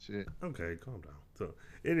Shit. Okay, calm down. So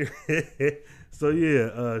anyway, so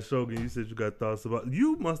yeah, Shogun, you said you got thoughts about.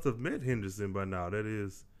 You must have met Henderson by now. That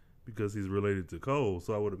is because he's related to Cole.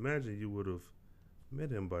 So I would imagine you would have met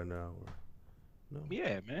him by now. Or no?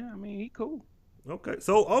 Yeah, man. I mean, he cool. Okay.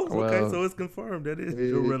 So okay. Well, So it's confirmed that is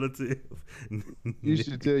your it, relative. you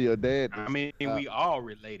should tell your dad I this. mean, we all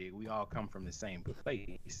related. We all come from the same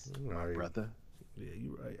place, my Right. brother. Yeah,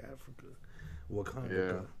 you're right. Africa,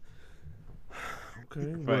 Wakanda. Yeah.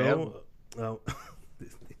 Okay. Forever. Well,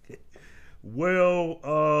 this nigga. Well,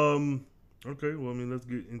 okay. Well, I mean, let's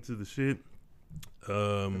get into the shit.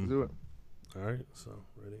 Let's do it. All right. So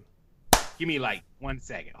ready. Give me like 1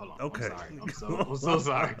 second. Hold on. Okay. I'm sorry. I'm so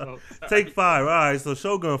sorry. I'm sorry. Take 5. All right. So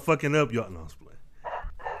Shogun fucking up y'all. No, I'm playing.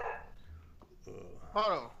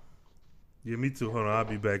 Hold on. Yeah, me too. Hold on. I'll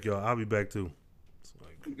be back, y'all. I'll be back too. It's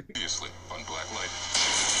like, Previously on Black Lightning.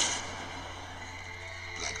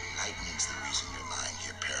 Black Lightning's the reason you're lying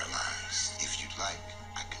here paralyzed. If you'd like,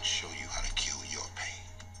 I can show you how to kill your pain.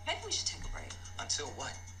 Maybe we should take a break. Until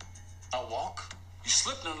what? A walk? You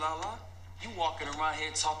slipping, Lala. You walking around here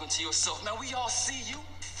talking to yourself. Now we all see you.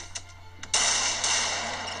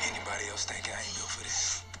 Anybody else think I ain't built for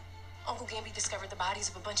this? Uncle Gamby discovered the bodies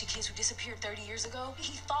of a bunch of kids who disappeared 30 years ago.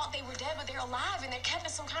 He thought they were dead, but they're alive and they're kept in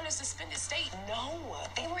some kind of suspended state. No,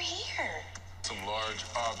 they were here. Some large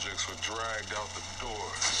objects were dragged out the door.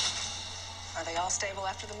 Are they all stable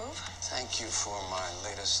after the move? Thank you for my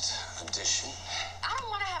latest addition. I don't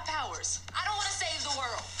want to have powers. I don't want to save the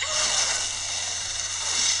world.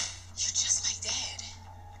 You're just like Dad.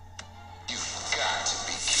 You've got to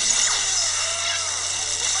be kidding.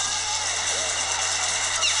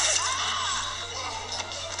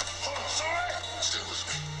 Still with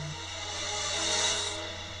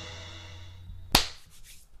me.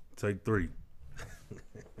 take 3.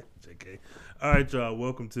 JK. All right, y'all.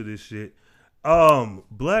 Welcome to this shit.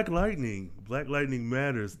 Black Lightning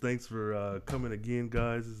Matters. Thanks for coming again,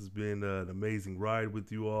 guys. This has been an amazing ride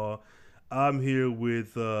with you all. I'm here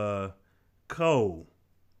with Cole.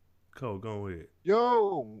 Cole, go ahead.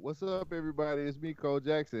 Yo, what's up, everybody? It's me, Cole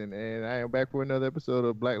Jackson, and I am back for another episode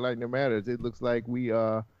of Black Lightning Matters. It looks like we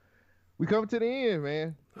come to the end,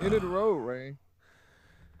 man. End of the road, Rain.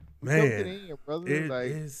 We come to the Man, end, brother.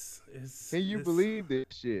 it's can you believe this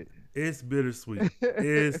shit? It's bittersweet.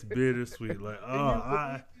 It's bittersweet. Like,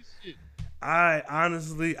 I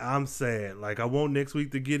honestly, I'm sad. Like, I want next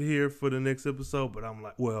week to get here for the next episode, but I'm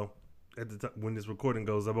like, well, at the time when this recording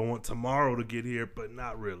goes up, I want tomorrow to get here, but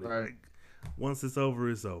not really. Right. Like, once it's over,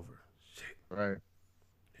 it's over. Shit. Right.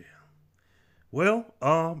 Well,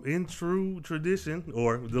 in true tradition,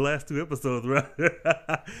 or the last 2 episodes, right?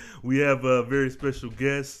 We have a very special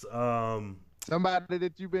guest. Somebody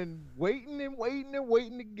that you've been waiting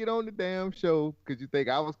to get on the damn show because you think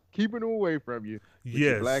I was keeping him away from you. With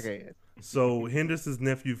your Yes. black ass. So Henderson's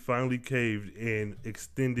nephew finally caved and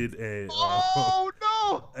extended Oh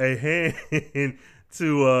no! a hand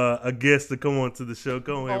to a guest to come on to the show.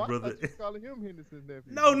 Go ahead, I brother. thought you were calling him Henderson's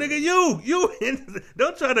nephew. No, nigga, you Henderson.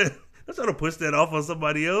 Don't try to push that off on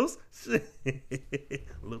somebody else.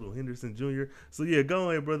 Little Henderson Jr. So yeah,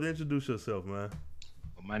 go ahead, brother. Introduce yourself, man.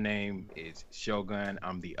 My name is Shogun.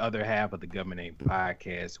 I'm the other half of the Government Name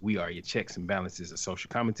Podcast. We are your checks and balances of social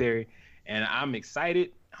commentary. And I'm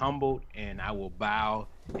excited, humbled, and I will bow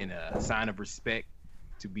in a sign of respect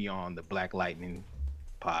to be on the Black Lightning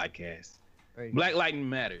Podcast. Hey, Black Lightning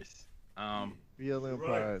Matters. BLM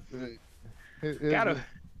Right. pod. Gotta.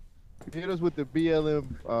 Hit us with the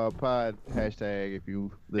BLM pod hashtag if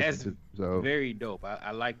you That's listen to. So very dope.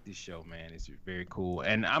 I like this show, man. It's very cool.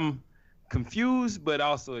 And I'm confused, but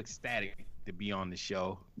also ecstatic to be on the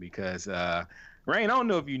show because, Rain, I don't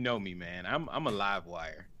know if you know me, man. I'm a live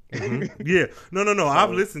wire. Mm-hmm. Yeah. No. I've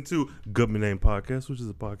listened to Government Name Podcast, which is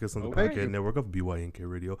a podcast on the Okay. podcast network of BYNK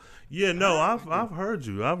Radio. Yeah, no, I've heard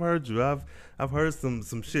you. I've heard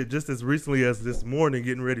some shit just as recently as this morning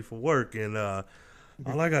getting ready for work, and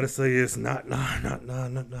all I gotta say is not. You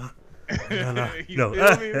No.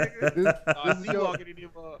 feel me, nigga? this is You your- walking in here,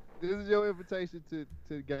 this is your invitation to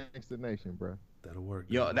Gangsta Nation, bro. That'll work.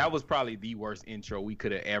 Yo, that was probably the worst intro we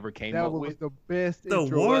could have ever came That up was with. the best The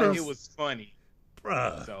intro. worst. But it was funny.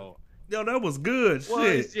 bruh. So, Yo, that was good. well,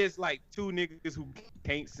 Shit. it's just like 2 niggas who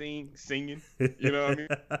can't singing. You know what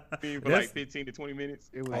I mean? For That's like 15 to 20 minutes.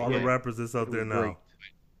 It was all Yeah. the rappers that's out It there was now. great.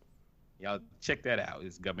 Y'all check that out.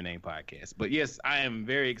 It's Government Name Podcast. But yes, I am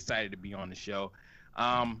very excited to be on the show.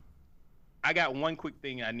 I got one quick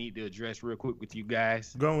thing I need to address real quick with you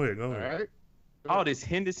guys. Go ahead. All right. All this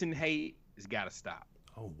Henderson hate has got to stop.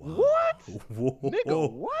 Oh wow. What? Whoa.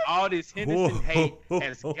 Nigga, what? All this Henderson hate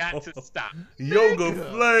has got to stop. Yoga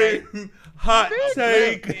Flame, hot A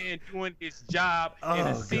take. black man doing his job in Oh,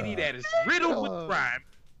 a city God. that is riddled with crime.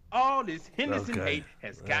 All this Henderson Okay. hate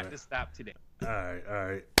has got to stop today. All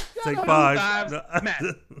right. Take up. 5. Lives No.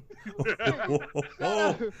 matter.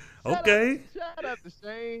 Okay. Shout out to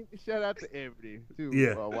Shane. Shout out to Ebony too.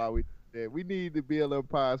 Yeah. While we need the BLM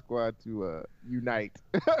Pod Squad to unite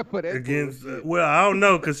for that Against, bullshit. well, I don't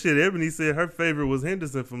know, because shit, Ebony said her favorite was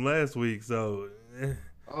Henderson from last week, so,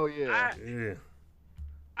 Oh yeah. yeah.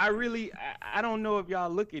 I don't know if y'all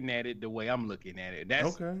looking at it the way I'm looking at it.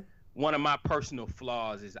 That's Okay. one of my personal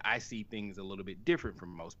flaws is I see things a little bit different from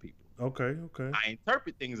most people. Okay. I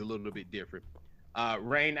interpret things a little bit different.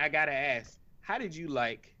 Rain, I gotta ask, how did you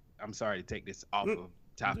like? I'm sorry to take this off of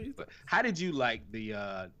topic, but how did you like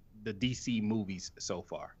the DC movies so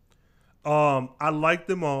far? I like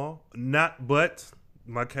them all, but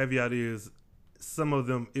my caveat is some of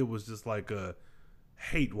them it was just like a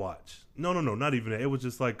hate watch. No, not even that. It was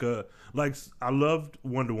just like I loved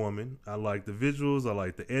Wonder Woman. I liked the visuals. I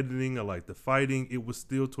liked the editing. I liked the fighting. It was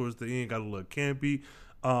still towards the end, got a little campy.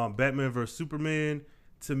 Batman vs Superman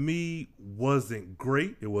to me wasn't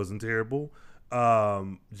great. It wasn't terrible.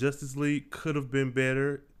 Justice League could have been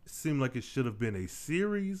better. Seemed like it should have been a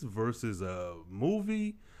series versus a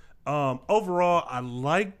movie. Overall, I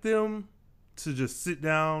like them to just sit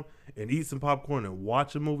down and eat some popcorn and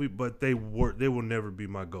watch a movie, but they will never be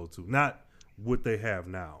my go-to. Not what they have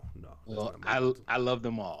now. No. Well, that's not my go-to. I love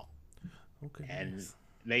them all, Okay. and Nice.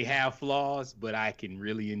 they have flaws, but I can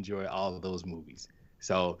really enjoy all of those movies.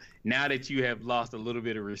 So now that you have lost a little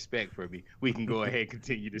bit of respect for me, we can go ahead and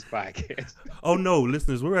continue this podcast. Oh no,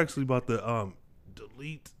 listeners, we're actually about to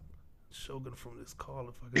delete Shogun from this call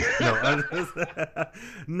if I can.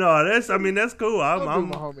 No, that's cool. Don't do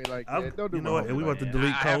my homie like that. Don't do you my know what? homie And we like about to that.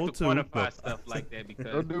 delete I have code to too. quantify but- stuff like that because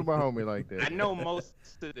Don't do my homie like that. I know most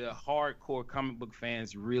of the hardcore comic book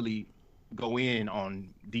fans really go in on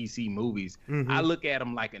DC movies. Mhm. I look at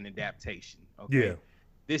them like an adaptation. Okay, Yeah.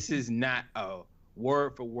 this is not a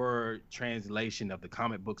word for word translation of the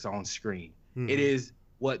comic books on screen. Mhm. It is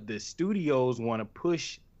what the studios want to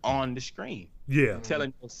push on the screen, Yeah.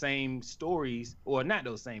 telling those same stories, or not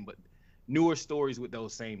those same, but newer stories with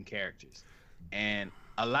those same characters. And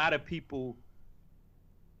a lot of people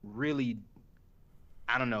really,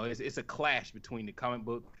 I don't know, it's a clash between the comic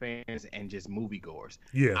book fans and just moviegoers.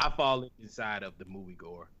 Yeah. I fall inside of the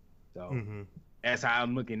moviegoer. So Mhm. that's how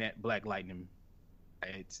I'm looking at Black Lightning.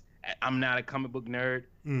 I'm not a comic book nerd.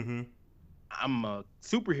 Mhm. I'm a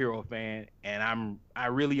superhero fan, and I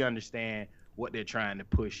really understand what they're trying to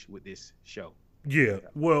push with this show. Yeah.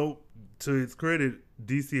 Well, to its credit,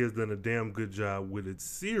 DC has done a damn good job with its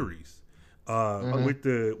series. With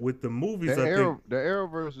the movies, The I think,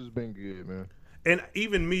 Arrowverse has been good, man. and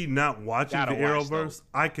even me not watching Gotta the watch, Arrowverse,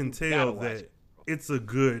 I can tell watch that it. it's a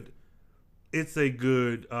good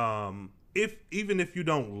even if you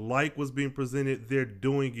don't like what's being presented, they're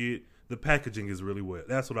doing it. The packaging is really well.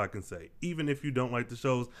 That's what I can say. Even if you don't like the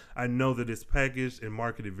shows, I know that it's packaged and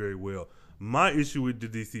marketed very well. My issue with the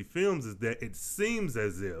DC films is that it seems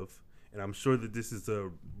as if, and I'm sure that this is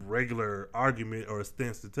a regular argument or a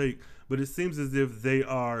stance to take, but it seems as if they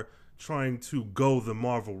are trying to go the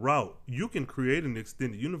Marvel route. You can create an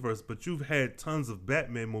extended universe, but you've had tons of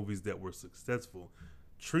Batman movies that were successful.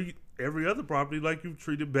 Treat every other property like you've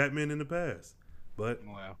treated Batman in the past. But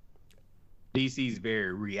Well, DC's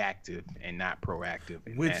very reactive and not proactive,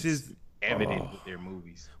 and Which that's is- evident oh. with their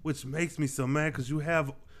movies. which makes me so mad because you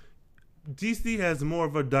have DC has more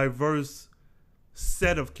of a diverse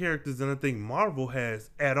set of characters than I think Marvel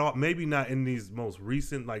has at all. Maybe not in these most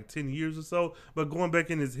recent like 10 years or so, but going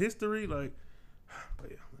back in its history, like,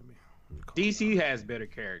 but yeah, let me call DC has better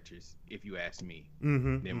characters, if you ask me,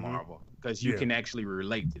 Mhm, than mhm. Marvel, because you Yeah. can actually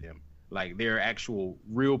relate to them. Like, they're actual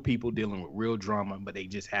real people dealing with real drama, but they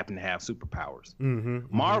just happen to have superpowers.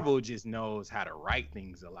 Mhm. Marvel just knows how to write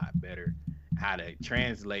things a lot better, how to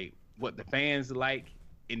translate what the fans like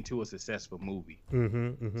into a successful movie.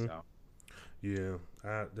 Mhm. Mhm. So, Yeah,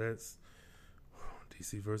 that's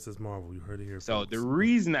DC versus Marvel. You heard it here. so folks. the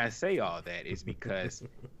reason I say all that is because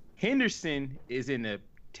Henderson is in a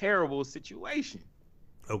terrible situation.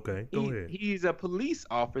 Okay, go ahead. He's a police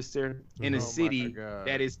officer in Oh a my city God.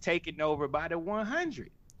 that is taken over by the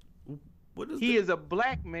 100. What is He is a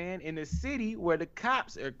black man in a city where the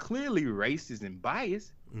cops are clearly racist and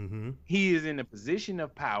biased. Mhm. He is in a position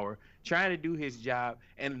of power trying to do his job,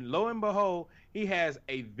 and lo and behold, he has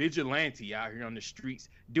a vigilante out here on the streets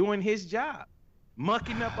doing his job,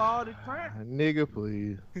 mucking up all the crime. Nigga,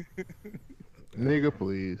 please. Nigga,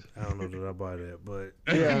 please. I don't know that I buy that, but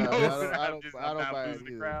Yeah, No, I I'm don't just- buy I'm not it losing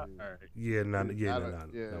the either, crowd. dude. All right.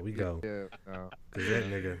 yeah, no, we go. Yeah, no. Cause that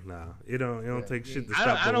nigga, it don't Yeah, take he shit to ain't-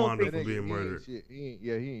 stop I don't Rwanda think from That nigga, being he ain't murdered. shit.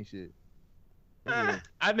 He ain't shit.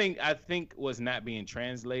 I think what's not being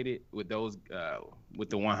translated with those with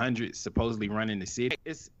the 100 supposedly running the city,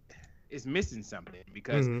 it's missing something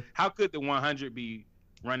because Mhm. how could the 100 be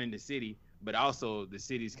running the city, but also the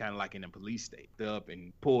city's kind of like in a police state, up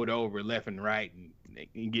and pulled over left and right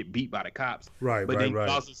and get beat by the cops. Right, But then right.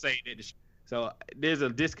 you also say that so there's a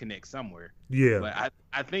disconnect somewhere. Yeah, But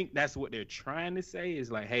I think that's what they're trying to say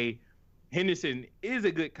is like, hey, Henderson is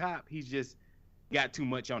a good cop. He's just got too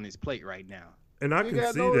much on his plate right now. and I He can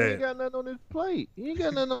got see He that. ain't got nothing on his plate. He ain't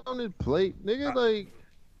got nothing on his plate, nigga. Like,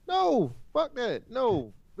 no, fuck that.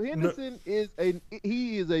 No, Henderson is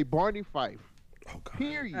a Barney Fife. Oh God.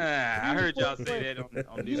 Period. I heard y'all say that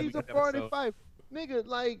on this He's week's a Barney episode. Fife, nigga.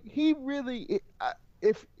 Like he really,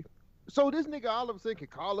 if so, this nigga all of a sudden can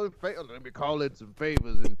call in favors. Let me call in some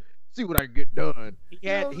favors and see what I can get done.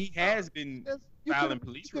 He has been You filing could've-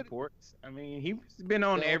 police you could've- reports. I mean, he's been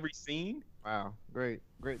on Yeah. every scene. Wow, great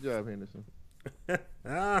job, Henderson.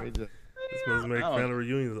 Ah, Great job. it's supposed to make I don't- family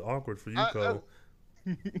reunions awkward for you, I- Cole.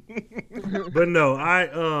 But no,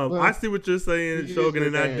 I see what you're saying, He is Shogun, your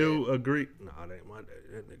and I dad. do agree. No, that ain't my dad,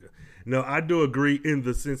 that nigga. No, I do agree in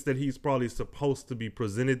the sense that he's probably supposed to be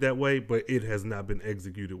presented that way, but it has not been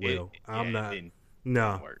executed well. Didn't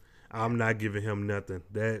work. I'm not giving him nothing.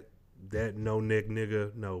 That no neck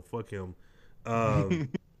nigga, no, fuck him.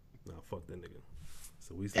 No, fuck that nigga.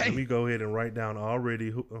 So let me go ahead and write down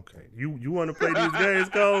already. Okay, you want to play these games,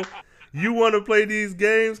 Cole? You want to play these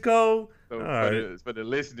games, Cole? So All for, right. for the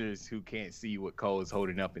listeners who can't see what Cole's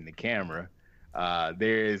holding up in the camera,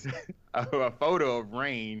 there's a photo of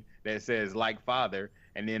Rain that says "like father,"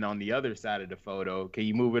 and then on the other side of the photo, can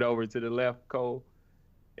you move it over to the left, Cole?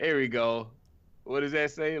 There we go. What does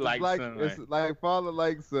that say? Like son. it's like father,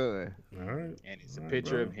 like son. All right. And it's a All right,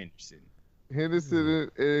 picture bro. of Henderson. Henderson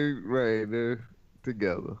and Ray, they're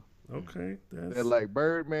together. Okay, They're like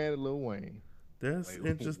Birdman and Lil Wayne. that's Wait,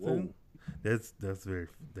 interesting. whoa. That's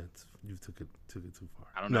you took it too far.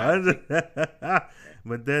 I don't know.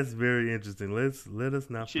 But that's very interesting. Let us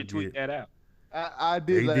not Should tweet forget. that out. I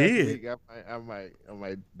did They last did. week. I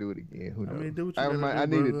might do it again. Who I knows? mean, do what you I gotta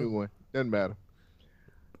do, need a brother. new one. Doesn't matter.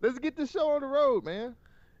 Let's get the show on the road, man.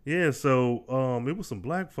 Yeah, so it was some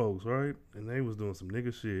black folks, right? And they was doing some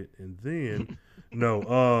nigga shit. And then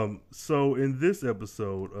so in this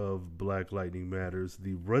episode of Black Lightning Matters,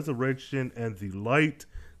 the Resurrection and the Light,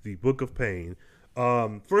 the Book of Pain.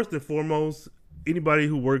 First and foremost, anybody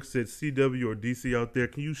who works at CW or DC out there,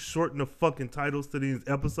 can you shorten the fucking titles to these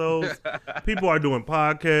episodes? People are doing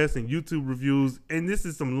podcasts and YouTube reviews, and this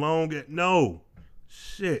is some long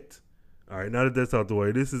shit. All right, now that that's out the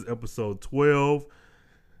way, this is episode 12.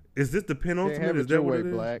 Is this the Can't penultimate? have Is it that your what way, it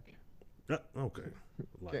is? Black. Okay.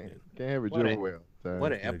 Lock in. Can't have it What your a- way. Son.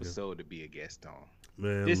 What an nigga. episode to be a guest on.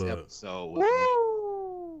 Man, This look. episode was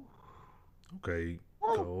Woo! Okay.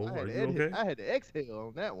 Woo! Cole, I are had, you to okay? I had to exhale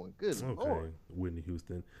on that one. Good Okay, Lord. Whitney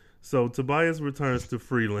Houston. So Tobias returns to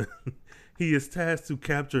Freeland. He is tasked to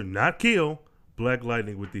capture, not kill, Black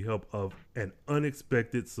Lightning with the help of an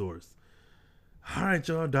unexpected source. All right,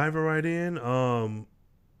 y'all, diving right in.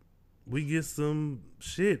 We get some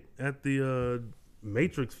shit at the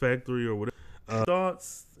Matrix factory or whatever.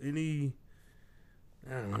 Thoughts? Any?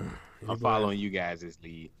 I don't know. I'm Anybody? following you guys'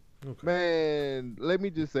 lead. Okay. Man, let me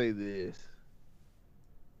just say this.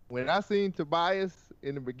 When I seen Tobias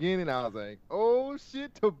in the beginning, I was like, "Oh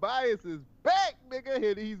shit, Tobias is back, nigga!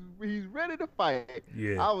 And he's ready to fight."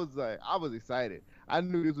 Yeah. I was excited. I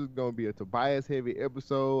knew this was gonna be a Tobias heavy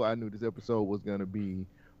episode. I knew this episode was gonna be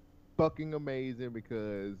fucking amazing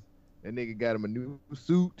because that nigga got him a new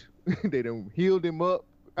suit. They done healed him up.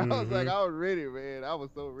 I was like, I was ready, man. I was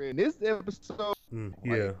so ready. This episode,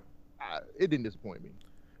 Yeah. it didn't disappoint me.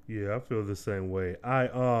 Yeah, I feel the same way.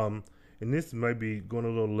 And this might be going a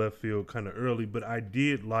little left field kind of early, but I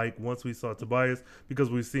did like once we saw Tobias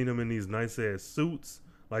because we've seen him in these nice ass suits,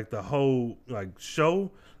 like the whole like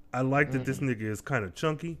show. I like that this nigga is kind of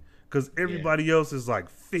chunky because everybody else is like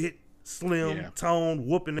fit, slim, toned,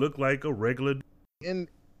 whooping, look like a regular. In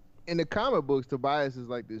the comic books, Tobias is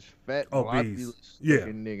like this fat, Obese. globulous Yeah.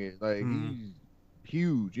 looking nigga. Like he's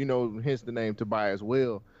huge, hence the name Tobias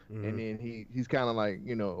Will. And then he's kind of like,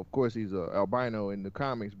 of course he's a albino in the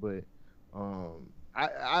comics, but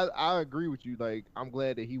I agree with you. Like, I'm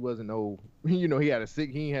glad that he wasn't he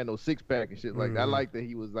ain't had no six pack and shit. Like, I like that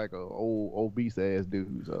he was like a old obese ass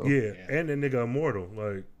dude. So Yeah, and that nigga immortal.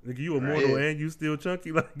 Like, nigga, you immortal and you still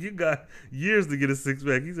chunky. Like, you got years to get a six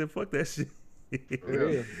pack. He said, fuck that shit. For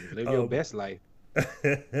real. Live your best life.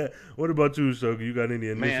 What about you, Shogun? You got any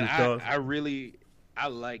initial Man, thoughts? I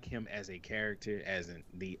like him as a character.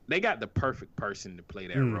 They got the perfect person to play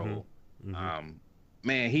that role.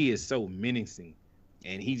 Man, he is so menacing,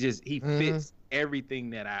 and he fits everything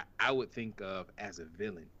that I would think of as a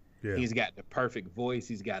villain. Yeah. He's got the perfect voice.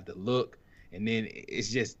 He's got the look, and then it's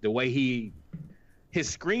just the way his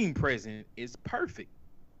screen presence is perfect.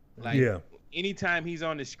 Like, Yeah. anytime he's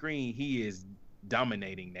on the screen, he is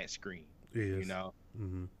dominating that screen. Yes. You know,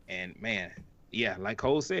 and man, yeah, like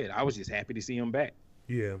Cole said, I was just happy to see him back.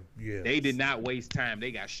 Yeah, yeah. They did not waste time.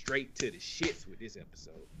 They got straight to the shits with this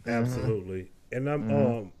episode. Absolutely. And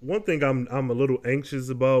I'm one thing I'm a little anxious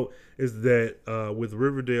about is that with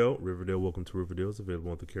Riverdale, Welcome to Riverdale is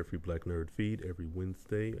available on the Carefree Black Nerd feed every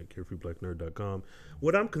Wednesday at carefreeblacknerd.com.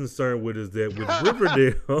 What I'm concerned with is that with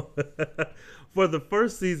Riverdale, for the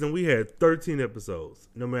first season we had 13 episodes.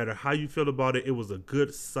 No matter how you feel about it, it was a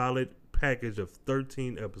good solid package of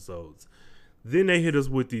 13 episodes. Then they hit us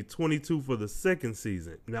with the 22 for the second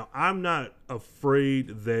season. Now, I'm not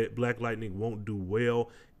afraid that Black Lightning won't do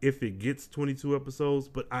well if it gets 22 episodes,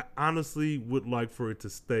 but I honestly would like for it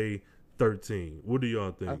to stay 13. What do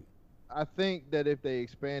y'all think? I think that if they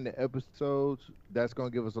expand the episodes, that's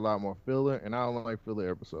gonna give us a lot more filler, and I don't like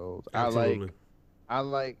filler episodes. Absolutely. I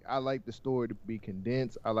like the story to be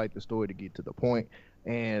condensed. I like the story to get to the point.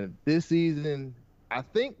 And this season, I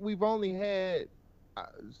think we've only had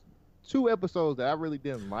 2 episodes that I really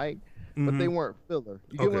didn't like, but they weren't filler.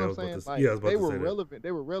 You get what I'm saying? Like, they were relevant.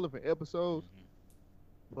 They were relevant episodes,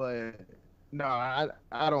 but no, I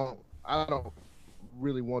don't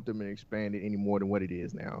really want them to expand it any more than what it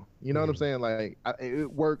is now. You know what I'm saying? Like, it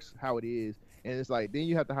works how it is, and it's like then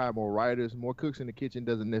you have to hire more writers, more cooks in the kitchen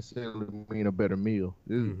doesn't necessarily mean a better meal.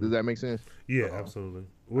 Does that make sense? Yeah, absolutely.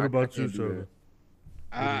 What about you, Shogun?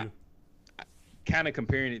 Kind of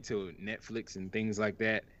comparing it to Netflix and things like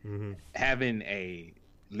that, having a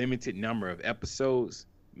limited number of episodes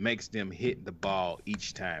makes them hit the ball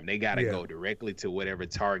each time. They got to go directly to whatever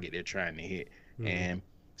target they're trying to hit. And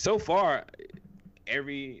so far,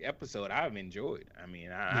 every episode I've enjoyed. I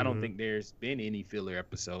mean, I don't think there's been any filler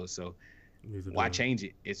episodes, so why change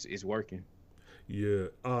it? It's working. Yeah,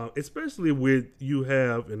 especially with you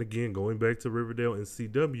have, and again, going back to Riverdale and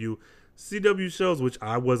CW shows, which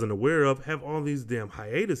I wasn't aware of, have all these damn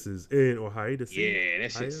hiatuses or hiatuses. Yeah,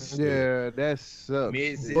 that shit. Yeah, that sucks.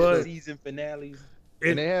 Mid-season finales.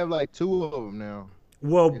 And they have like 2 of them now.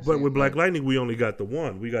 Well, but with Black Lightning, we only got the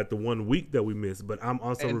one. We got the 1 week that we missed. But I'm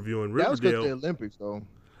also reviewing Riverdale. That was because the Olympics, though.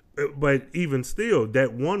 But even still,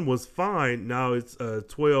 that one was fine. Now it's a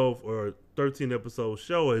 12 or 13 episode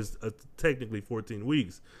show. Is technically 14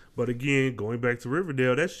 weeks. But again, going back to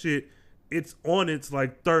Riverdale, that shit, it's on its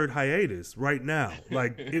like 3rd hiatus right now.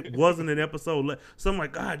 Like, it wasn't an episode. So I'm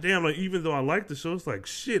like, God damn, like, even though I like the show, it's like,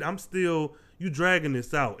 shit, you dragging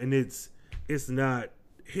this out. And it's not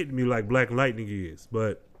hitting me like Black Lightning is,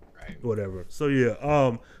 but whatever. So yeah,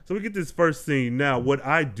 so we get this first scene. Now, what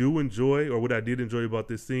I do enjoy, or what I did enjoy about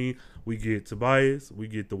this scene, we get Tobias, we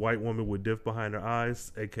get the white woman with death behind her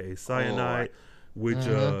eyes, aka Cyanide, which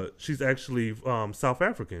she's actually South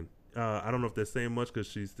African. I don't know if they're saying much because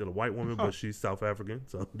she's still a white woman, but she's South African,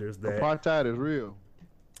 so there's that. Apartheid is real.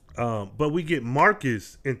 But we get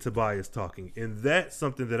Marcus and Tobias talking, and that's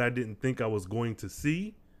something that I didn't think I was going to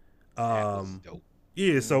see. That was dope.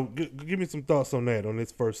 Yeah, so give me some thoughts on that, on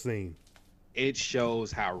this first scene. It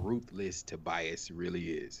shows how ruthless Tobias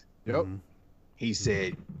really is. Yep. He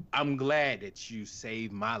said, "I'm glad that you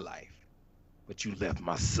saved my life, but you left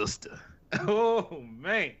my sister." Oh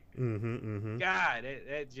man, God,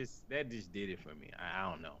 that just did it for me. I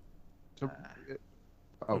don't know.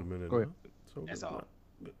 Go ahead. That's all.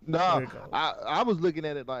 No, I was looking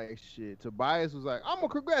at it like, shit. Tobias was like, "I'm gonna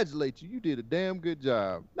congratulate you. You did a damn good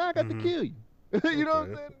job. Now I got to kill you." You know what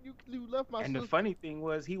I'm saying? You left my And sister. the funny thing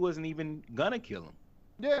was, he wasn't even gonna kill him.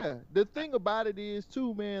 Yeah, the thing about it is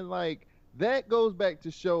too, man, like, that goes back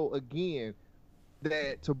to show again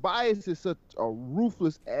that Tobias is such a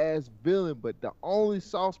ruthless ass villain, but the only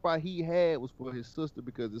soft spot he had was for his sister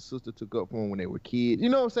because his sister took up for him when they were kids. You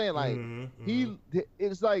know what I'm saying? Like,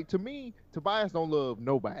 it's like, to me, Tobias don't love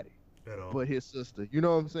nobody at all but his sister. You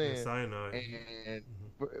know what I'm saying? And Cyanide. And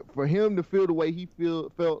for him to feel the way he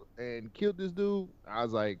felt and killed this dude, I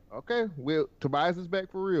was like, okay, well, Tobias is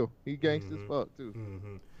back for real. He gangsta as fuck too.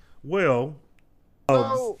 Well,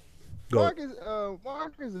 Marcus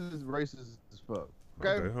is racist as fuck.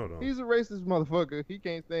 Okay, hold on. He's a racist motherfucker. He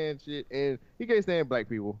can't stand shit, and he can't stand black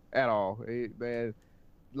people at all. Man,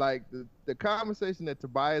 like the conversation that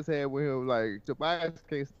Tobias had with him, like, Tobias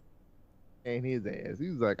can't and his ass. He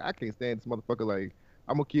was like, I can't stand this motherfucker. Like,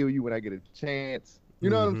 I'm gonna kill you when I get a chance. You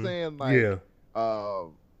know what I'm saying? Like, Yeah.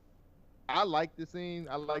 I like the scene.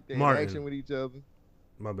 I like the Martin. interaction with each other.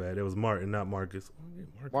 My bad. It was Martin, not Marcus.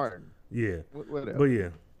 Martin. Yeah. Whatever. But yeah.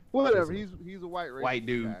 Whatever. He's a white racist White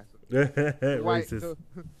dude. guy. White, Racist.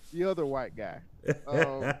 the other white guy.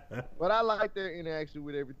 But I like their interaction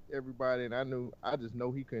with everybody, and I just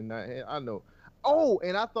know he could not. I know. Oh,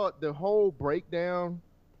 and I thought the whole breakdown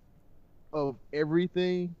of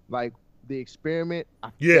everything, like the experiment,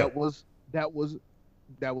 that was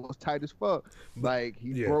tight as fuck. Like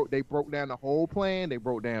they broke down the whole plan. They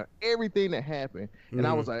broke down everything that happened, and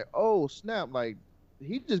I was like, oh snap! Like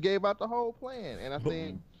he just gave out the whole plan, and I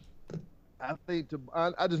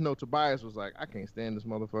just know Tobias was like, I can't stand this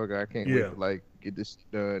motherfucker. I can't wait to like get this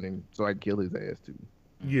done, and so I can kill his ass too.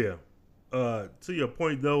 Yeah. To your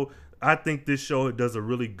point though, I think this show does a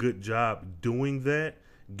really good job doing that,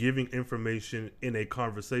 giving information in a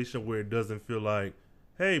conversation where it doesn't feel like,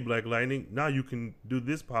 hey, Black Lightning, now you can do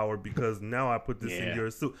this power because now I put this in your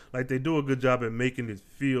suit. Like they do a good job at making it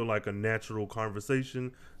feel like a natural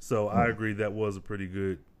conversation. So I agree that was a pretty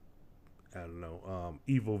good, I don't know,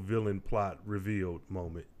 evil villain plot revealed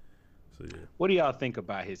moment. So yeah. What do y'all think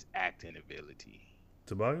about his acting ability?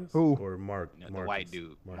 Tobias? Who? Or Mark? The white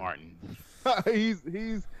dude, Martin.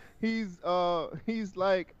 he's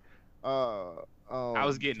like I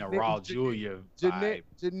was getting a Raw Julia vibe.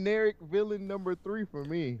 Generic villain number 3 for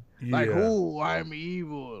me. Like, I'm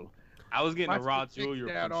evil. I was getting a Raw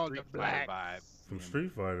Julia from Street Fighter vibe. From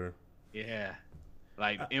Street Fighter? Yeah.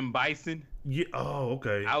 Like M. Bison. Yeah. Oh,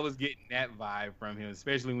 okay. I was getting that vibe from him,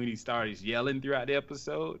 especially when he started yelling throughout the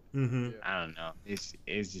episode. Mm-hmm. I don't know. It's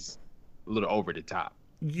just a little over the top.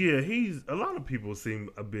 Yeah, a lot of people seem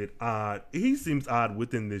a bit odd. He seems odd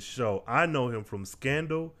within this show. I know him from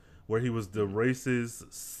Scandal, where he was the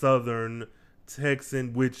racist Southern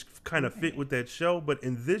Texan, which kind of fit with that show. But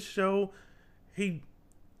in this show, he's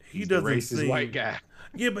doesn't the racist seem white guy.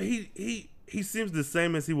 Yeah, but he seems the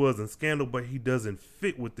same as he was in Scandal, but he doesn't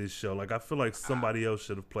fit with this show. Like I feel like somebody else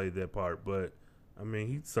should have played that part. But I mean,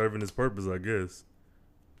 he's serving his purpose, I guess.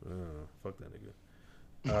 Fuck that nigga.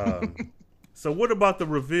 So what about the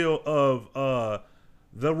reveal of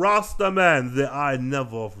the Rasta man, the I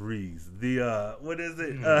never freeze? The what is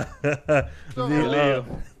it?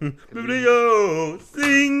 Video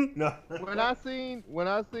sing. No. When I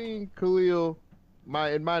seen Khalil,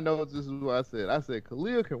 in my notes, this is what I said. I said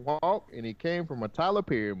Khalil can walk, and he came from a Tyler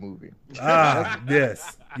Perry movie.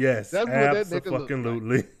 Yes. That's what that nigga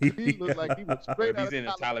absolutely. He looked like he was straight out If of he's in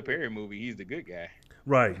a Tyler Perry. Perry movie, he's the good guy.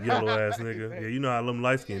 Right, yellow ass nigga. Yeah, you know how them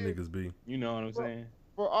light skinned niggas be. You know what I'm saying?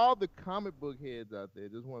 For all the comic book heads out there,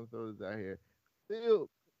 just want to throw this out here. Still,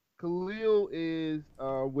 Khalil is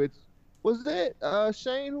which was that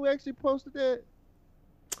Shane who actually posted that?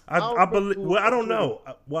 I believe. Well, I don't know.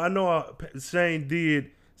 Well, I know Shane did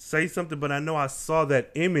say something, but I know I saw that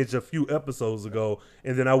image a few episodes ago,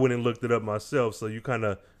 and then I went and looked it up myself. So you kind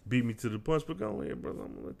of beat me to the punch. But go ahead, brother.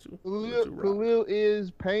 I'm gonna let you. Khalil is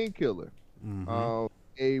Painkiller. Mm-hmm.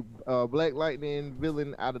 A Black Lightning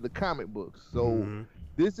villain out of the comic books. So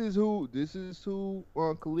this is who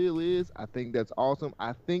Khalil is. I think that's awesome.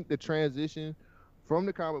 I think the transition from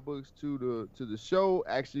the comic books to the show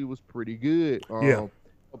actually was pretty good.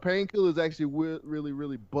 Painkiller is actually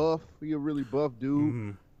really buff. He's a really buff dude.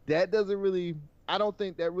 Mm-hmm. That doesn't really. I don't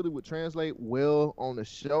think that really would translate well on the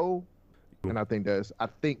show. And I think that's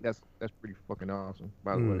pretty fucking awesome,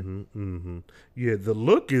 by the way. Mm-hmm. Yeah, the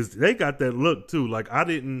look they got that look too. Like I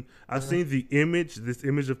seen this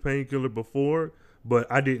image of Painkiller before,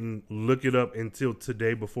 but I didn't look it up until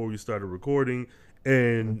today before we started recording.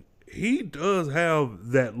 And he does have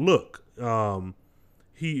that look.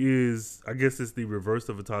 He is, I guess it's the reverse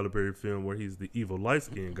of a Tyler Perry film where he's the evil light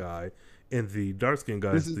skinned guy and the dark skinned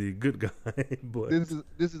guy is the good guy. But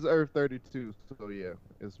this is Earth 32, so yeah,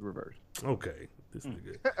 it's reversed. Okay, this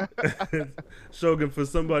nigga. Shogun, for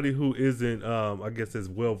somebody who isn't, I guess, as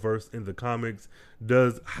well versed in the comics,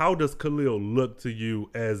 how does Khalil look to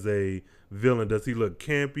you as a villain? Does he look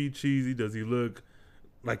campy, cheesy? Does he look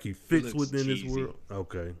like he fits within cheesy. this world?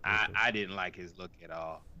 Okay. I didn't like his look at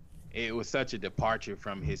all. It was such a departure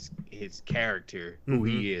from his character, who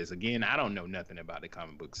he is. Again, I don't know nothing about the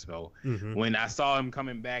comic books, so when I saw him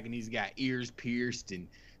coming back and he's got ears pierced and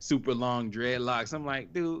super long dreadlocks, I'm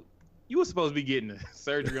like, dude, you were supposed to be getting a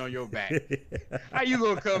surgery on your back. How you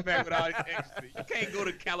gonna come back with all this extra? You can't go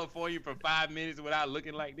to California for 5 minutes without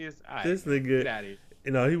looking like this. All right, this nigga, get out of here.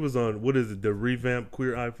 You know, he was on, what is it, the revamped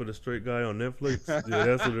Queer Eye for the Straight Guy on Netflix? Yeah,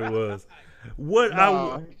 that's what it was. What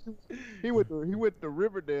Nah, he went to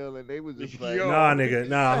Riverdale and they was just like, Yo. Nah, nigga.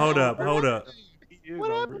 Nah, hold up.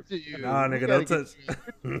 What happened to you? Nah, We nigga, gotta don't touch.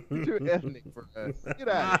 Get you ethnic for us. Get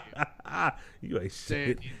out of here. You ain't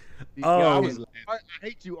shit. I Oh,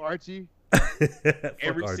 hate you, Archie. Fuck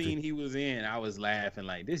Every Archie. scene he was in, I was laughing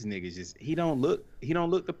like this nigga just he don't look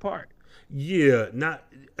the part. Yeah, not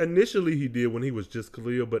initially he did when he was just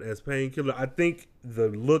Khalil, but as Painkiller, I think the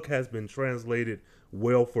look has been translated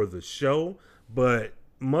well for the show, but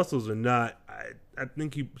muscles are not. I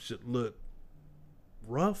think he should look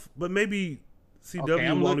rough, but maybe CW Okay,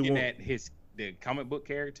 I'm only looking want. at the comic book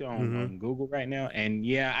character on Google right now, and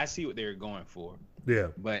yeah, I see what they're going for. Yeah,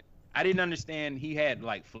 But I didn't understand he had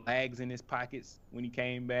like flags in his pockets when he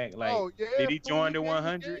came back. Like, Oh yeah. did he fool, join the came-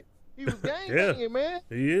 100? He was gang Yeah. banging, man.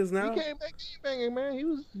 he is now. He came back gang banging,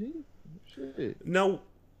 man. Shit. Now,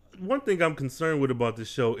 one thing I'm concerned with about this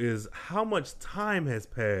show is how much time has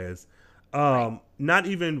passed. Not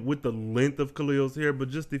even with the length of Khalil's hair, but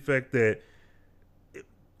just the fact that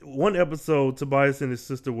one episode, Tobias and his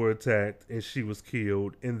sister were attacked and she was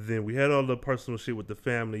killed. And then we had all the personal shit with the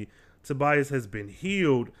family. Tobias has been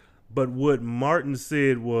healed. But what Martin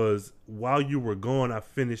said was, while you were gone, I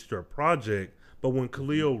finished your project. But when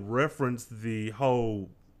Khalil referenced the whole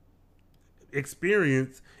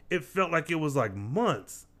experience, it felt like it was like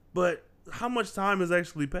months. But how much time has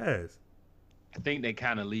actually passed? I think they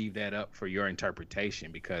kind of leave that up for your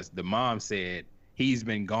interpretation because the mom said he's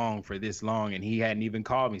been gone for this long and he hadn't even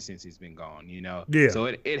called me since he's been gone, you know? Yeah. So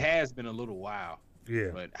it has been a little while, Yeah.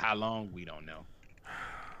 but how long, we don't know.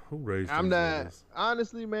 Who raised I'm these not niggas?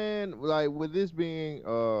 honestly, man. Like with this being an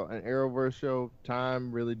Arrowverse show,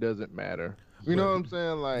 time really doesn't matter. You know what I'm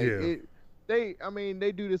saying? Like Yeah.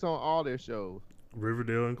 they do this on all their shows.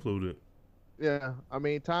 Riverdale included. Yeah, I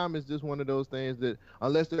mean, time is just one of those things that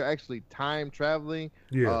unless they're actually time traveling,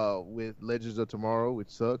 Yeah. with Legends of Tomorrow, which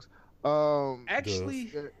sucks.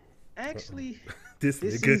 Actually, This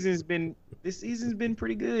this nigga. season's been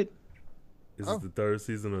pretty good. Is this the third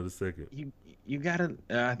season or the second? You gotta.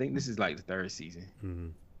 I think this is like the third season. Mm-hmm.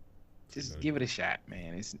 Just give it a shot,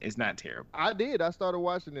 man. It's not terrible. I did. I started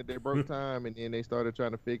watching it. They broke time, and then they started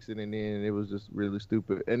trying to fix it, and then it was just really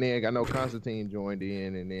stupid. And then I know Constantine joined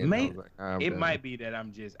in, and then I was like, I'm It done. might be that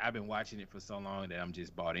I've been watching it for so long that I'm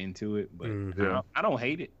just bought into it, but Mhm. I don't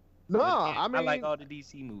hate it. No, But I mean, I like all the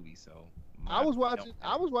DC movies, so I was watching.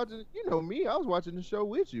 You know me. I was watching the show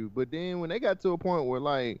with you, but then when they got to a point where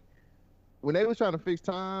like when they was trying to fix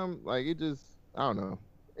time, like it just I don't know.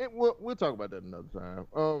 We'll talk about that another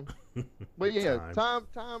time. But yeah, time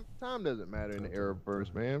doesn't matter in the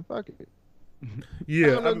Arrowverse, man. Fuck it.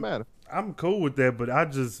 Yeah, Time doesn't matter. I'm cool with that, but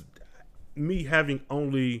me having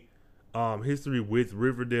only history with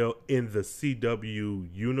Riverdale in the CW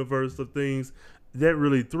universe of things, that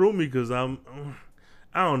really threw me because I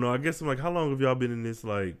don't know. I guess I'm like, how long have y'all been in this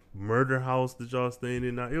like murder house that y'all staying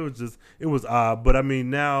in now? It was odd, but I mean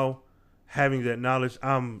now having that knowledge,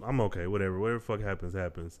 I'm okay. Whatever the fuck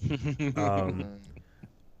happens.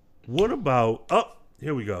 What about? Oh,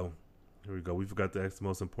 here we go. We forgot to ask the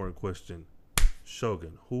most important question.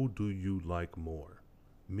 Shogun, who do you like more,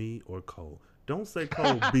 me or Cole? Don't say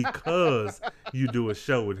Cole because you do a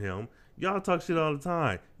show with him. Y'all talk shit all the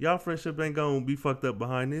time. Y'all friendship ain't gonna be fucked up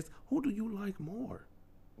behind this. Who do you like more?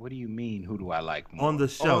 What do you mean? Who do I like more? On the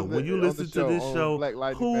show, when you on the listen to this on show, Black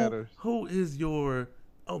Lightning Matters. who is your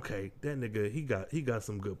okay? That nigga, he got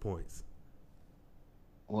some good points.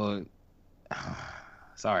 Well,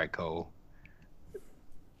 sorry, Cole.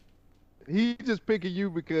 He just picking you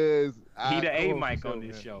because He the A Cole mic for on sure,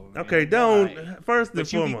 this man. show. Man. Okay, don't Right. first and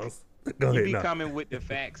But you be- foremost. Go You ahead. be No. coming with the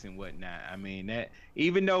facts and whatnot. I mean that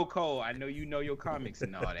even though Cole, I know you know your comics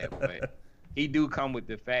and all that, but he do come with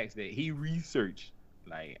the facts that he researched.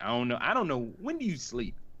 Like I don't know. When do you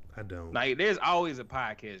sleep? I don't. Like there's always a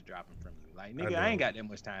podcast dropping from you. Like nigga, I ain't don't. got that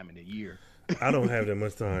much time in a year. I don't have that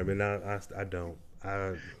much time, and I don't.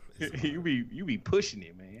 you be pushing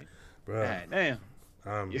it, man. Bro, God damn.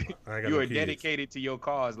 I ain't got You no are kids. dedicated to your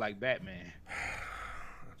cause like Batman. I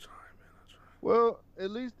try, man. Well, at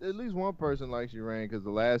least one person likes you, Rain, because the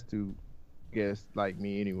last two guests like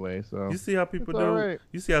me anyway. So You see how people It's do? all right.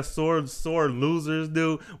 You see how sore losers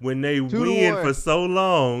do when they 2-1. win for so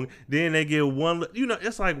long, then they get one. You know,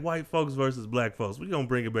 it's like white folks versus black folks. We're gonna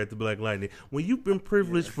bring it back to Black Lightning. When you've been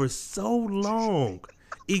privileged for so long,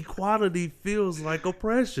 equality feels like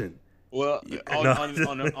oppression. Well, No.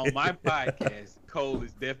 on my podcast, Cole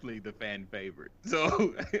is definitely the fan favorite,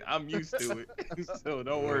 so I'm used to it. So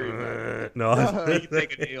don't worry about it. No, He can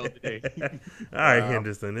take an L today. all right,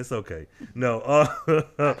 Henderson, it's okay. No,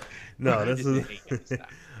 no, this Just is hate him, stop.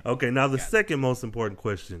 okay. Now the second most important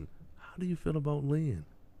question: How do you feel about Lynn?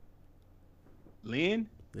 Lynn,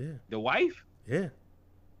 Yeah. the wife. Yeah.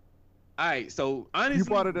 All right, so honestly, You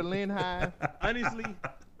part of the Lynn Hive? honestly,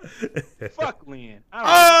 fuck Lynn.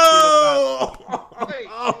 I don't give a shit about. Wait,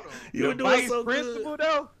 hold on. You were The doing vice so principal good.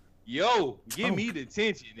 though. Yo, give me the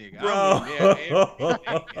attention, nigga. Bro. I'm in there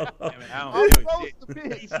every I I'm don't give a supposed shit. to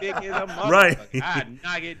be. He thick as a motherfucker. Right. I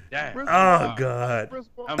knock it down. Principal- Oh God.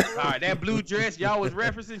 Principal I'm sorry. That blue dress y'all was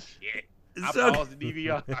referencing, shit. I So- paused the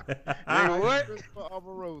DVR. Nigga, what? Principal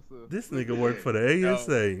Omarosa. This nigga worked for the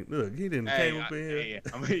ASA. Look, he didn't Hey, came up in here.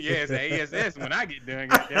 yeah, it's ASS when I get done.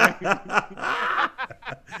 Goddamn.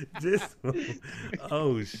 Just,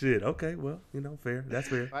 oh shit. Okay, well, fair. That's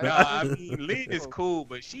fair. Right. No, I mean, Lynn is cool,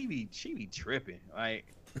 but she be tripping. Like,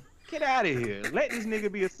 get out of here. Let this nigga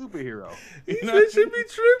be a superhero. He You know said she be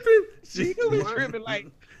tripping. She do be tripping. Like,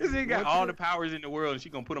 this nigga got all the powers in the world, and she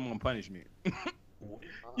gonna put him on punishment.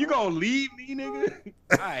 You gonna leave me, nigga?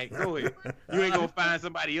 All right, go ahead. You ain't gonna find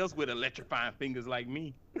somebody else with electrifying fingers like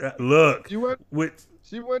me. Look, She wasn't, which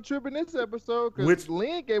she wasn't tripping this episode Which- because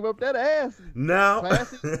Lynn gave up that ass. now,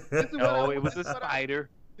 Classy. This is what No, I- it was a this is what I- spider.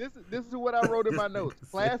 This is what I wrote in my notes.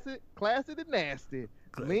 Classy and nasty.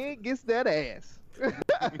 Lynn gets that ass.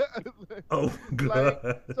 oh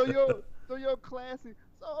God. so your classy.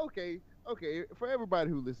 So okay. For everybody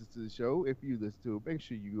who listens to the show, if you listen to it, make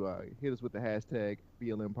sure you hit us with the hashtag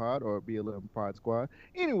BLM Pod or BLM Pod Squad.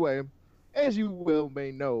 Anyway, as you well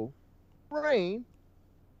may know, Brain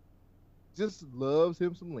just loves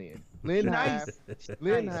him some Lynn. Lynn Hive.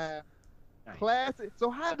 Lynn Nice. Hive. Nice. Classy. So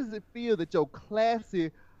how does it feel that your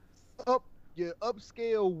classy, your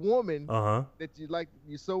upscale woman that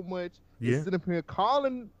you so much Yeah. is sitting up here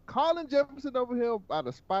calling Jefferson over here about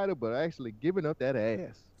a spider, but actually giving up that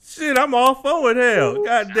ass? Shit, I'm all for it. Hell,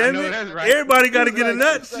 God damn know it! that's right. Everybody got to He's get a like-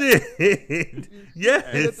 nut. he's like- Shit.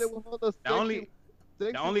 Yes. The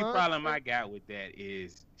only problem I got with that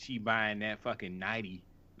is she buying that fucking 90.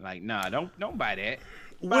 Like, nah, don't buy that.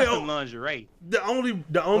 Buy some lingerie. The only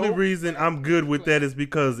Nope. reason I'm good with that is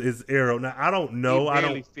because it's Arrow. Now I don't know. It I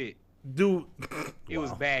barely don't fit. do. It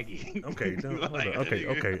was baggy. Okay. No, hold Like, on.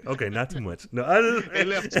 Okay. Not too much. No, I just, It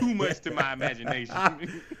left too much to my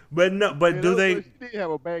imagination. But no. But do they? She did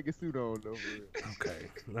have a baggy suit on though.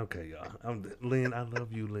 Okay, y'all. Lynn, I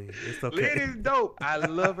love you, Lynn. It's okay. Lynn is dope. I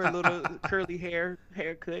love her little curly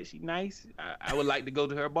haircut. She nice. I would like to go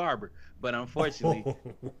to her barber, but unfortunately,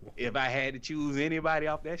 if I had to choose anybody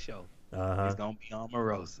off that show, it's gonna be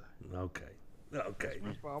Omarosa. Okay.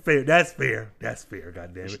 Fair. That's fair.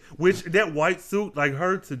 God damn it. Which that white suit, like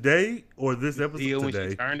her today or this episode Deal when today?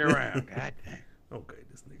 she turned around. God damn. Okay,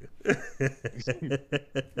 this nigga.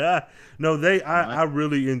 No, I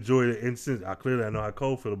really enjoyed it, and since I know how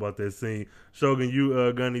Cole feel about that scene. Shogun,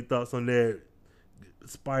 you got any thoughts on that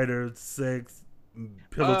spider sex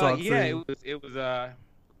pillow talk Yeah, scene? it was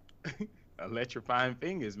electrifying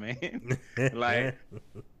fingers, man. Like,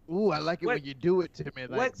 Ooh, I like it What- when you do it to me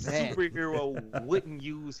like what that. superhero wouldn't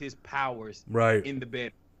use his powers Right. in the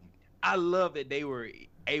bed? I love that they were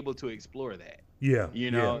able to explore that. Yeah. You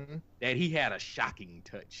know, that he had a shocking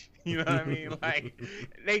touch. You know what I mean? Like,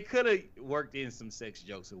 they could have worked in some sex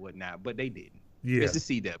jokes or whatnot, but they didn't. Yeah. It's the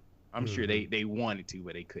CW. I'm sure they wanted to,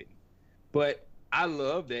 but they couldn't. But I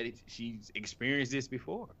love that she's experienced this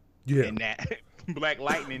before. Yeah. And that Black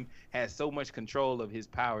Lightning has so much control of his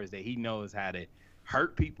powers that he knows how to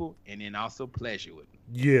hurt people and then also pleasure with them.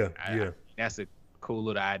 Yeah. That's a cool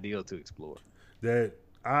little ideal to explore. That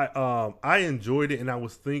I enjoyed it, and I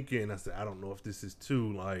was thinking, I said, I don't know if this is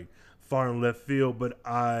too like far in left field, but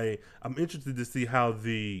I'm interested to see how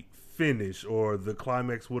the finish or the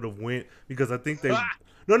climax would have went, because I think they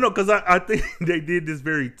because I think they did this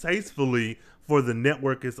very tastefully for the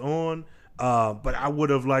network it's on. But I would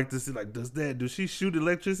have liked to see, like, does she shoot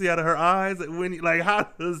electricity out of her eyes when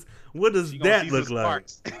what does that look like?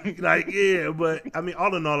 Like, yeah, but I mean,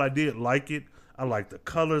 all in all, I did like it. I like the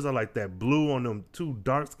colors. I like that blue on them two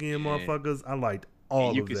dark skinned motherfuckers. I liked all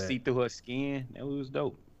of that. You could see through her skin. That was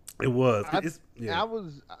dope. It was. I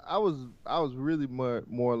was really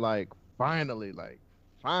more like finally y'all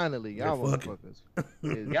motherfuckers.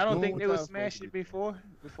 Y'all don't think they would smash it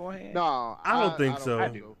beforehand? No, I don't think so. I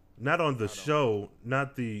do. Not on the show.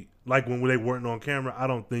 Not the like when they weren't on camera. I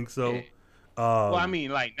don't think so. Yeah. Well, I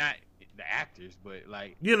mean, like, not the actors, but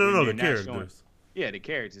like no, when the they're not characters. The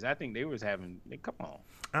characters. I think they was having. Come on,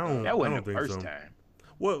 That that wasn't don't the think first so. time.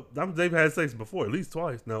 Well, they've had sex before, at least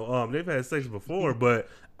twice. No, they've had sex before, but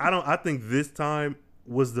I think this time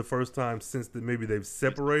was the first time since maybe they've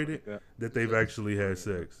separated that they've actually had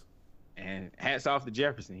sex. And hats off to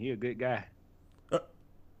Jefferson. He a good guy.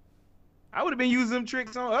 I would have been using them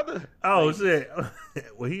tricks on other. Oh shit!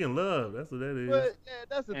 Well, he in love. That's what that is. But yeah,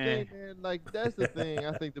 that's the thing, man. Like that's the thing.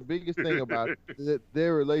 I think the biggest thing about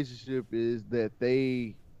their relationship is that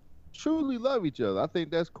they truly love each other. I think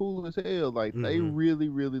that's cool as hell. Like they really,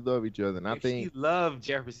 really love each other. And I If think she loved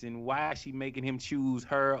Jefferson, why is she making him choose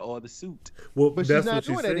her or the suit? Well, but that's she's not what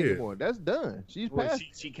she doing said. that anymore. That's done. She's Well, past.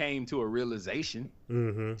 she came to a realization.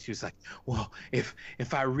 Mm-hmm. She was like, well, if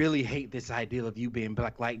I really hate this ideal of you being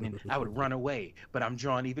Black Lightning, I would run away, but I'm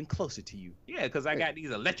drawn even closer to you. Yeah, because I got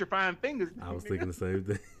these electrifying fingers. I was thinking the same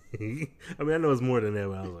thing. I mean, I know it's more than that,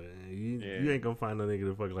 but I was like, you ain't gonna find a nigga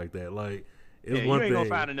to fuck like that. Like, it's Yeah, one you ain't thing. gonna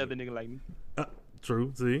find another nigga like me.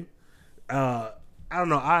 True. See, I don't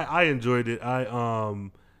know. I enjoyed it.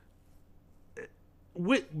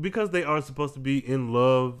 Because they are supposed to be in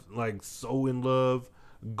love, like so in love,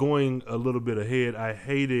 going a little bit ahead. I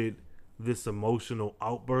hated this emotional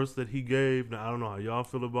outburst that he gave. Now I don't know how y'all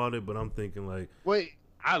feel about it, but I'm thinking like, Wait,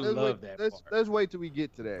 I let's love wait, that let's wait till we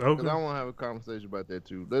get to that because Okay. I want to have a conversation about that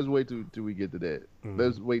too. Let's wait till we get to that.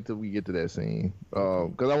 Let's wait till we get to that scene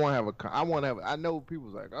because I want to have I know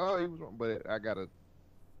people's like, oh, he was wrong, but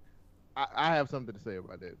I have something to say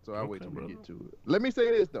about that, so I'll wait till we get to it. Let me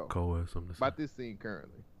say this though Cole has something to say. about this scene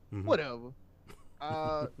currently. Whatever.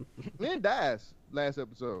 Lynn dies last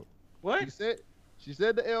episode. What? She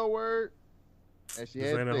said the L word, and she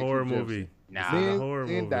This had ain't a sex horror with Jefferson. movie. Nah. This ain't a Lynn, horror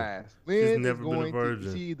Lynn movie. dies. She's Lynn never is been a going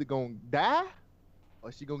virgin. to, she either gonna die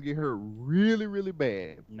or she gonna get hurt really, really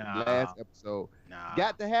bad. Nah. Last episode. Nah.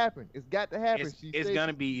 Got to happen. It's got to happen. It's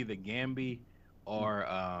gonna be either Gamby or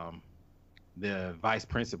the vice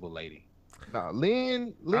principal lady. Nah,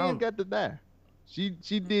 Lynn don't- got to die. She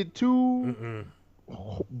did two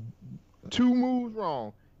moves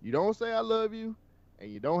wrong. You don't say I love you,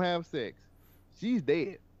 and you don't have sex. She's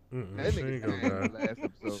dead. That She nigga ain't gonna died die. last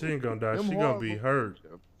episode. She ain't gonna die. Them She gonna be horrible-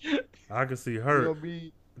 hurt. I can see She her gonna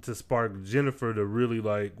be to spark Jennifer to really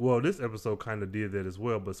like. Well, this episode kind of did that as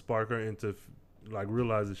well, but spark her into like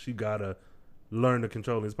realizing she gotta learn to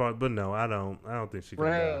control his part. But no, I don't think she can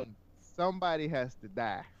die. Ran. Somebody has to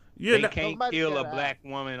die. Yeah, They that, can't somebody kill a gotta black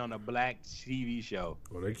woman on a black TV show.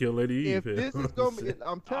 well, they killed Lady Eve. If this is gonna be,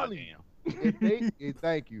 I'm Oh, telling you, damn. if they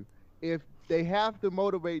thank you. If they have to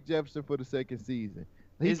motivate Jefferson for the second season,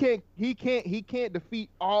 he can't defeat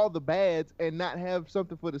all the bads and not have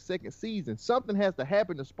something for the second season. Something has to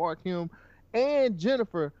happen to spark him and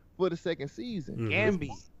Jennifer for the second season. Gamby.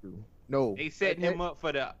 No, They set him up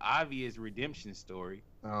for the obvious redemption story.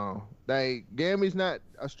 Oh, Gamby's not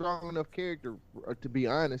a strong enough character to be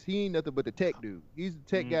honest. He ain't nothing but the tech dude. He's the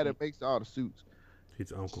tech guy that makes all the suits.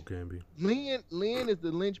 He's Uncle Gamby. Lynn is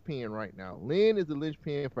the linchpin right now. Lynn is the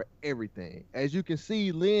linchpin for everything. As you can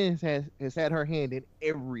see, Lynn has had her hand in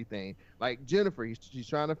everything. Like Jennifer, she's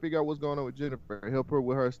trying to figure out what's going on with Jennifer, help her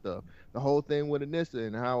with her stuff. The whole thing with Anissa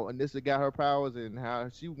and how Anissa got her powers and how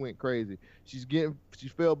she went crazy. She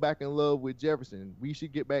fell back in love with Jefferson. We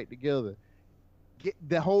should get back together.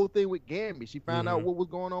 The whole thing with Gamby. She found out what was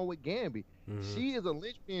going on with Gamby. She is a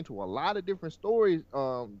linchpin to a lot of different stories.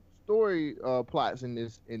 Plots in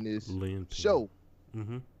this Lynn show.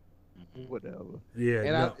 Mm-hmm. Whatever. Yeah.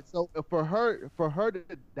 And so for her to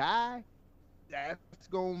die, that's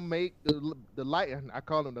gonna make the lightning. I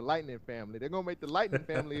call them the Lightning family. They're gonna make the Lightning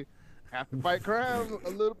family have to fight crime a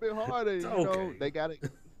little bit harder. You know, they gotta.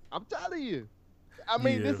 I'm telling you. I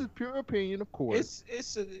mean, this is pure opinion, of course.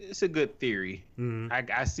 It's a good theory. Mm-hmm.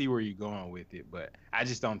 I see where you're going with it, but I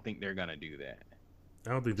just don't think they're gonna do that.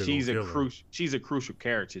 I don't think they're She's gonna kill her. she's a crucial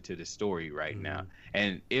character to the story right now.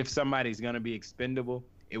 And if somebody's gonna be expendable,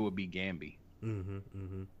 it would be Gamby.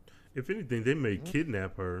 If anything, they may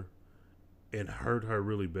kidnap her and hurt her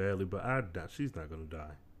really badly, but I doubt she's not gonna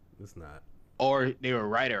die. It's not. Or they will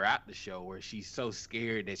write her out the show where she's so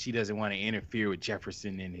scared that she doesn't want to interfere with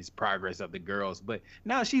Jefferson and his progress of the girls. But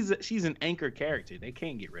now she's an anchor character. They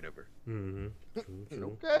can't get rid of her.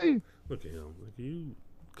 Okay. Look at him. Look at you,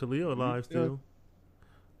 Khalil alive still.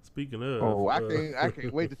 Speaking of, Oh, I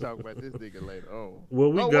can't wait to talk about this nigga later. Oh,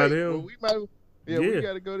 well, we got him. Well, we might. We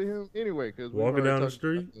got to go to him anyway because Walking down the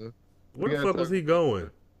street. Where the fuck was he going?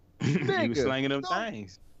 He was Nigga, slanging them no.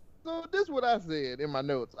 things. So this is what I said in my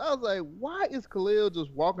notes. I was like, why is Khalil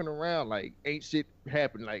just walking around like ain't shit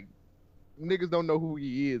happened? Like niggas don't know who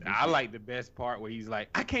he is. I like the best part where he's like,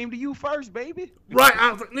 I came to you first, baby. Right,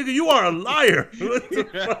 I was like, nigga, you are a liar. What the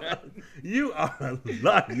fuck? You are a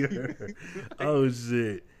liar. Oh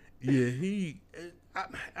shit. Yeah,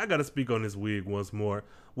 I gotta speak on this wig once more.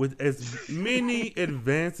 With as many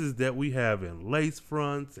advances that we have in lace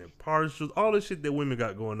fronts and partials, all the shit that women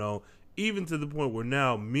got going on, even to the point where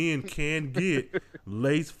now men can get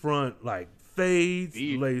lace front like fades,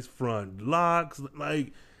 Beard. lace front locks.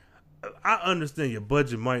 Like, I understand your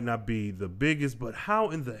budget might not be the biggest, but how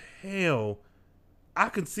in the hell I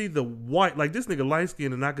can see the white, like this nigga light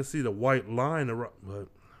skinned and I can see the white line around, but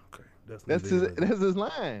okay, That's his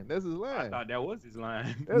line. That's his I line. thought that was his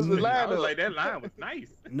line. That's his line. I was though. like, that line was nice.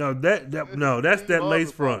 No, that's that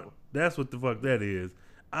lace front. Motherfucker. That's what the fuck that is.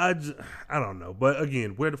 I don't know, but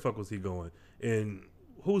again, where the fuck was he going? And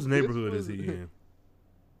whose neighborhood is he in?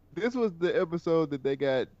 This was the episode that they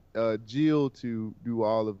got Jill to do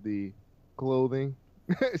all of the clothing.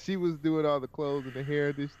 She was doing all the clothes and the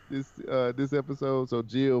hair this episode. So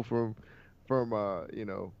Jill from you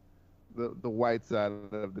know, the white side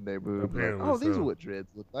of the neighborhood. was like, Apparently oh, these so. are what dreads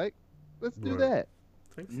look like. Let's do Right.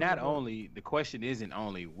 that. Not only, the question isn't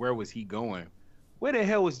only where was he going, where the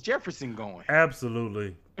hell was Jefferson going?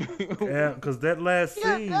 Absolutely, yeah, because that last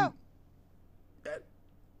Yeah, scene, yeah.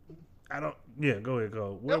 I don't. Yeah, go ahead,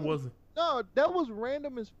 Cole. Where That was it? No, that was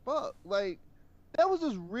random as fuck. Like, that was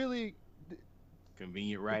just really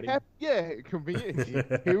Convenient writing. yeah, convenient.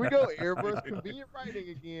 Here we go, Airbus convenient writing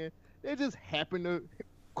again. They just happened to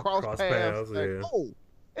cross Cross paths. paths, Like, yeah. oh,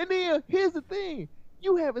 and then here's the thing: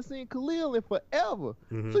 you haven't seen Khalil in forever,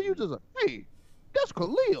 Mhm. so you just like, hey, that's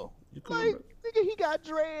Khalil. You cool Like, with nigga, he got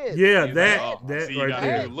dreads. Yeah, He's that like, oh, that see, you right gotta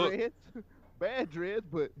there. do look. dreads, bad dreads,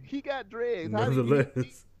 but he got dreads. How did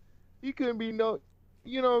Nonetheless, he couldn't be no.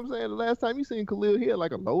 You know what I'm saying? The last time you seen Khalil, he had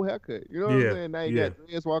like a low haircut. You know what Yeah, I'm saying? Now he yeah. got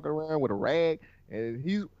dreads walking around with a rag, and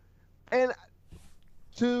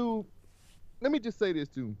let me just say this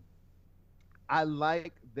too. I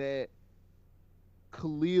like that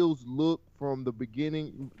Khalil's look from the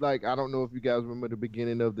beginning. Like, I don't know if you guys remember the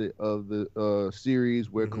beginning of the series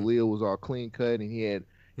where Mhm. Khalil was all clean cut and he had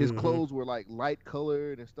his Mhm. clothes were like light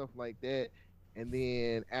colored and stuff like that. And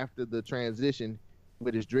then after the transition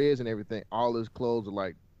with his dreads and everything, all his clothes are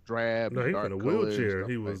like drab. no, and he's dark in a colored and wheelchair. stuff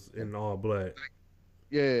He like was that. in all black.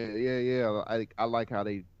 Yeah. I like how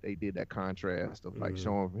they did that contrast of like Mhm.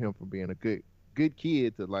 showing him from being a good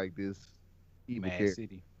kid to like this evil Mad character.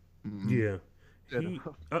 City. Mhm. Yeah. Shut He,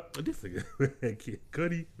 up. this nigga, kid,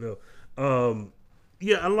 Cuddy, no.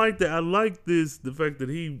 Yeah, I like that. I like the fact that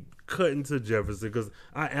he cut into Jefferson because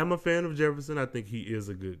I am a fan of Jefferson. I think he is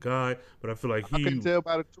a good guy, but I feel like I couldn't tell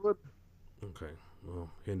by the Twitter. Okay, well,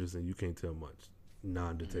 Henderson, you can't tell much.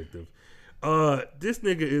 Non-detective. This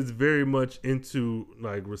nigga is very much into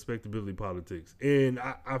like respectability politics, and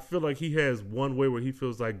I feel like he has one way where he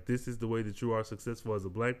feels like this is the way that you are successful as a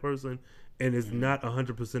black person, and is not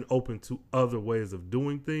 100% open to other ways of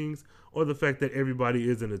doing things, or the fact that everybody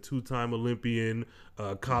isn't a 2-time Olympian,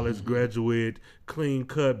 college graduate, clean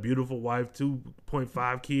cut, beautiful wife,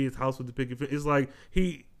 2.5 kids, house with the picket fence. It's like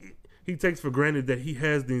he takes for granted that he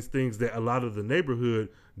has these things that a lot of the neighborhood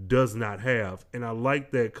does not have. And I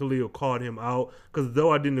like that Khalil called him out because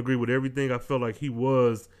though I didn't agree with everything, I felt like he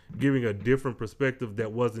was giving a different perspective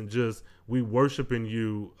that wasn't just we worshiping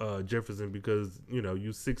you, Jefferson, because, you know, you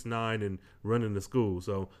 6'9" and running the school.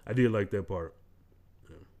 So I did like that part.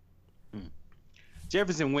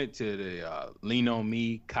 Jefferson went to the Lean on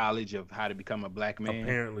Me College of How to Become a Black Man.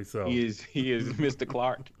 Apparently so. He is Mr.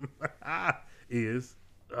 Clark. Is.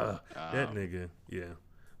 That nigga. Yeah.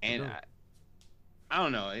 And I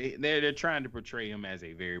don't know. They're trying to portray him as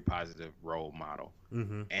a very positive role model,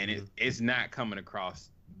 Mm-hmm. and it's not coming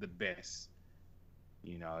across the best.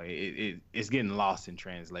 You know, it's getting lost in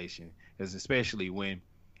translation, because especially when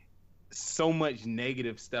so much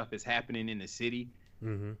negative stuff is happening in the city,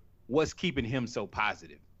 Mm-hmm. what's keeping him so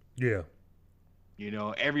positive? Yeah. You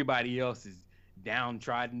know, everybody else is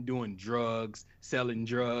downtrodden, doing drugs, selling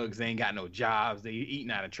drugs. They ain't got no jobs. They eating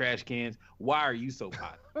out of trash cans. Why are you so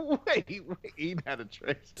positive? wait, eating out of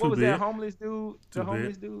trash. Too What was big. that homeless dude? Too The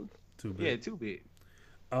homeless big. dude? Too Yeah, big. too big.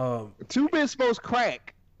 Two bit smokes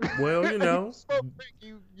crack. Well, you know, you smoke crack,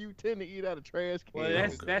 you tend to eat out of trash cans. Well,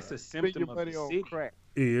 that's a Spend symptom your of money the on city. crack.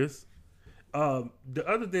 is. The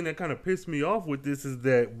other thing that kind of pissed me off with this is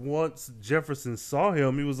that once Jefferson saw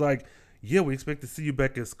him, he was like, yeah, we expect to see you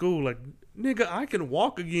back at school. Like, nigga, I can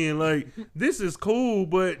walk again. Like, this is cool,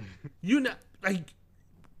 but you not, like,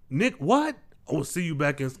 Nick, what? Oh, see you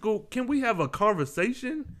back in school. Can we have a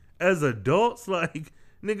conversation as adults? Like,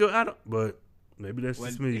 nigga, I don't, but maybe that's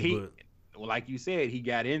just me, but. Well, like you said, he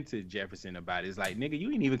got into Jefferson about it. It's like, nigga, you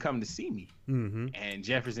didn't even come to see me. Mm-hmm. And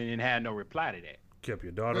Jefferson didn't have no reply to that. Kept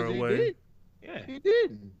your daughter 'Cause he away. did. Yeah, He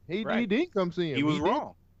didn't. He Right. didn't come see him. he was did.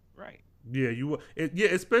 wrong. Right. Yeah, you were. Yeah,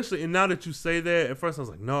 especially, and now that you say that, at first I was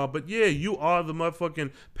like, no, but yeah, you are the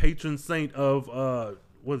motherfucking patron saint of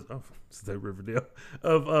say Riverdale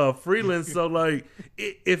of Freeland. So like,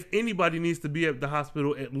 if anybody needs to be at the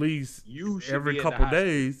hospital at least You should every be at the couple hospital.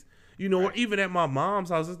 days, you know, or even at my mom's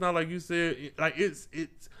house. It's not like you said, like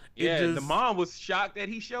Yeah, just, the mom was shocked that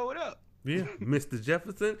he showed up. yeah, Mr.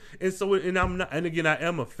 Jefferson. And so, and I'm not, and again, I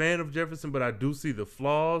am a fan of Jefferson, but I do see the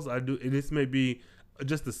flaws. I do, and this may be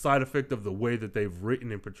just the side effect of the way that they've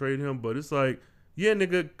written and portrayed him. But it's like, yeah,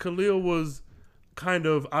 nigga, Khalil was kind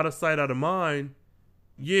of out of sight, out of mind.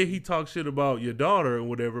 Yeah, he talks shit about your daughter and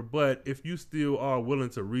whatever, but if you still are willing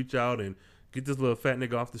to reach out and get this little fat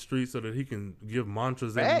nigga off the street so that he can give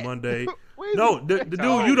mantras every Monday. No, the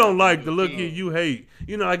dude you don't like, the little kid you hate.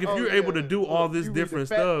 You know, like if you're able to do all this different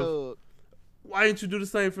stuff, why didn't you do the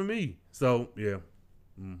same for me? So, yeah.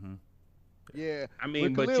 Mm-hmm. Yeah. I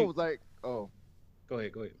mean, but but Khalil you, was like, oh. go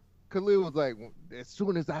ahead. Khalil was like, as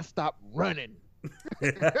soon as I stopped running,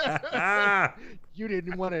 you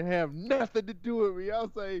didn't want to have nothing to do with me. I was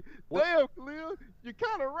like, damn, Khalil, you're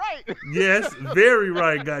kind of right. Yes, very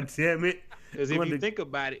right, goddammit. Because if you think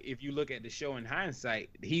about it, if you look at the show in hindsight,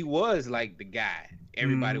 he was like the guy.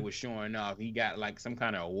 Everybody was showing off. He got like some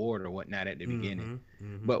kind of award or whatnot at the beginning.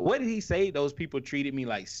 But what did he say? Those people treated me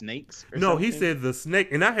like snakes? No, he said the snake,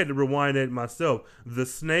 and I had to rewind that myself. The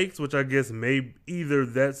snakes, which I guess may either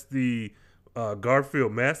that's the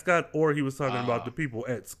Garfield mascot, or he was talking about the people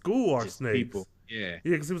at school are snakes. People. Yeah,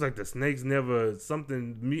 because he was like, the snakes never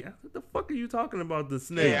something. Me, what the fuck are you talking about? The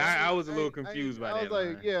snakes? Yeah, I was a little confused by that.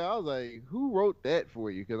 I was like, who wrote that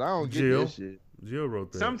for you? Because I don't get Jill. that shit. Jill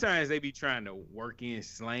wrote that. Sometimes they be trying to work in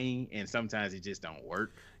slang, and sometimes it just don't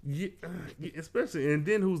work. Yeah, especially, and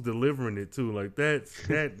then who's delivering it too? Like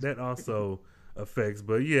that also affects.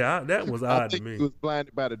 But yeah, that was odd to me. He was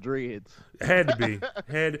blinded by the dreads. Had to be.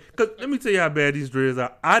 Cause let me tell you how bad these dreads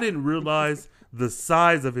are. I didn't realize the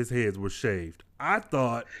size of his heads were shaved. I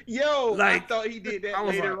thought, I thought he did that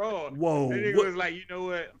later on. Whoa, that nigga was like, you know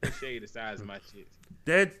what? I'm shave the size of my shit.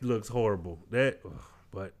 That looks horrible. But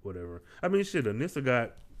whatever. I mean, shit. Anissa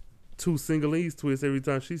got 2 single-E's twists every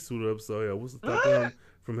time she suit up. So yeah, what's the stop him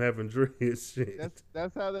from having dreads? Shit.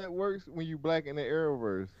 That's how that works when you black in the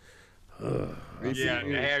Arrowverse. Yeah,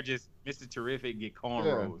 the hair just Mr. Terrific get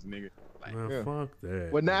cornrows, nigga. Like, man, fuck that.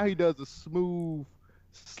 But now he does a smooth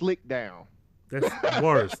slick down. That's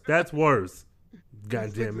worse. That's worse.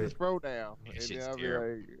 God damn it. Throw down. That And shit's then I'll be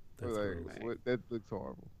terrible. that looks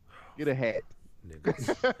horrible. Get a hat.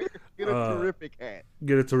 Niggas. Get a terrific hat.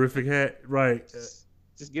 Get a terrific hat. Right. Just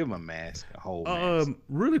give him a mask, a whole mask.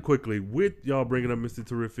 Really quickly, with y'all bringing up Mr.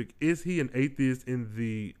 Terrific, is he an atheist in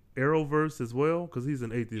the Arrowverse as well? Because he's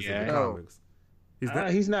an atheist in the comics.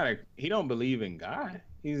 He don't believe in God.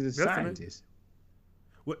 He's a scientist.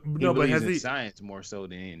 No, but has he science more so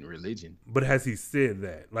than in religion? But has he said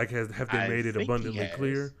that? Like, have they made it abundantly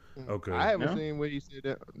clear? Okay, I haven't seen where he said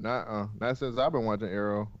that. Not since I've been watching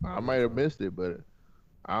Arrow. I might have missed it, but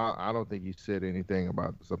I don't think he said anything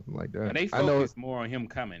about something like that. But they focus more on him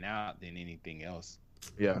coming out than anything else.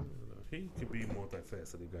 Yeah, he could be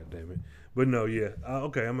multifaceted. Goddamn it! But no, yeah.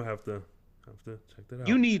 Okay, I'm gonna have to check that out.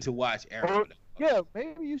 You need to watch Arrow. Yeah,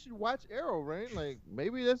 maybe you should watch Arrow, right? Like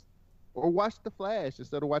maybe that's. Or watch The Flash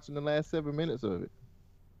instead of watching the last 7 minutes of it.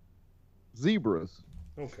 Zebras.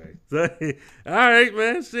 Okay. So, all right,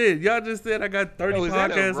 man. Shit. Y'all just said I got 30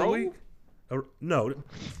 podcasts a week. No.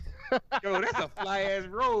 Yo, that's a fly ass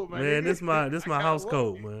robe, man. Man, this my house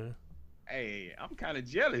coat, man. Hey, I'm kind of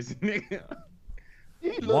jealous, nigga.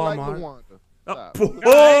 He look like Wanda. Warm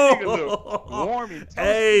and toasty.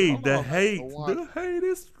 Hey, the hate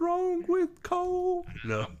is strong with cold.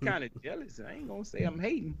 No, I'm kind of jealous. I ain't gonna say I'm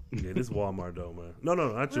hating. Yeah, this Walmart though, man. No,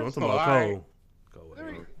 not you. I'm talking about cold.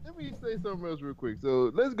 Let me say something else real quick.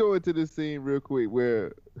 So let's go into this scene real quick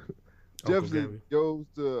where Jefferson goes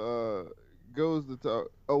to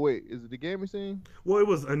talk. Oh wait, is it the gaming scene? Well, it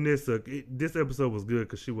was Anissa. This episode was good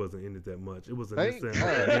because she wasn't in it that much. It was Anissa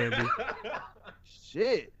and Gamby.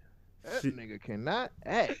 Shit. That nigga cannot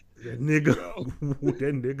act. That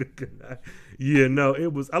nigga cannot. Yeah, no,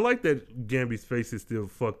 it was. I like that Gamby's face is still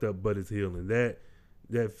fucked up, but it's healing. That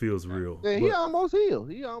feels real. Yeah, he almost healed.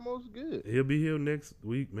 He almost good. He'll be healed next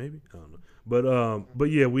week, maybe. I don't know. But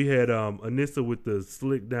yeah, we had Anissa with the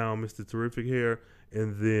slick down Mr. Terrific hair,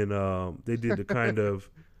 and then they did the kind of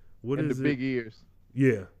and the big ears.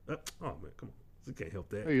 Yeah. Oh man, come on. You can't help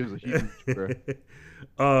that. He was a huge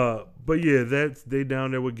bro. But yeah, they down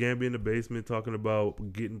there with Gamby in the basement talking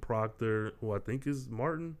about getting Proctor, who I think is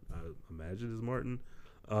Martin. I imagine is Martin.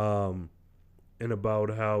 And about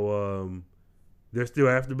how they're still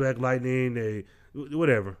after Black Lightning. They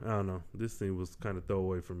whatever. I don't know. This thing was kind of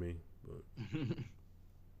throwaway for me. But.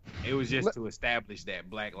 It was just to establish that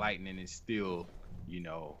Black Lightning is still,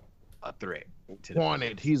 a threat.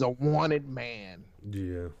 Wanted. He's a wanted man.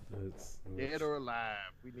 Yeah. That's dead or alive.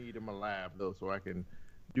 We need him alive though, so I can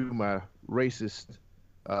do my racist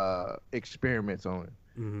experiments on it.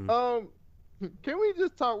 Mhm. Can we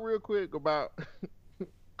just talk real quick about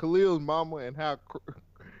Khalil's mama and how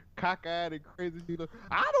cockeyed and crazy she look?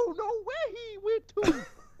 I don't know where he went to.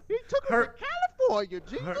 He took her to California,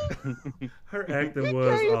 Jesus. Her He acting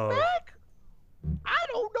was came back. I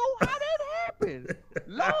don't know how that happened.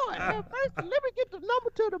 Lord, have mercy. Let me get the number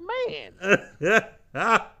to the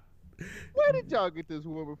man. Where did y'all get this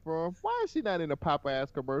woman from? Why is she not in a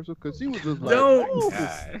Popeyes commercial? Because she was just like,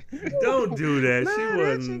 Don't do that.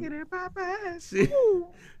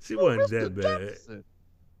 She wasn't Mr. that bad. Jefferson.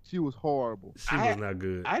 She was horrible. She was not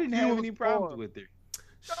good. I didn't She have was any problems horrible. with her.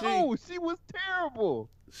 No, she was terrible.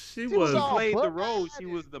 She she was. was all Played the butt-eyed role. She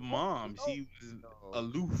and- was the mom. She was No.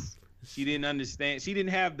 aloof. She didn't understand. She didn't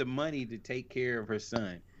have the money to take care of her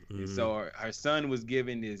son. And so her son was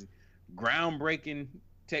given this groundbreaking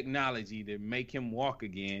technology to make him walk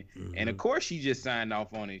again. And of course, she just signed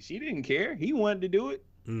off on it. She didn't care. He wanted to do it.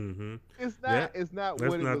 Mm-hmm. It's not. That- It's not that's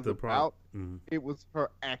what it not was the about. problem. It was her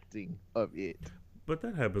acting of it. But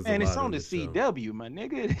that happens. And a it's lot on in the show. CW, my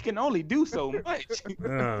nigga. It can only do so much.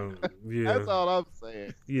 Yeah, That's all I'm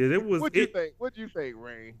saying. yeah. It was. What you think? What you think,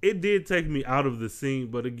 Rain? It did take me out of the scene,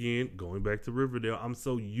 but again, going back to Riverdale, I'm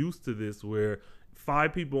so used to this where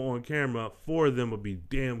 5 people on camera, 4 of them would be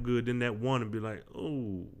damn good, then that one would be like,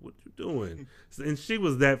 "Oh, what you doing?" And she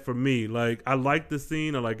was that for me. Like, I liked the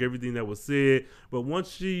scene, I like everything that was said, but once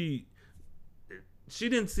she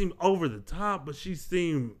didn't seem over the top, but she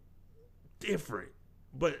seemed different.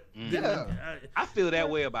 But Yeah. I feel that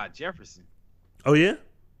way about Jefferson. Oh yeah.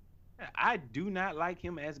 I do not like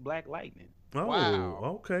him as Black Lightning. Oh,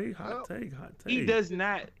 Wow. okay. Hot Well, take. Hot take. He does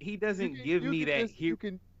not. He doesn't give me that. You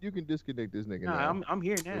can disconnect this nigga. No, now. I'm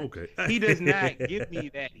here now. Okay. He does not give me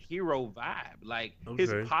that hero vibe. Like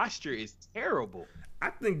his Okay. posture is terrible. I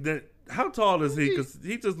think that. How tall is he? Because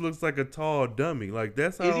he just looks like a tall dummy. Like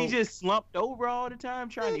that's how. Is he just slumped over all the time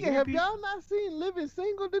trying to Nigga, hear have people? y'all not seen Living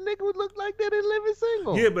Single? The nigga would look like that in Living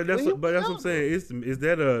Single. Yeah, but that's When he what I'm was saying. Is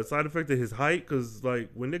that a side effect of his height? Because like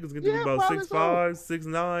when niggas get to be Yeah, about probably 6'5",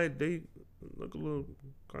 6'9", they look a little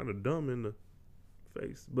kind of dumb in the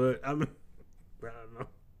face. But I mean, I don't know.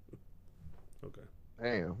 Okay.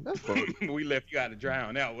 Damn, that's funny. We left you out to dry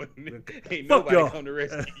on that one. Ain't Fuck nobody y'all. come to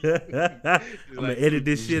rescue you. I'm gonna edit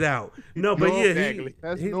this shit out. No, but yeah,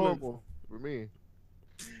 That's he normal for me.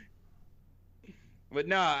 But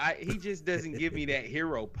no, he just doesn't give me that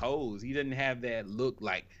hero pose. He doesn't have that look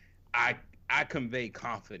like I convey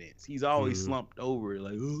confidence. He's always slumped over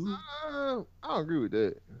like, ooh. I don't agree with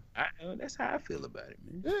that. That's how I feel about it,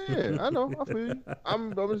 man. Yeah, I know. I feel you.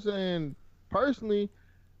 I'm just saying personally,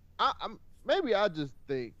 I'm maybe I just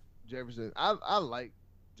think Jefferson. I like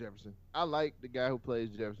Jefferson. I like the guy who plays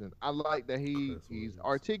Jefferson. I like that he's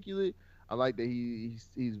articulate. I like that he's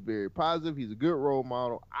very positive. He's a good role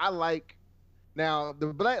model. I like now the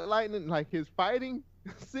Black Lightning, like his fighting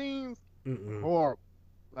scenes, horrible.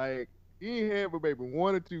 Like he ain't had but maybe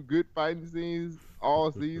 1 or 2 good fighting scenes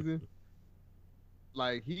all season.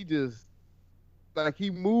 Like he just he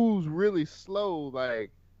moves really slow.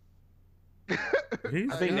 Like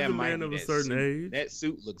He's, I think he's that a might man be of a that certain suit. age. That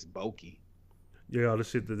suit looks bulky. Yeah, all the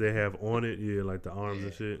shit that they have on it. Yeah, like the arms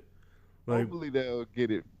and shit. Like, hopefully they'll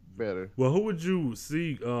get it better. well, who would you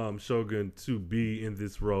see Shogun to be in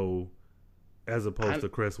this role as opposed to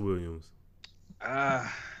Cress Williams?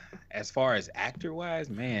 As far as actor wise,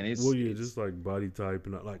 man, it's just like body type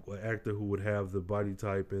and like an actor who would have the body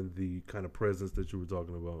type and the kind of presence that you were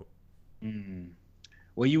talking about.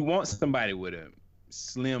 Well, you want somebody with a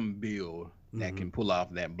slim build that can pull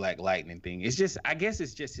off that Black Lightning thing. It's just, I guess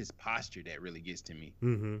it's just his posture that really gets to me.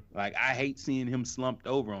 Like I hate seeing him slumped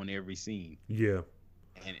over on every scene. Yeah.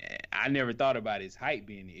 And I never thought about his height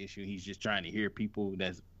being the issue. He's just trying to hear people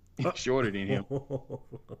that's shorter than him.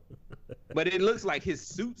 But it looks like his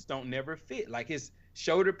suits don't never fit. Like his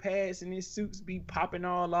shoulder pads and his suits be popping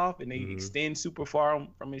all off and they extend super far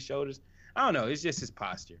from his shoulders. I don't know. It's just his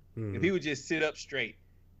posture. If he would just sit up straight,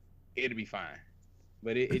 it'd be fine.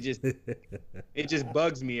 But it just it just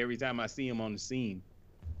bugs me every time I see him on the scene.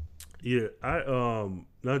 Yeah, now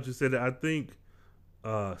that you said that, I think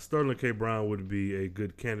Sterling K. Brown would be a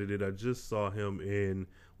good candidate. I just saw him in,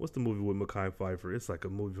 what's the movie with Mekhi Phifer? It's like a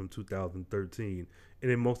movie from 2013. And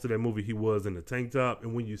in most of that movie, he was in a tank top.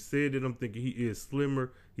 And when you said it, I'm thinking he is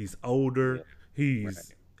slimmer. He's older.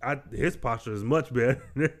 He's his posture is much better.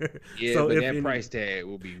 Yeah, so but that price tag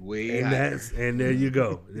will be way and higher. And there you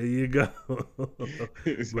go. There you go.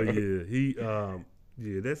 But yeah, he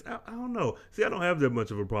that's I don't know. See, I don't have that much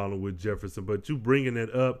of a problem with Jefferson, but you bringing that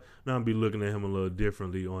up, now I'll be looking at him a little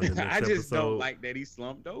differently on the next I just episode. don't like that he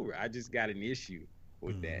slumped over. I just got an issue.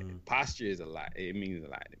 with that. Posture is a lot. It means a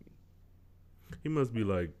lot to me. He must be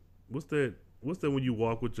like, what's that when you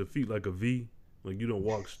walk with your feet like a V? Like you don't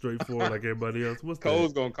walk straight forward like everybody else. What's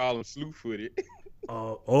Cole's that? gonna call him slew-footed.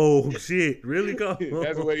 Oh shit! Really, Cole?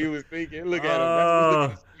 That's what he was thinking. Look at him.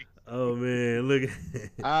 That's what's looking. Oh man, look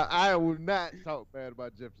at I will not talk bad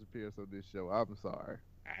about Jefferson Pierce on this show. I'm sorry.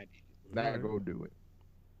 I did. Not gonna do it.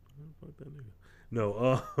 Fuck that nigga.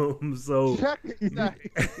 No, so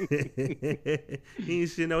he ain't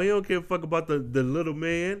shit. No, he don't give a fuck about the little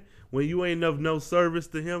man. When you ain't of no service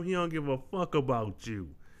to him, he don't give a fuck about you.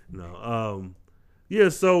 No, yeah.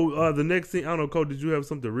 So the next thing, I don't know, Cole, did you have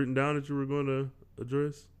something written down that you were going to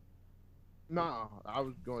address? No, I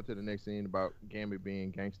was going to the next scene about Gambit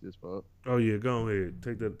being gangster as fuck. Oh yeah, go ahead,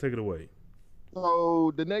 take it away.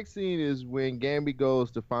 So the next scene is when Gambit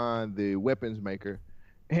goes to find the weapons maker.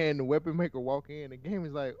 And the weapon maker walk in, and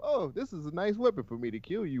Gambit's like, "Oh, this is a nice weapon for me to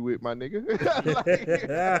kill you with, my nigga."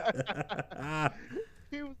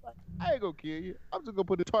 He was like, "I ain't gonna kill you. I'm just gonna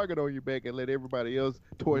put a target on your back and let everybody else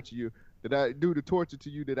torture you. That I do the torture to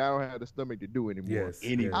you that I don't have the stomach to do anymore." Yes,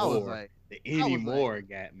 Anymore. I was like, the anymore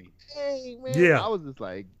got me. "Dang, man!" Yeah. I was just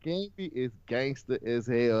like, Gambit is gangster as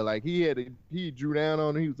hell. Like he drew down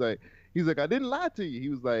on him. He was like, "I didn't lie to you." He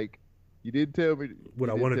was like, "You didn't tell me What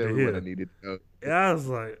you I didn't wanted tell to me what hear." I needed to know." And I was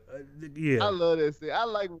like, yeah. I love that scene. I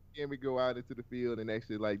like when Gambit go out into the field and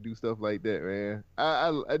actually like do stuff like that, man.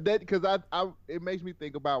 I that because I it makes me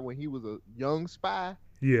think about when he was a young spy,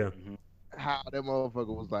 Yeah. how that motherfucker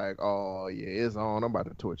was like, "Oh yeah, it's on. I'm about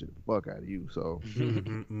to torture the fuck out of you." So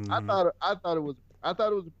I thought it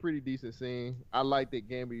was a pretty decent scene. I liked that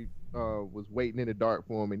Gambit was waiting in the dark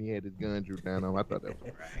for him and he had his gun drew down on him. I thought that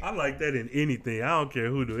was I like that in anything. I don't care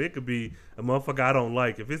who do it. It could be a motherfucker I don't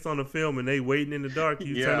like. If it's on the film and they waiting in the dark,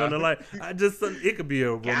 you turn on the light. It could be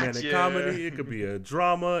a romantic comedy. It could be a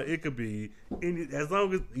drama. It could be any. As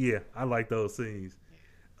long as I like those scenes.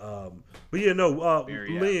 But yeah, no.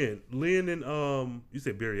 Lynn, and you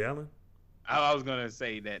said Barry Allen. I was gonna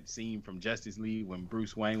say that scene from Justice League when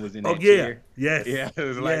Bruce Wayne was in that Oh yeah, chair. yes, Yeah, it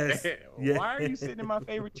was yes. like, why are you sitting in my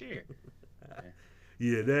favorite chair?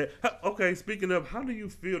 Yeah, that. Okay, speaking of, how do you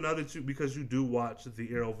feel now that because you do watch the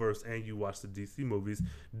Arrowverse and you watch the DC movies,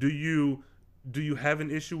 do you have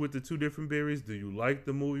an issue with the two different Barrys? Do you like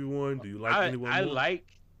the movie one? Do you like anyone more?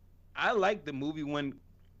 I like the movie one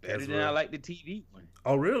better than I like the TV one.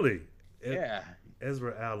 Oh, really? Yeah.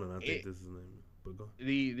 Ezra Allen, I think this is his name. But go.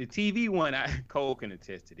 The TV one, Cole can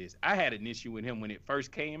attest to this. I had an issue with him when it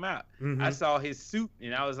first came out. Mm-hmm. I saw his suit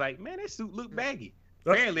and I was like, man, that suit looked baggy.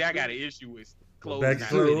 Apparently, I got an issue with clothes. Baggy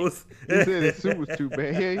clothes. He said his suit was too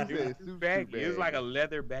bad. Yeah, he said his suit was baggy. too bad. It was like a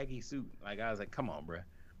leather baggy suit. Like I was like, come on, bro.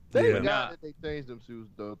 They Yeah. forgot that they changed them suits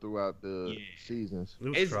though throughout the seasons.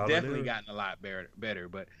 It's definitely gotten a lot better.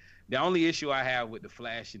 But the only issue I have with the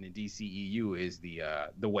Flash in the DCEU is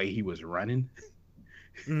the way he was running.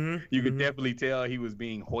 Mm-hmm. You could definitely tell he was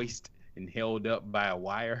being hoisted and held up by a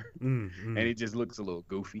wire, Mm-hmm. and it just looks a little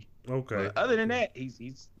goofy. Okay. But other than that,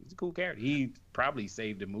 he's a cool character. He probably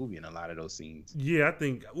saved the movie in a lot of those scenes. Yeah, I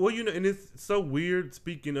think. Well, and it's so weird.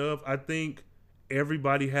 Speaking of, I think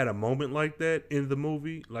everybody had a moment like that in the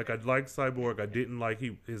movie. Like I liked Cyborg. I didn't like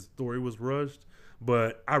his story was rushed,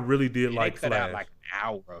 but I really did like they cut Flash. out like an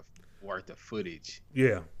hour worth of footage.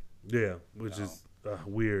 Yeah, which is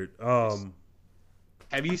weird.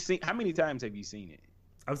 Have you seen? How many times have you seen it?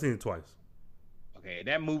 I've seen it twice. Okay,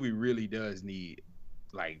 that movie really does need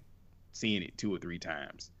like seeing it 2 or 3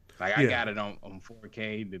 times. Like I got it on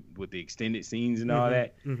 4K with the extended scenes and all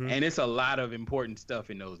that, and it's a lot of important stuff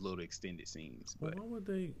in those little extended scenes. But why would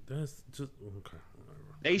they? That's just okay.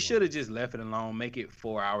 Whatever. They should have just left it alone. Make it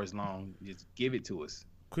 4 hours long. Just give it to us.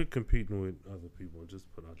 Quit competing with other people and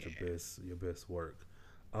just put out your best work.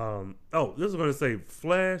 This is going to say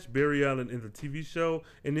Flash, Barry Allen in the TV show,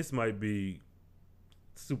 and this might be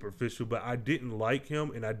superficial, but I didn't like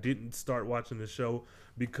him, and I didn't start watching the show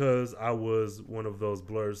because I was one of those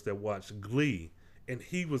blurs that watched Glee, and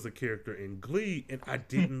he was a character in Glee, and I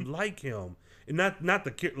didn't like him, and not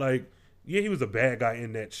the like. Yeah, he was a bad guy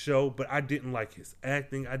in that show, but I didn't like his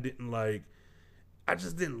acting. I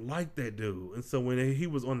just didn't like that dude. And so when he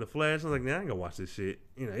was on The Flash, I was like, nah, I ain't gonna watch this shit.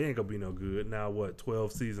 It ain't gonna be no good. Now,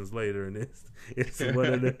 12 seasons later, and it's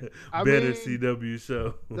one of the better CW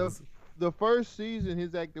shows. The first season,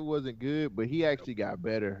 his acting wasn't good, but he actually got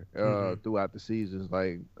better throughout the seasons.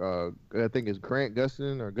 Like, I think it's Grant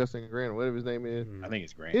Gustin or Gustin Grant, whatever his name is. I think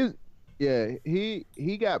it's Grant.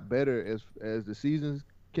 He got better as the seasons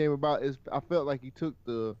came about. I felt like he took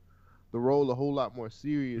the role a whole lot more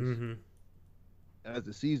serious as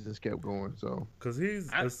the seasons kept going. So because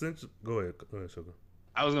he's essential. Go ahead, Sugar.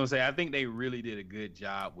 I was gonna say I think they really did a good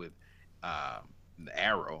job with the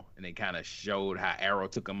Arrow, and they kind of showed how Arrow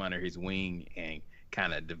took him under his wing and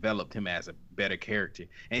kind of developed him as a better character.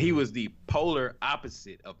 And he was the polar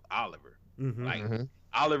opposite of Oliver. Mm-hmm. Like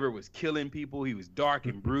Oliver was killing people, he was dark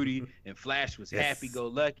and broody, and Flash was Yes.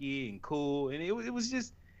 happy-go-lucky and cool. And it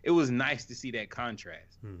was nice to see that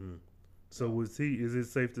contrast. Mm-hmm. So is it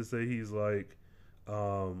safe to say he's like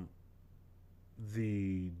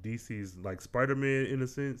the DC's like Spider-Man in a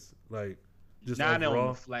sense, like just Not overall?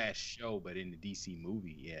 on the Flash show, but in the DC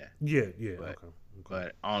movie, yeah. Yeah. But- Okay.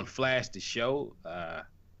 But on Flash the show,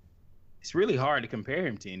 it's really hard to compare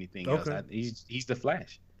him to anything else. Okay. He's the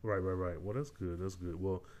Flash. Right. Well, that's good.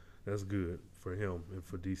 Well, that's good for him and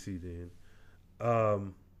for DC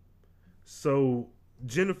then. So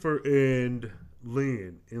Jennifer and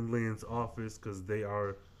Lynn in Lynn's office, because they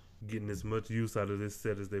are getting as much use out of this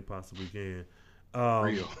set as they possibly can.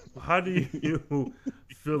 Real. How do you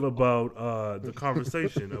feel about the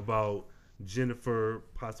conversation about Jennifer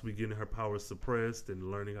possibly getting her powers suppressed and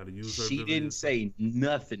learning how to use her She abilities? didn't say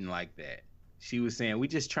nothing like that. She was saying, we're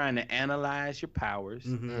just trying to analyze your powers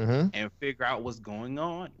Mm-hmm. and figure out what's going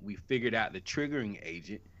on. We figured out the triggering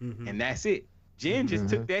agent, Mm-hmm. and that's it. Jen just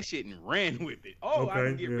took that shit and ran with it. Oh, I Okay,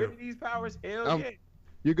 can get yeah. rid of these powers? Hell yeah.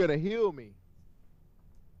 You're gonna heal me.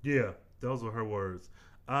 Yeah, those were her words.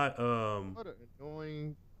 What an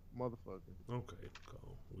annoying motherfucker. Okay, go.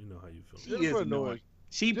 We know how you feel. She Jennifer is annoying. annoys-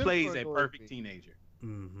 She Jennifer plays a annoys perfect me. teenager.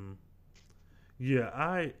 Mm-hmm. Yeah,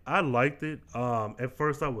 I liked it. At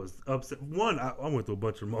first I was upset. One, I went through a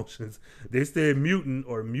bunch of emotions. They said mutant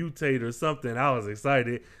or mutate or something. I was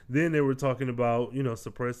excited. Then they were talking about,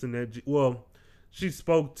 suppressing that. Well, she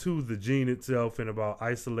spoke to the gene itself and about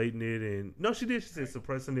isolating it. And no, she did. She said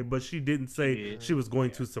suppressing it, but she didn't say she was going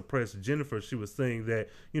to suppress Jennifer. She was saying that,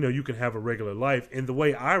 you can have a regular life. And the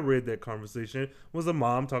way I read that conversation was a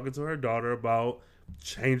mom talking to her daughter about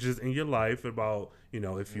changes in your life, about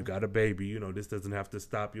if you got a baby, this doesn't have to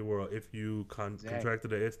stop your world. If you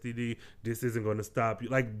contracted a STD, this isn't going to stop you.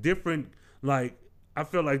 Like different, like I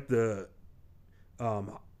feel like the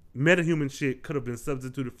metahuman shit could have been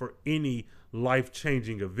substituted for any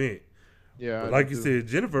life-changing event. Yeah, But like you said,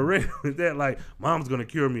 Jennifer ran with that, like mom's gonna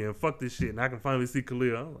cure me and fuck this shit, and I can finally see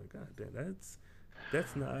Khalil. I'm like, God damn,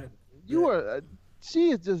 that's not. you are.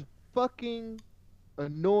 She is just fucking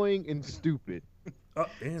annoying and stupid.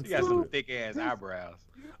 And She got some stupid. thick ass eyebrows.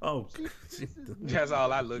 Oh, She pisses me That's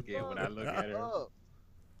all I look at when I look at her. off.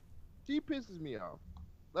 She pisses me off.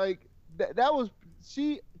 Like that was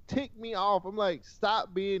she ticked me off. I'm like,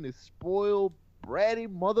 stop being this spoiled, bratty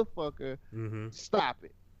motherfucker. mm-hmm. Stop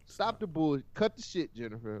it. Stop the bullshit. Cut the shit,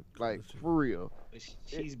 Jennifer. Like for real. But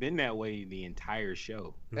she's been that way the entire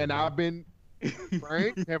show. And I've been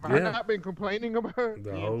Frank. Have I Yeah. not been complaining about her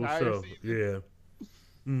the whole entire show. season? Yeah.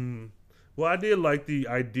 Mm. Well, I did like the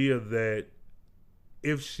idea that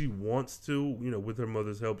if she wants to, with her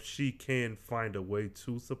mother's help, she can find a way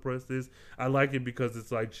to suppress this. I like it because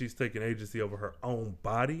it's like she's taking agency over her own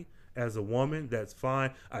body as a woman. That's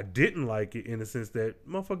fine. I didn't like it in the sense that,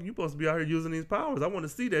 motherfucker, you supposed to be out here using these powers. I want to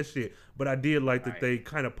see that shit. But I did like that they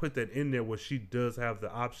kind of put that in there where she does have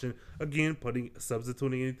the option. Again,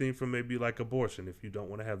 substituting anything from maybe like abortion. If you don't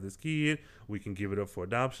want to have this kid, we can give it up for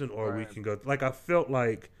adoption, or we can go. Like, I felt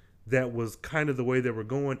like that was kind of the way they were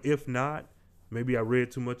going. If not, maybe I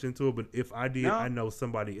read too much into it. But if I did, I know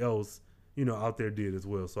somebody else, out there did as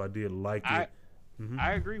well. So I did like it.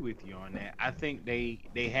 I agree with you on that. I think they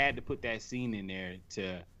had to put that scene in there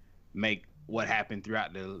to make what happened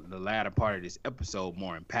throughout the latter part of this episode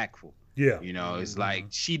more impactful. Yeah. It's like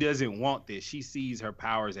she doesn't want this. She sees her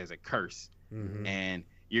powers as a curse. And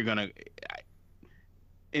you're going to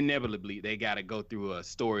inevitably they got to go through a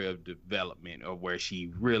story of development of where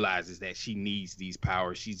she realizes that she needs these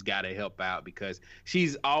powers. She's got to help out because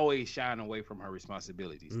she's always shying away from her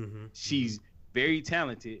responsibilities. She's very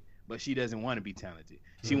talented, but she doesn't want to be talented.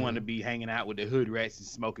 She wanted to be hanging out with the hood rats and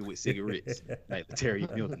smoking with cigarettes like Terry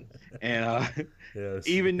Milton. And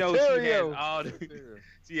even though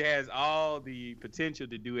she has all the potential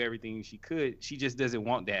to do everything she could, she just doesn't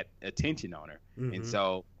want that attention on her. And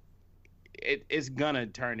so it's gonna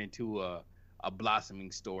turn into a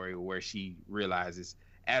blossoming story where she realizes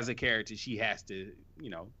as a character she has to,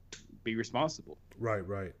 be responsible. Right.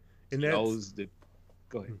 And she that's... owes the.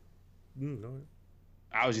 Go ahead. Go ahead.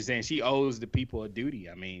 I was just saying she owes the people a duty.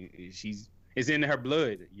 I mean, it's in her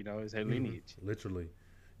blood, it's her lineage. Literally.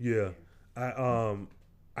 Yeah.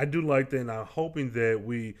 I do like that, and I'm hoping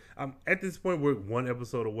that I'm at this point we're one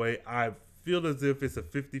episode away. I feel as if it's a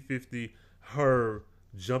 50-50 her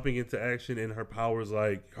jumping into action and her powers,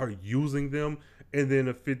 like her using them, and then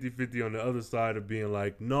a 50-50 on the other side of being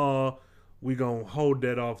like, nah, we gonna hold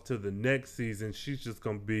that off to the next season. She's just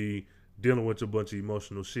gonna be dealing with a bunch of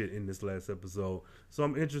emotional shit in this last episode. So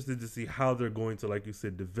I'm interested to see how they're going to, like you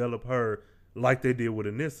said, develop her like they did with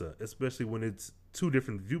Anissa, especially when it's two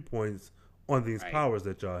different viewpoints on these powers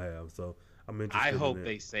that y'all have. So I'm interested. I hope in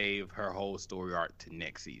they save her whole story arc to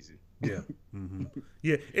next season. Yeah.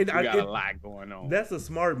 Yeah. And we got a lot going on. That's a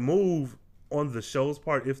smart move on the show's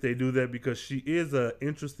part if they do that, because she is an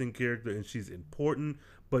interesting character and she's important,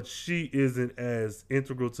 but she isn't as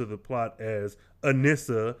integral to the plot as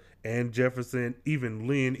Anissa and Jefferson, even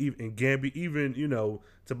Lynn, even Gambi, even, you know,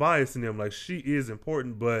 Tobias and them. Like, she is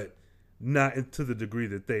important, but not to the degree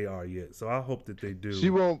that they are yet. So I hope that they do. She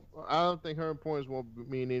won't. I don't think her importance won't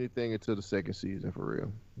mean anything until the second season, for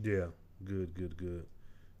real. Yeah.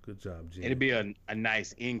 Good job, Jen. It'd be a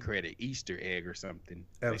nice end credit Easter egg or something.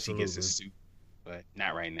 Absolutely. That she gets a suit, but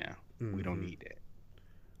not right now. We don't need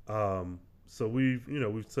that. So we've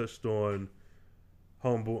touched on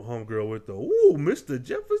homegirl with the Mr.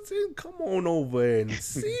 Jefferson, come on over and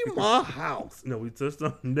see my house. No, we touched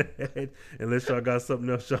on that. Unless y'all got something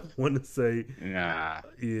else y'all want to say. Nah.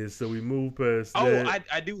 Yeah. So we move past Oh, that.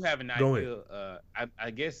 I do have an Go idea. I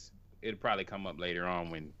guess it'll probably come up later on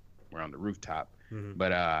when we're on the rooftop. Mm-hmm.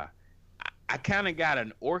 But I kind of got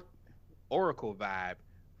an Oracle vibe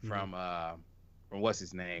from what's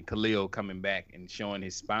his name, Khalil, coming back and showing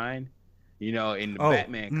his spine. You know, in the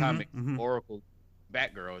Batman comic, Oracle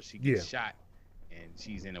Batgirl, she gets shot and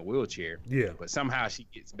she's in a wheelchair. Yeah. But somehow she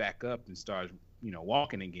gets back up and starts,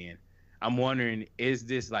 walking again. I'm wondering, is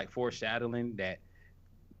this like foreshadowing that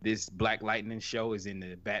this Black Lightning show is in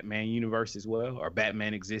the Batman universe as well, or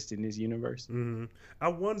Batman exists in this universe? Mm-hmm. I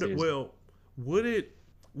wonder. Seriously. Would it?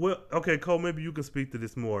 Well, okay, Cole. Maybe you can speak to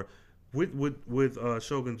this more. With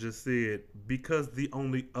Shogun just said, because the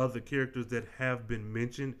only other characters that have been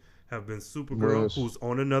mentioned have been Supergirl, who's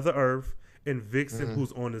on another Earth, and Vixen,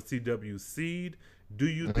 who's on the CW Seed. Do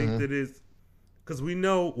you think that is? Because we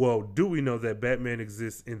know. Well, do we know that Batman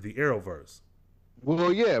exists in the Arrowverse?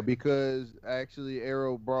 Well, yeah, because actually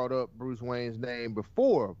Arrow brought up Bruce Wayne's name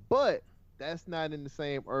before, but that's not in the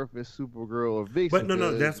same Earth as Supergirl or Vixen. But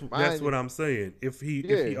no, that's what I'm saying. If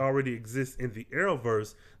he already exists in the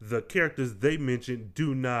Arrowverse, the characters they mentioned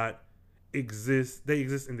do not exist. They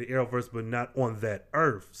exist in the Arrowverse, but not on that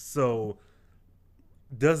Earth. So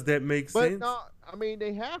does that make sense? But no, I mean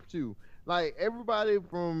they have to. Like everybody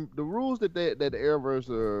from the rules that the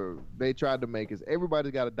Arrowverse they tried to make is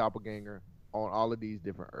everybody's got a doppelganger on all of these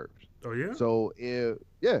different Earths. Oh yeah.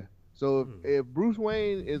 So if Bruce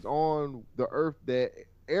Wayne is on the Earth that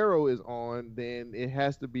Arrow is on, then it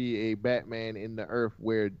has to be a Batman in the Earth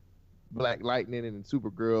where Black Lightning and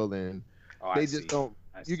Supergirl and they just don't.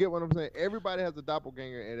 You get what I'm saying? Everybody has a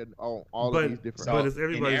doppelganger and on all of these different. So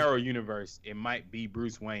in the Arrow universe, it might be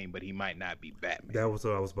Bruce Wayne, but he might not be Batman. That was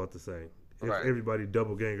what I was about to say. If everybody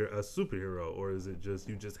doppelganger a superhero, or is it just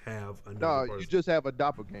you just have another person? You just have a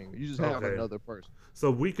doppelganger. You just have another person. So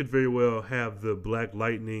we could very well have the Black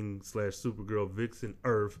Lightning / Supergirl Vixen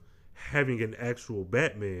Earth having an actual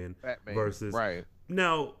Batman versus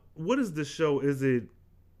Now, what is the show? Is it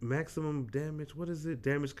Maximum Damage? What is it?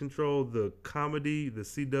 Damage Control, the comedy, the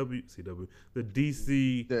CW, the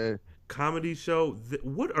DC comedy show.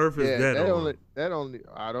 What Earth is that on? That only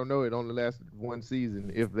I don't know. It only lasted one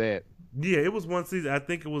season, if that. Yeah, it was one season. I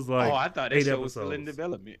think it was like. I thought that show was still in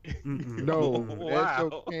development. No,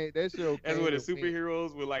 wow. That show That's where the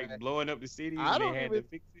superheroes were like blowing up the city and they had to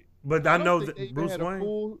fix it. But I know that Bruce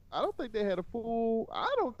Wayne. I don't think they had a full.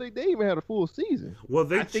 I don't think they even had a full season.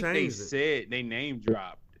 Well, I think they said they name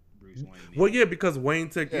dropped Bruce Wayne. Well, yeah, because Wayne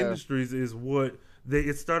Tech Industries is what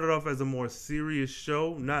it started off as a more serious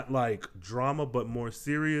show, not like drama, but more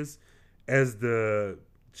serious. As the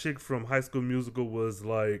chick from High School Musical was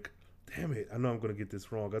like, damn it, I know I'm gonna get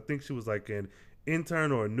this wrong. I think she was like an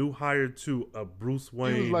intern or a new hire to a Bruce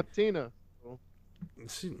Wayne. She was Latina.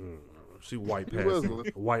 She white passing,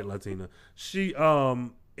 white Latina. She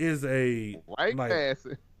is a white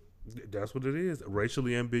passing. That's what it is.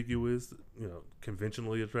 Racially ambiguous,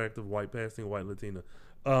 conventionally attractive, white passing, white Latina.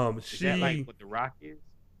 Is that like what The Rock is?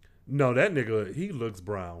 No, that nigga, he looks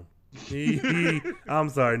brown. He I'm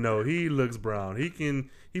sorry, no, he looks brown.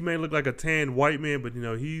 He may look like a tan white man, but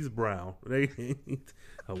he's brown.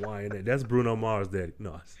 Hawaiian. That's Bruno Mars' daddy.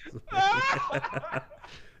 No.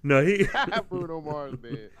 No, he Bruno Mars'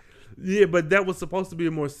 dad. Yeah, but that was supposed to be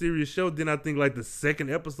a more serious show. Then I think like the second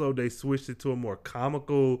episode they switched it to a more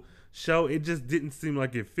comical show. It just didn't seem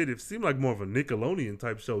like it fit. It seemed like more of a Nickelodeon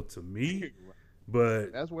type show to me.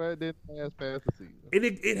 But That's where it didn't last past the season.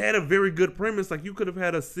 it had a very good premise. Like, you could have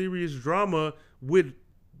had a serious drama with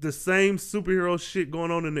the same superhero shit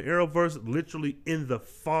going on in the Arrowverse, literally in the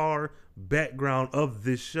far background of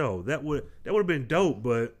this show. That would have been dope.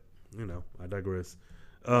 But I digress.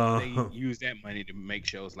 They use that money to make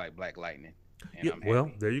shows like Black Lightning. And Yeah, I'm well,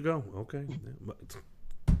 happy. there you go. Okay.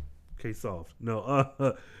 Case solved.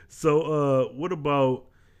 No. So what about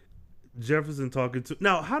Jefferson talking to?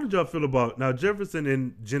 Now, how did y'all feel about? Now, Jefferson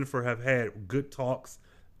and Jennifer have had good talks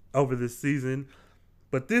over this season,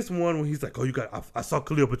 but this one when he's like, "Oh, I saw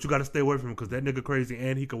Khalil, but you got to stay away from him because that nigga crazy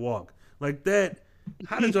and he can walk." Like that.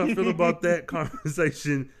 How did y'all feel about that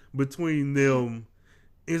conversation between them?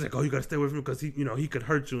 He's like, "Oh, you got to stay away from him because he could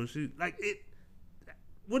hurt you," and she like it.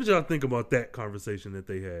 What did y'all think about that conversation that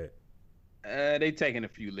they had? They taking a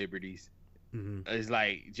few liberties. Mm-hmm. It's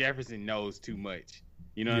like Jefferson knows too much.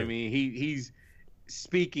 You know what Yeah. I mean? He's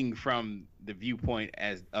speaking from the viewpoint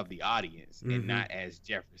of the audience Mhm. and not as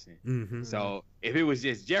Jefferson. Mm-hmm. So if it was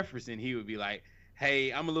just Jefferson, he would be like,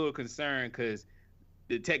 "Hey, I'm a little concerned because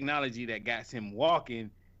the technology that got him walking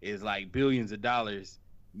is like billions of dollars.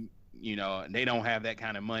 And they don't have that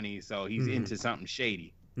kind of money, so he's Mhm. into something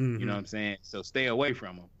shady. Mm-hmm. You know what I'm saying? So stay away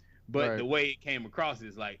from him." But Right. the way it came across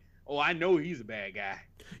is like, "Oh, I know he's a bad guy.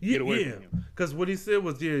 Yeah, Get away from him." because what he said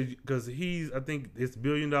was because I think it's $1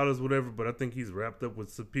 billion, whatever, but I think he's wrapped up with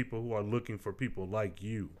some people who are looking for people like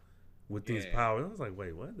you with these Yeah. powers. I was like,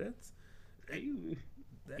 wait, what?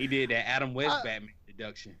 He did that Adam West I- Batman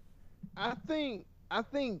deduction. I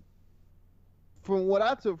think from what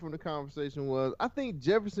I took from the conversation was I think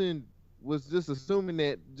Jefferson was just assuming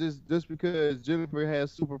that just because Jennifer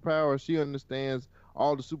has superpowers, she understands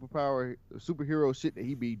all the superhero shit that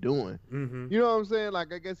he be doing. Mm-hmm. You know what I'm saying?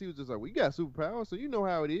 Like, I guess he was just like, "We got superpowers, so you know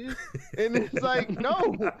how it is." And it's like,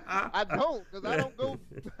 no, I don't, because I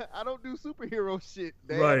don't do superhero shit,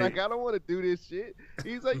 Dad. Right. Like, I don't want to do this shit.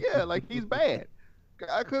 He's like, yeah, like, he's bad.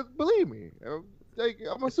 Cause believe me, like,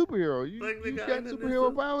 I'm a superhero. You Like, nigga, got ain't nothing superhero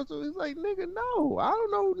to- powers, so it's like, nigga, no, I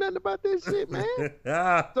don't know nothing about this shit, man.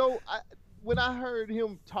 So when I heard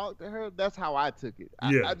him talk to her, that's how I took it.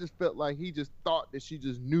 Yeah. I just felt like he just thought that she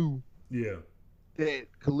just knew Yeah. that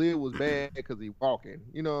Khalil was bad because he walking.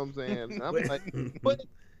 You know what I'm saying? And I'm like, but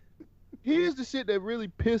here's the shit that really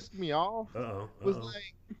pissed me off. Was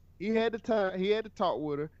like he had to talk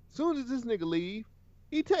with her. As soon as this nigga leave,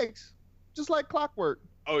 he texts just like clockwork.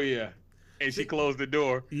 Oh yeah, and she closed the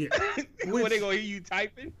door. Yeah. When they gonna hear you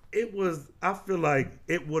typing? I feel like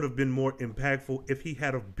it would have been more impactful if he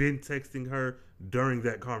had have been texting her during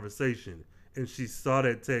that conversation and she saw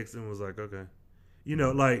that text and was like, okay.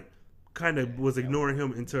 Like kind of was ignoring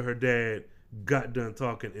him until her dad got done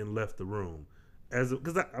talking and left the room.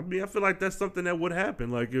 Because I feel like that's something that would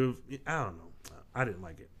happen. Like if, I don't know. I didn't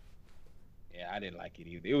like it. Yeah, I didn't like it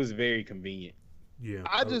either. It was very convenient. Yeah.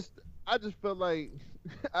 I just felt like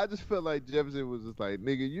Jefferson was just like,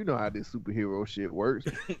 nigga, you know how this superhero shit works.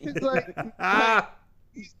 It's like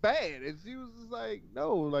he's bad, and she was just like,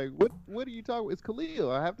 no, like what are you talking about? It's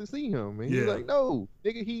Khalil. I have to see him, and he's Yeah. like, no,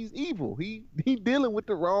 nigga, he's evil. He dealing with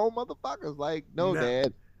the wrong motherfuckers. Like, no, Nah.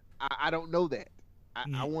 Dad, I don't know that.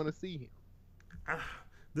 I want to see him.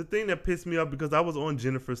 The thing that pissed me off, because I was on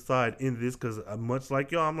Jennifer's side in this, because much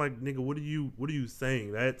like y'all, I'm like, nigga, what are you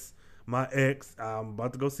saying? That's my ex. I'm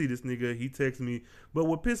about to go see this nigga. He texted me. But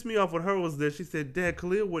what pissed me off with her was that she said, Dad,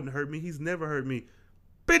 Khalil wouldn't hurt me. He's never hurt me.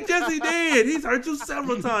 Bitch, yes, he did. He's hurt you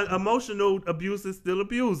several times. Emotional abuse is still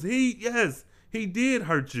abuse. He did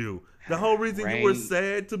hurt you. The whole reason you were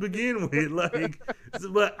sad to begin with. Like,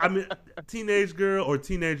 but I mean, teenage girl or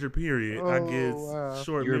teenager period, I guess. Wow.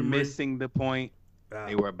 Short You're memory. missing the point.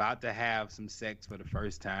 They were about to have some sex for the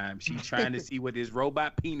first time. She's trying to see what this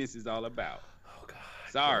robot penis is all about. Oh, God.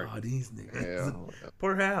 Sorry. Oh, these niggas. Yeah.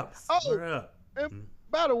 Perhaps. Oh. Perhaps. And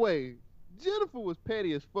by the way, Jennifer was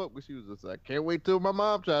petty as fuck, but she was just like, can't wait till my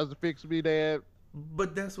mom tries to fix me, Dad.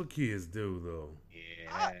 But that's what kids do, though.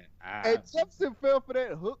 Yeah. And Jefferson fell for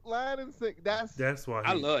that hook, line, and sink. That's why.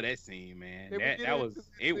 I love that scene, man. Can we get That was into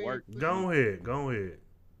it this worked. scene? Go ahead.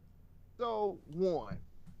 So, one,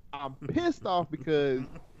 I'm pissed off because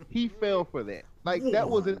he fell for that. Like, that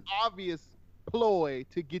was an obvious ploy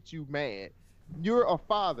to get you mad. You're a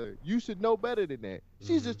father. You should know better than that.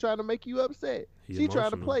 She's just trying to make you upset. She's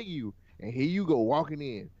trying to emotional. play you. And here you go walking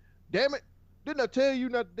in. Damn it. Didn't I tell you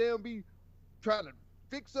not to damn be trying to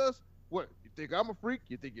fix us? What, you think I'm a freak?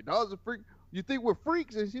 You think your dog's a freak? You think we're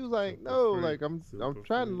freaks? And she was like, Super no, freak. like I'm Super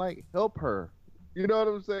trying to freak. like help her. You know what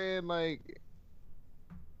I'm saying? Like,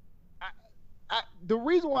 the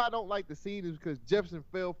reason why I don't like the scene is because Jefferson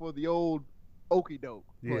fell for the old okie doke.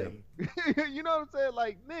 Yeah. You know what I'm saying?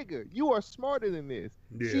 Like, nigga, you are smarter than this.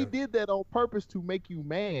 Yeah. She did that on purpose to make you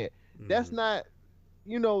mad. That's not,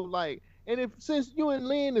 like, and since you and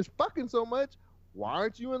Lynn is fucking so much, why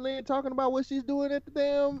aren't you and Lynn talking about what she's doing at the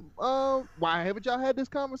damn, why haven't y'all had this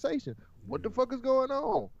conversation? What the fuck is going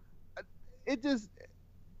on?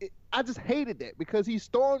 I just hated that because he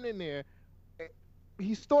stormed in there.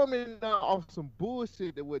 He's storming off some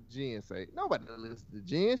bullshit that what Jen say. Nobody listens to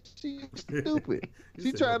Jen. She's stupid.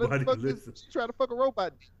 She trying to fuck a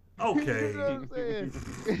robot. Okay. You know what I'm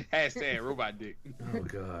saying? Hashtag robot dick. Oh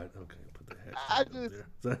God. Okay. Put the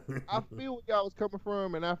hashtag I feel where y'all was coming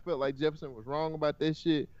from, and I felt like Jefferson was wrong about that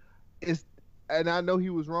shit. And I know he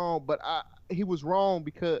was wrong, but he was wrong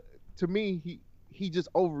because to me he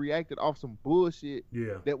just overreacted off some bullshit.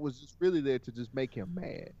 Yeah. That was just really there to just make him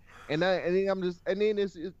mad. And then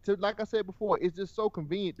it's like I said before, it's just so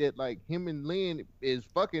convenient that like him and Lynn is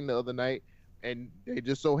fucking the other night, and they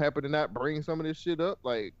just so happen to not bring some of this shit up.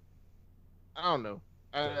 Like, I don't know.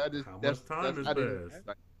 I just how much time has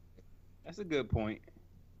passed? That's a good point.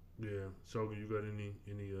 Yeah, Shogun, you got any?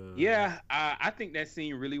 Yeah, I think that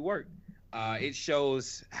scene really worked. It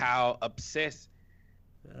shows how obsessed.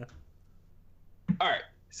 All right.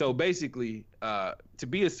 So basically, to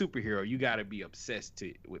be a superhero, you got to be obsessed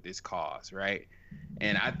with this cause, right?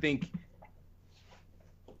 And I think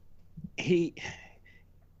you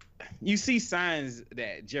see signs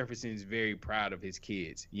that Jefferson's very proud of his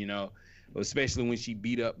kids, especially when she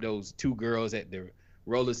beat up those two girls at the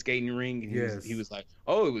roller skating ring. And he was like,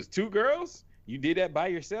 "Oh, it was two girls? You did that by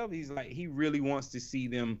yourself?" He's like, he really wants to see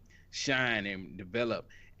them shine and develop,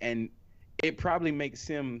 and it probably makes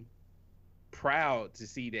him proud to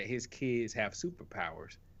see that his kids have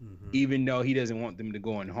superpowers, even though he doesn't want them to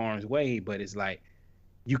go in harm's way. But it's like,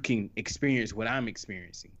 you can experience what I'm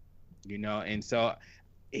experiencing, and so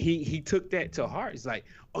he took that to heart. It's like,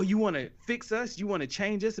 oh, you want to fix us, you want to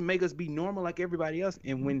change us and make us be normal like everybody else.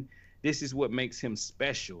 And when this is what makes him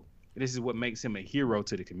special, this is what makes him a hero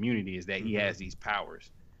to the community, is that he has these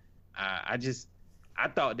powers. I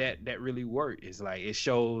thought that really worked. It's like, it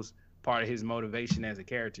shows part of his motivation as a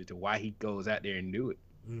character to why he goes out there and do it.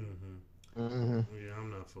 Yeah, I'm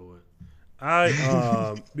not for it.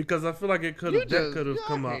 I because I feel like it could have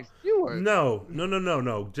come out. No.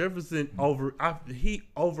 Jefferson he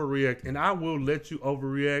overreact, and I will let you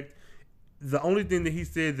overreact. The only thing that he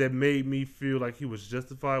said that made me feel like he was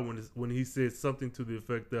justified when he said something to the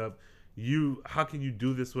effect of, how can you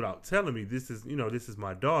do this without telling me? This is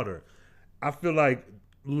my daughter. I feel like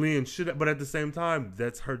Lynn should, but at the same time,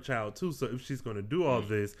 that's her child too. So if she's going to do all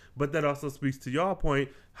this, but that also speaks to y'all point,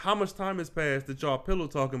 how much time has passed that y'all pillow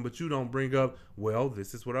talking, but you don't bring up, well,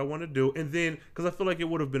 this is what I want to do. And then, because I feel like it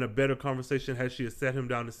would have been a better conversation had she had sat him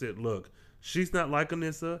down and said, look, she's not like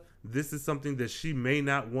Anissa. This is something that she may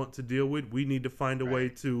not want to deal with. We need to find a way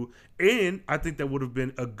to, and I think that would have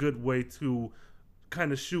been a good way to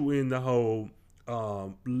kind of shoe in the whole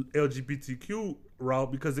LGBTQ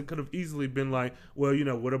route, because it could have easily been like, well,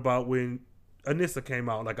 what about when Anissa came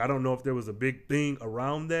out? Like, I don't know if there was a big thing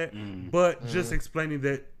around that, but just explaining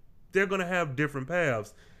that they're going to have different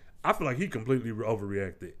paths. I feel like he completely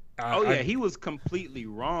overreacted. He was completely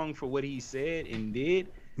wrong for what he said and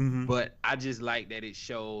did, but I just like that it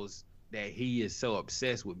shows that he is so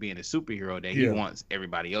obsessed with being a superhero that he wants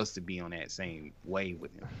everybody else to be on that same wave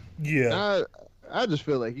with him. Yeah. I just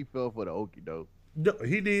feel like he fell for the okie doke. No,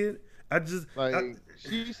 he did.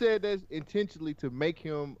 She said that intentionally to make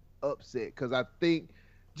him upset, because I think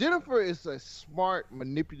Jennifer is a smart,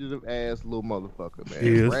 manipulative ass little motherfucker,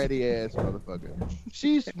 man. Ratty ass motherfucker.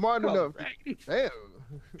 She's smart enough.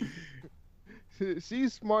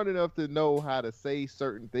 She's smart enough to know how to say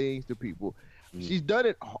certain things to people. She's done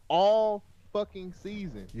it all fucking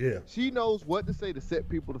season. Yeah. She knows what to say to set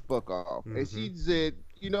people the fuck off. And she said,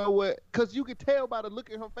 you know what? Because you could tell by the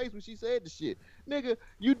look in her face when she said the shit. Nigga,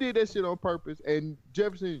 you did that shit on purpose. And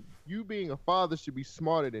Jefferson, you being a father should be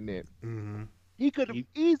smarter than that. He could have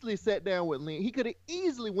easily sat down with Lynn. He could have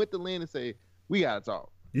easily went to Lynn and say, we got to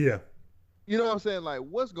talk. Yeah. You know what I'm saying? Like,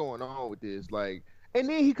 what's going on with this? Like, and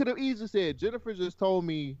then he could have easily said, Jennifer just told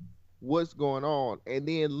me what's going on. And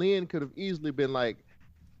then Lynn could have easily been like,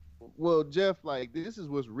 well, Jeff, like, this is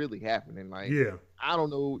what's really happening. Like, I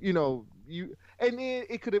don't know, and then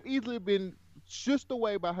it could have easily been just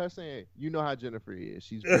away by her saying, you know how Jennifer is.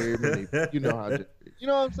 She's very manipulative. You know how Jennifer is. You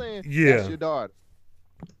know what I'm saying? Yeah. That's your daughter.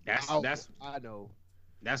 I know.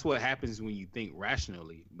 That's what happens when you think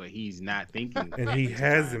rationally, but he's not thinking. And he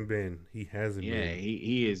hasn't been. He hasn't been. Yeah,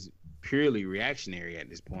 he is purely reactionary at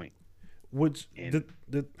this point. Which,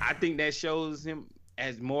 I think that shows him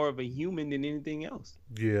as more of a human than anything else.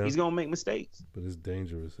 Yeah, He's gonna make mistakes. but it's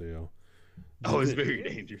dangerous, hell. Oh, it's very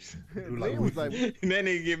dangerous. Lynn was like, And that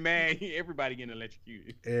nigga get mad. Everybody getting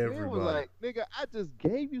electrocuted. Lynn was Everybody. like, nigga, I just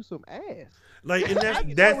gave you some ass. Like, and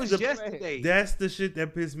That that's was the yesterday. that's the shit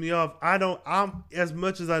that pissed me off. I'm as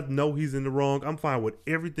much as I know he's in the wrong, I'm fine with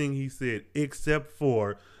everything he said, except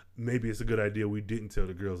for maybe it's a good idea we didn't tell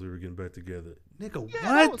the girls we were getting back together. Nigga,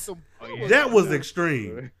 Yeah, what? yeah. That was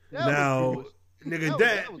extreme. That was Now, too much. nigga,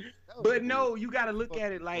 That was But no, you got to look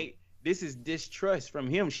at it like this is distrust from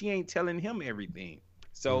him. She ain't telling him everything.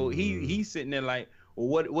 So he's sitting there like,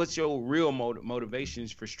 well, what's your real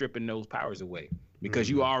motivations for stripping those powers away? Because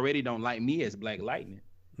you already don't like me as Black Lightning.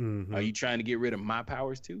 Mhm. Are you trying to get rid of my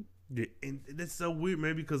powers too? Yeah, and it's so weird,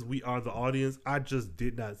 maybe because we are the audience. I just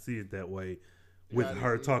did not see it that way with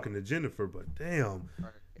her talking to Jennifer, but damn.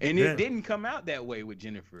 And Yeah. it didn't come out that way with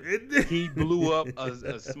Jennifer. It- He blew up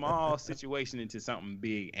a small situation into something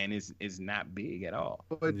big, and it's not big at all.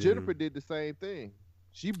 But Yeah. Jennifer did the same thing.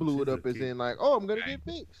 She blew She's it up a as kid. in like, oh, I'm gonna get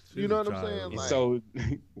fixed. She's You know a what I'm child. saying? And And Like, so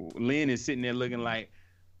Lynn is sitting there looking like,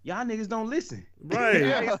 y'all niggas don't listen. Right.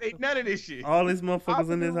 Y'all ain't say none of this shit. All these motherfuckers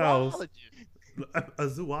I'm in a this house. neurologist. A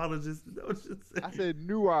zoologist. You know what you said? I said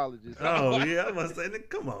neurologist. Oh yeah, I must say, nigga,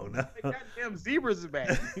 come on now. The goddamn zebras are back.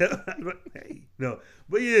 Hey, no,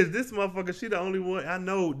 but yeah, this motherfucker, she the only one I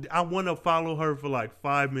know. I want to follow her for like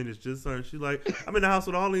 5 minutes, just her. She like, I'm in the house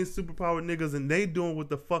with all these superpowered niggas, and they doing what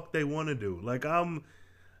the fuck they want to do. Like I'm,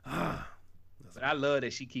 But I love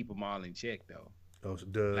that she keep them all in check though. oh, she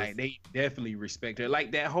does. Like they definitely respect her.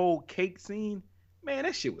 Like that whole cake scene, man,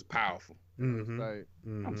 that shit was powerful. Mhm, Like,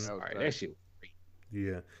 mhm. I'm was sorry, tight. that shit was great.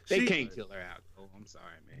 Yeah, They She- can't kill her out. Oh, I'm sorry,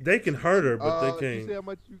 man. They can hurt her, but you they see can't. how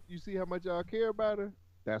much you see how much y'all care about her?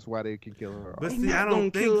 That's why they can kill her. But They see, not I gonna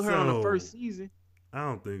don't think kill her on so. the first season. I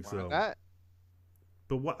don't think Why so. not?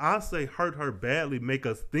 But what I say hurt her badly, make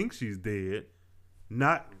us think she's dead.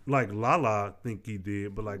 Not like Lala think he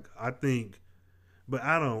did, but like I think. But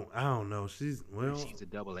I don't know. She's well. She's a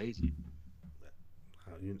double agent.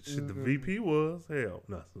 Shit, the VP was hell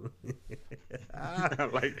no. I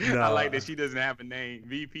like Nah. that she doesn't have a name.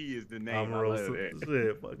 VP is the name. I love that.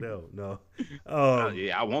 Shit, fuck no. Oh,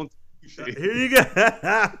 yeah, I want Here you go.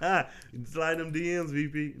 Slide them DMs,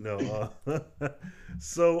 VP. No.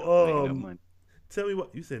 So enough money. tell me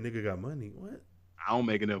what you said. Nigga got money. What? I don't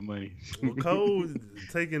make enough money. Well, Cole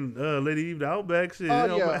taking Lady Eve to Outback shit. Oh It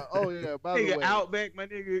don't yeah, matter. oh yeah. By the Nigga, way, Outback, my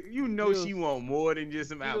nigga, you know Jill- she want more than just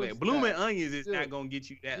some Jill Outback. Scott. Blooming onions is Jill- not gonna get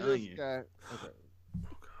you that Jill onion. Scott. Okay.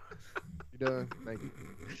 You done? Thank you.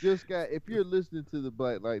 Jill Scott, if you're listening to the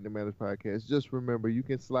Black Lightning Matters podcast, just remember you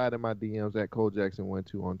can slide in my DMs at Cole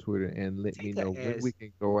Jackson12 on Twitter and let me Take know her when ass. we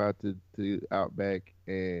can go out to Outback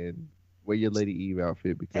and wear your Lady Eve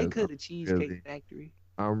outfit because Take her to really- Cheesecake Factory.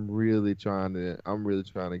 I'm really trying to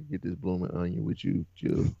get this blooming onion with you,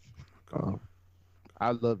 Jill.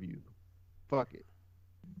 I love you. Fuck it.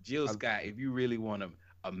 Jill I- Scott, if you really want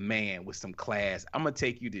a man with some class, I'm gonna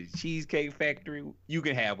take you to the Cheesecake Factory. You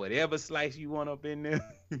can have whatever slice you want up in there.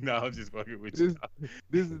 No, I'm just fucking with you.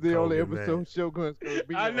 This is the Cole only get mad. episode Shogun's gonna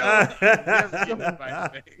be I on. know. Never get the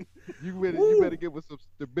fight back. You better get with some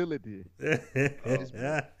stability.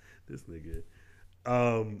 this nigga.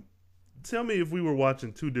 Tell me if we were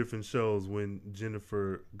watching two different shows when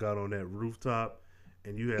Jennifer got on that rooftop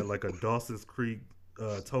and you had like a Dawson's Creek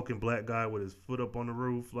token black guy with his foot up on the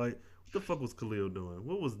roof. Like, what the fuck was Khalil doing?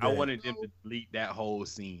 What was that? I wanted them to delete that whole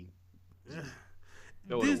scene.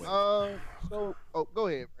 Throw it This- away. Go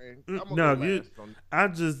ahead, man. I'm gonna No, go you- last on- I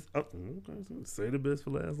just okay, so say the best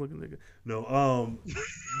for last, looking nigga. No,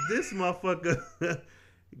 this motherfucker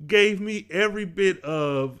gave me every bit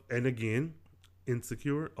of, and again,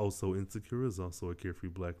 Insecure. Also, Insecure is also a Carefree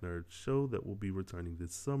Black Nerd show that will be returning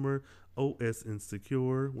this summer. OS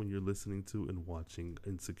Insecure when you're listening to and watching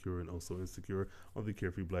Insecure and Also Insecure on the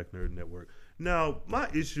Carefree Black Nerd Network. Now, my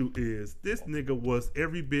issue is this nigga was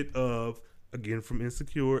every bit of, again from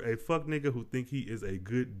Insecure, a fuck nigga who think he is a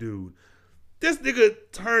good dude. This nigga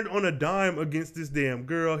turned on a dime against this damn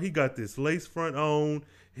girl. He got this lace front on.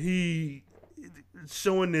 He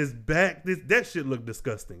showing his back. That shit looked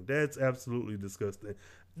disgusting. That's absolutely disgusting.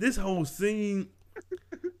 This whole scene,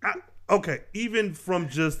 okay, even from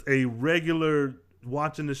just a regular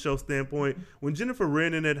watching the show standpoint, when Jennifer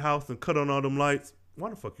ran in that house and cut on all them lights,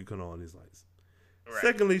 why the fuck you cut on these lights? Right.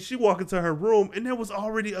 Secondly, she walked into her room and there was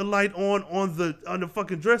already a light on the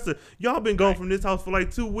fucking dresser. Y'all been gone from this house for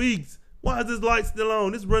like 2 weeks. Why is this light still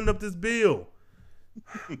on? It's running up this bill.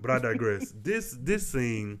 But I digress. This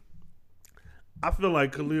scene, I feel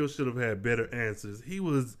like Khalil should have had better answers. He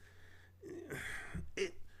was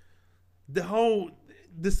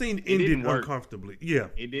the scene ended didn't work. uncomfortably. Yeah,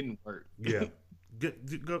 It didn't work. yeah.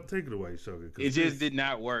 Go take it away, Sugar. 'cause It just did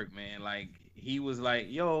not work, man. Like he was like,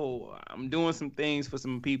 "Yo, I'm doing some things for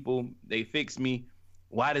some people. They fixed me.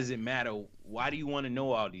 Why does it matter? Why do you want to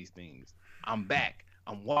know all these things? I'm back.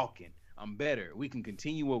 I'm walking. I'm better. We can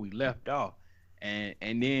continue where we left off."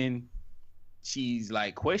 And then she's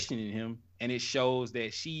like questioning him, and it shows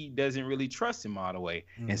that she doesn't really trust him all the way.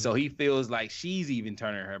 And so he feels like she's even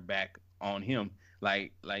turning her back on him,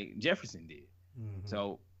 like Jefferson did.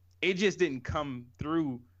 So it just didn't come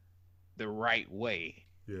through the right way.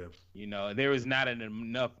 Yeah. You know, there was not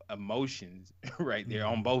enough emotions right there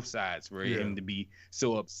on both sides for him to be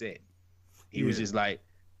so upset. He was just like,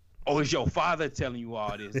 "Oh, it's your father telling you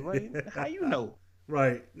all this." Wait, how you know?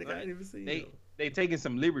 Right. Nigga, I didn't even see They taking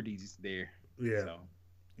some liberties there. Yeah. So,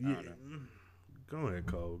 I Yeah. don't know. Go ahead,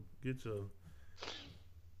 Cole. Get your.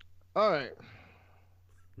 All right.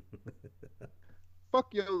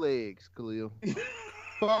 Fuck your legs, Khalil.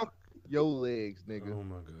 Fuck your legs, nigga. Oh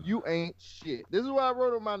my god. You ain't shit. This is what I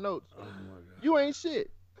wrote on my notes. Oh my god. You ain't shit.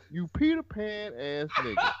 You Peter Pan ass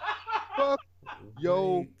nigga. Fuck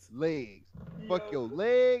your Wait. legs. Fuck your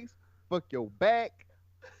legs. Fuck your back.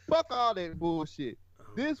 Fuck all that bullshit.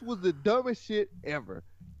 This was the dumbest shit ever.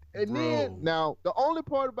 And then, now, the only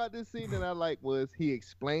part about this scene that I like was he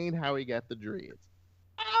explained how he got the dreads.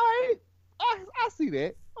 All right. I see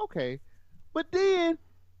that. Okay. But then,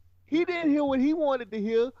 he didn't hear what he wanted to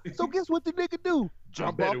hear. So guess what the nigga do?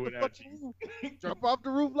 Jump off the fucking roof. Jump off the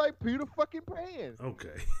roof like Peter fucking Pan.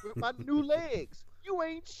 Okay. With my new legs. You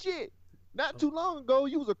ain't shit. Not too long ago,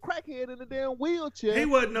 you was a crackhead in a damn wheelchair. He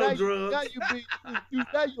wasn't no now drugs.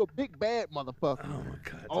 Now you a big bad motherfucker. Oh my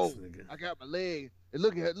god. Oh, This nigga. I got my legs. And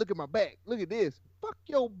look at my back. Look at this. Fuck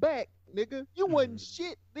your back, nigga. You wasn't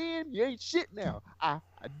shit then. You ain't shit now. I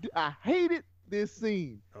hated this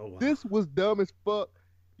scene. Oh wow. This was dumb as fuck.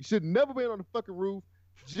 You should never been on the fucking roof.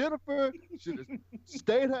 Jennifer should have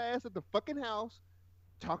stayed her ass at the fucking house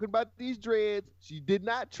talking about these dreads. She did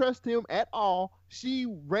not trust him at all. She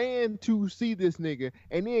ran to see this nigga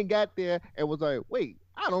and then got there and was like, wait,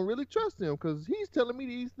 I don't really trust him because he's telling me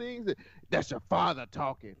these things. That's your father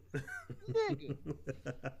talking. Nigga,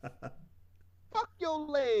 fuck your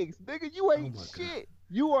legs. Nigga, you ain't shit.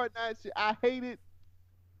 You are not shit. I hate it.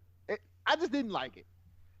 I just didn't like it.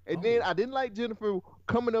 And then I didn't like Jennifer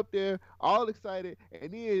coming up there all excited.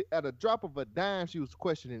 And then at a drop of a dime, she was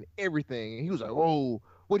questioning everything. And he was like, "Oh,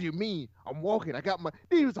 what do you mean? I'm walking. I got my."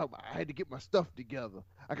 Then he was like, "I had to get my stuff together.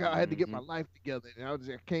 I had to get my life together. And I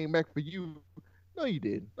came back for you." No, you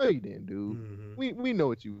didn't. No, you didn't, dude. We know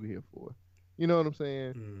what you were here for. You know what I'm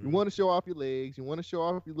saying? You want to show off your legs. You want to show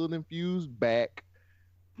off your little infused back.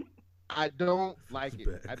 I don't like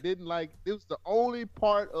it. I didn't like. It was the only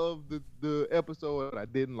part of the episode I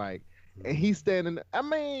didn't like. And he's standing. I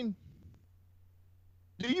mean,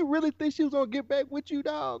 do you really think she was gonna get back with you,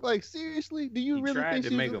 dog? Like seriously, do you really think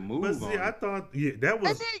she make a move? But see, I thought that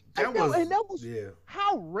was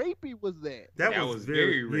how rapey was that? That was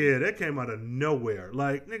very rapey. Yeah, that came out of nowhere.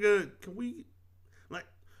 Like, nigga, can we?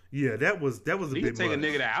 Yeah, that was a bit much. He could take a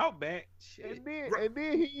nigga to Outback. Shit. And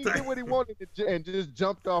then he did what he wanted and just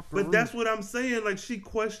jumped off the roof. That's what I'm saying. Like, she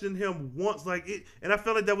questioned him once, like it, and I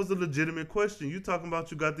felt like that was a legitimate question. You talking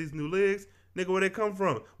about you got these new legs, nigga? Where they come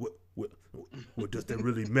from? What does that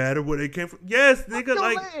really matter? Where they came from? Yes, nigga.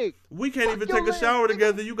 Like we can't even take a shower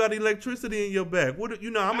together. You got electricity in your back. What?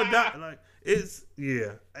 I'm a doctor. Like it's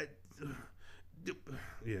yeah.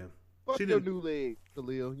 Fuck your new legs,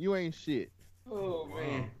 Khalil. You ain't shit. Oh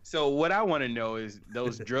man! So what I want to know is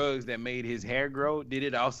those drugs that made his hair grow. Did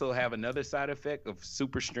it also have another side effect of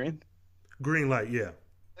super strength? Green light, yeah.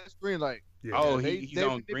 That's green light. Yeah. Oh, he's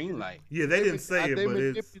on green light. Yeah, they didn't say it, but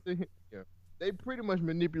it's. They pretty much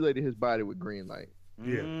manipulated his body with green light.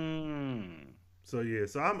 Yeah. So yeah,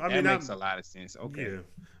 so I mean, that makes a lot of sense. Okay.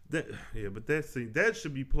 Yeah, but that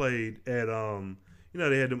should be played at you know,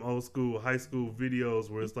 they had them old school high school videos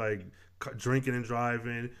where it's like drinking and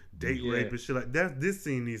driving, date rape and shit like that. This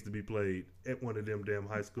scene needs to be played at one of them damn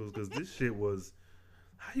high schools because this shit was.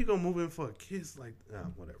 How you gonna move in for a kiss like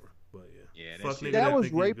whatever? But yeah, that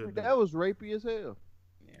was rapey. That was rapey as hell.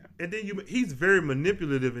 Yeah, and then he's very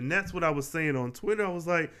manipulative, and that's what I was saying on Twitter. I was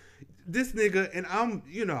like, this nigga, and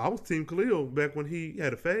I was Team Khalil back when he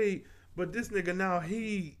had a fade, but this nigga now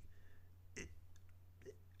he.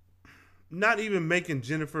 Not even making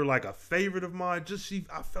Jennifer like a favorite of mine.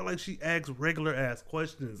 I felt like she asks regular ass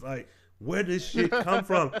questions. Like, where this shit come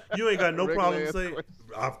from? You ain't got no Regular problem ass saying.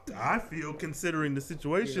 I feel, considering the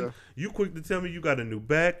situation, Yeah. you quick to tell me you got a new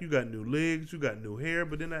back, you got new legs, you got new hair,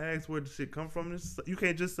 but then I ask where the shit come from. You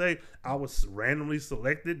can't just say I was randomly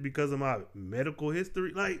selected because of my medical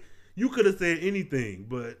history. Like, you could have said anything,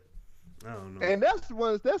 but I don't know. And that's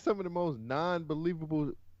some of the most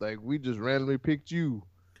non-believable. Like, we just randomly picked you,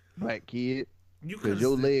 black kid, You because could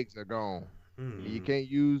your legs are gone. Mm. And you can't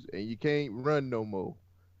use and you can't run no more.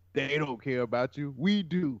 They don't care about you. We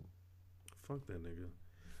do. Fuck that nigga.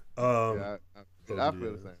 I feel yeah.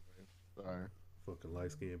 the same way. Sorry. Fucking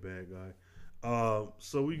light skinned bad guy.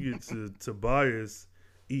 So we get to Tobias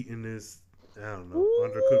eating this, I don't know,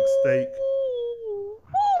 undercooked steak.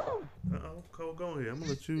 Cole, go ahead. I'm gonna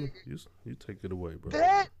let you take it away, bro.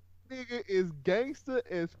 That nigga is gangster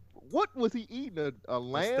as. What was he eating? A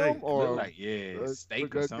lamb steak. or Looked like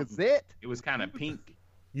steak or a something. gazette? It was kind of pink.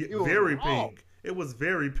 Yeah, It was very raw. pink. It was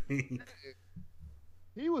very pink.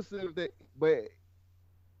 He was sitting there, but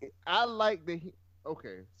I like that.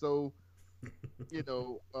 Okay, so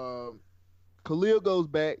Khalil goes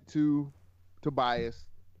back to Tobias.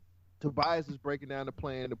 Tobias is breaking down the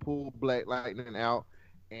plan to pull Black Lightning out,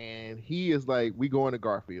 and he is like, "We going to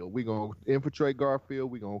Garfield. We gonna infiltrate Garfield.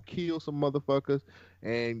 We gonna kill some motherfuckers."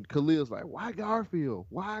 And Khalil's like, "Why Garfield?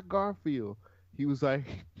 Why Garfield?" He was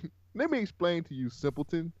like, "Let me explain to you,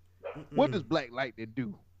 simpleton. What does Black Lightning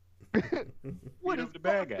do? What Beat is up the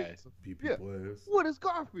bad Garfield? guys. Beat Yeah. people ass. What is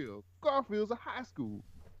Garfield? Garfield's a high school.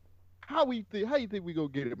 How you think we gonna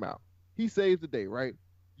get him out? He saves the day, right?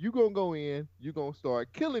 You gonna go in, you gonna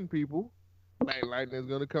start killing people. Black Lightning's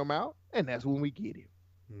gonna come out, and that's when we get him."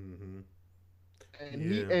 Mm-hmm. And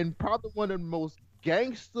Yeah. and probably one of the most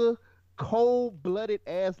gangster, cold-blooded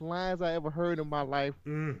ass lines I ever heard in my life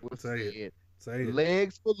was Say it. said, Say it.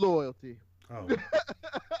 "Legs for loyalty." Oh,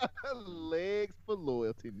 Legs for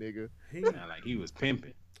loyalty, nigga. Sound like he was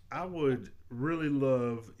pimping. I would really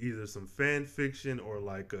love either some fan fiction or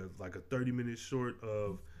like a 30-minute short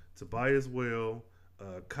of Tobias Well,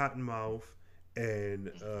 Cottonmouth,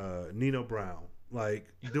 and Nino Brown, like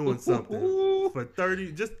doing something for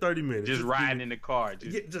 30 minutes, Just riding in the car.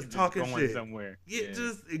 just talking going shit somewhere.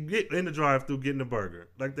 Just get in the drive-thru, getting a burger.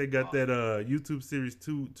 Like they got that YouTube series,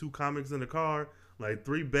 two comics in the car, like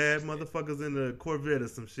 3 bad motherfuckers in the Corvette or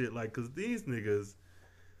some shit. Like, cause these niggas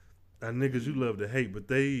are niggas you love to hate, but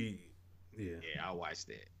they, Yeah, I watched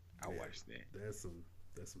that. Watched that. That's some.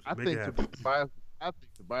 I make think it happen.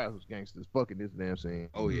 Tobias was gangsters fucking this damn scene.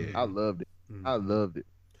 Oh yeah. I loved it. Mhm. I loved it.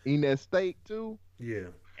 Eating that steak too. Yeah.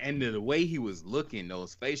 And the way he was looking,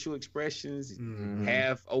 those facial expressions, Mhm.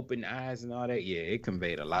 half open eyes and all that, yeah, it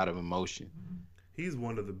conveyed a lot of emotion. He's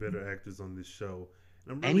one of the better actors on this show,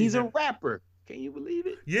 I'm And really he's a happy- rapper. Can you believe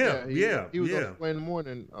it? Yeah. He was on Sway in the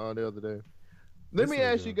Morning the other day. Let me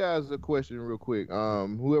ask you guys a question real quick.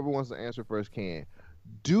 Whoever wants to answer first can.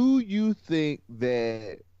 Do you think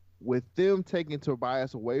that with them taking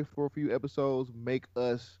Tobias away for a few episodes, make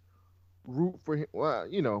us root for him? Well,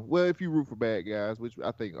 if you root for bad guys, which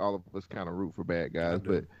I think all of us kind of root for bad guys, do.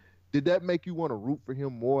 but did that make you want to root for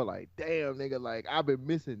him more? Like, damn, nigga, like I've been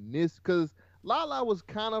missing this, because Lala was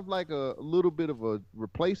kind of like a little bit of a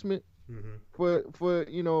replacement Mhm. for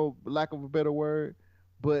lack of a better word.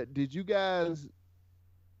 But did you guys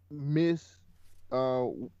miss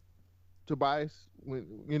Tobias when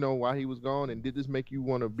while he was gone, and did this make you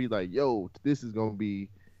want to be like, yo, this is gonna be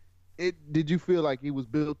it? Did you feel like he was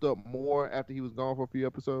built up more after he was gone for a few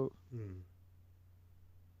episodes?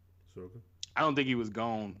 Shogun? I don't think he was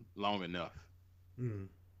gone long enough. Mhm.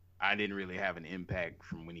 I didn't really have an impact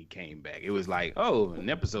from when he came back. It was like, oh, an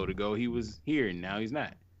episode ago he was here and now he's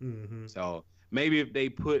not. Mhm. So maybe if they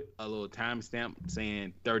put a little timestamp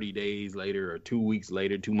saying 30 days later or 2 weeks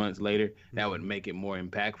later, 2 months later, that would make it more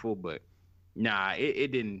impactful. But nah,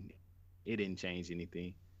 it didn't change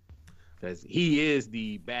anything, because he is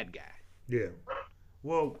the bad guy. Yeah.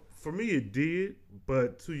 Well, for me it did,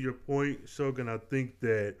 but to your point, Shogun, I think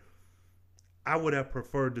that I would have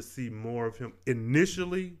preferred to see more of him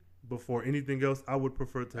initially before anything else. I would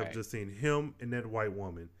prefer to have Right. just seen him and that white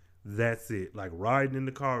woman. That's it. Like riding in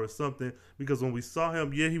the car or something. Because when we saw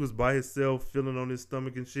him, yeah, he was by himself, feeling on his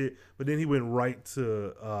stomach and shit. But then he went right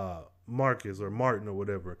to Marcus or Martin or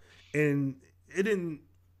whatever. And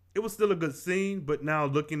it was still a good scene, but now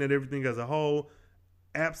looking at everything as a whole,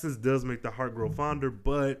 absence does make the heart grow fonder.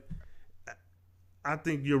 But I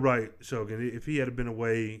think you're right, Shogun. If he had been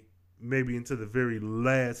away maybe into the very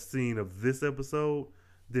last scene of this episode,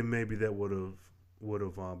 then maybe that would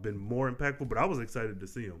have been more impactful. But I was excited to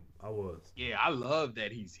see him. I was. Yeah, I love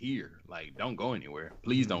that he's here. Like, don't go anywhere.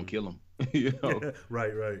 Please don't kill him. You know?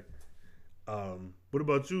 Right. What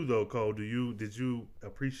about you though, Cole? Did you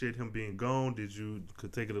appreciate him being gone? Did you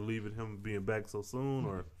could take it or leave it him being back so soon,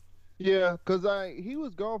 or? Yeah, cause he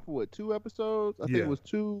was gone for what, 2 episodes? I think Yeah. it was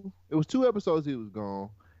two. It was 2 episodes he was gone,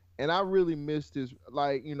 and I really missed his,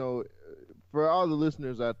 like, for all the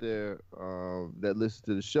listeners out there that listen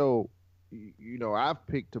to the show, I've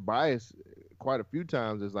picked Tobias quite a few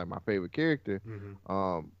times as like my favorite character.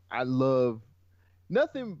 Mm-hmm. I love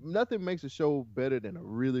nothing makes a show better than a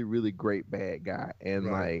really, really great bad guy, and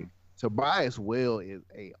Right. like Tobias Whale is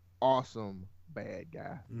a awesome bad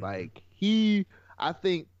guy. Mhm. Like I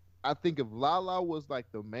think if Lala was like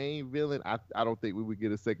the main villain, I don't think we would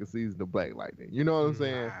get a second season of Black Lightning. You know what I'm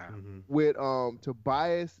saying? Wow. Mm-hmm. With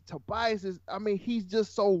Tobias is, I mean, he's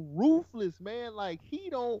just so ruthless, man. Like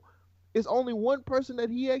it's only one person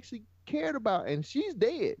that he actually cared about, and she's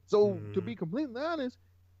dead. So to be completely honest,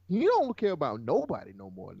 he don't care about nobody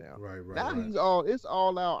no more now. Right. Now it's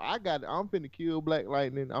all out. I'm finna kill Black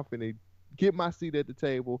Lightning. I'm finna get my seat at the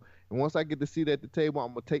table, and once I get the seat at the table, I'm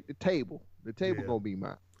gonna take the table. The table Yeah. gonna be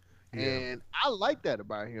mine. Yeah. And I like that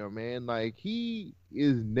about him, man. Like he's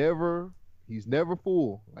never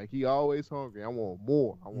full. Like he always hungry. I want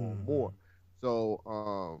more. More.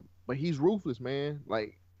 So, but he's ruthless, man.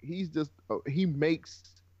 Like he's just he makes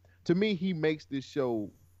this show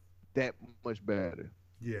that much better.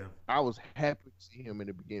 Yeah. I was happy to see him in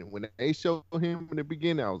the beginning. When they showed him in the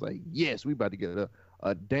beginning, I was like, yes, we about to get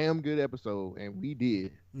a damn good episode, and we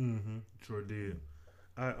did. Mm-hmm. Sure did.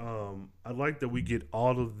 I like that we get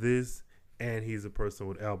all of this, and he's a person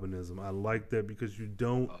with albinism. I like that because you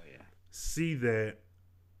don't see that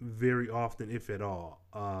very often, if at all.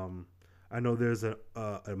 I know there's a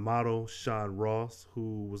model, Sean Ross,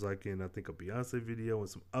 who was like in, I think, a Beyonce video and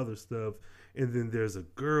some other stuff. And then there's a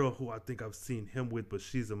girl who I think I've seen him with, but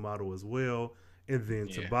she's a model as well. And then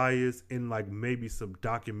Tobias in like maybe some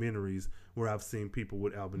documentaries where I've seen people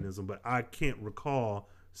with albinism, but I can't recall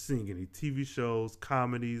seeing any TV shows,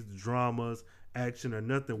 comedies, dramas, action, or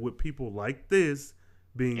nothing with people like this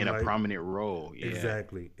being in like, a prominent role. Yeah.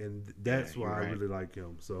 Exactly. And that's why I right. really like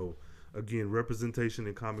him. So again, representation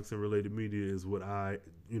in comics and related media is what I,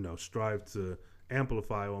 strive to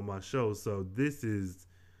amplify on my show. So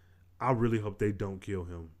I really hope they don't kill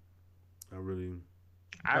him. I agree.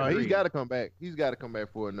 He's got to come back. He's got to come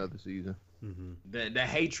back for another season. Mm-hmm. The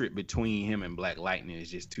hatred between him and Black Lightning is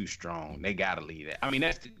just too strong. They gotta leave that. I mean,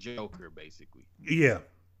 that's the Joker, basically. Yeah,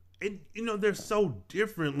 and they're so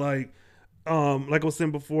different. Like I was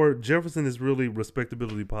saying before, Jefferson is really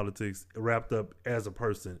respectability politics wrapped up as a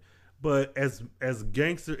person, but as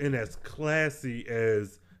gangster and as classy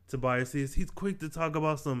as Tobias is, he's quick to talk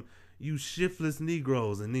about some you shiftless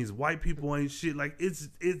Negroes and these white people ain't shit. Like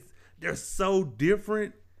they're so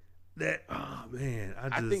different. That man,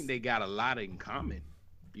 I think they got a lot in common.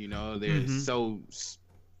 They're so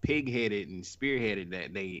pig-headed and spearheaded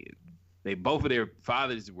that they both of their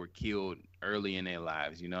fathers were killed early in their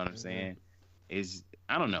lives. You know what I'm saying?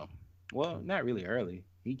 I don't know. Well, not really early.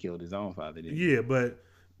 He killed his own father. Didn't he? Yeah, but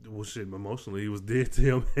shit, emotionally he was dead to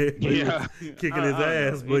him. Yeah, kicking his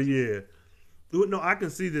ass. But yeah, no, I can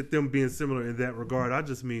see that them being similar in that regard. I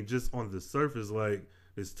just mean just on the surface, like.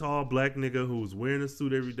 This tall black nigga who's wearing a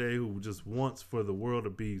suit every day, who just wants for the world to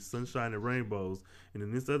be sunshine and rainbows, and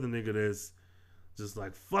then this other nigga that's just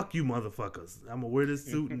like, fuck you motherfuckers, I'm gonna wear this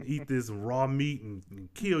suit and eat this raw meat and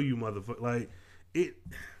kill you motherfuckers. Like it,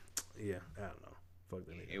 yeah, I don't know. Fuck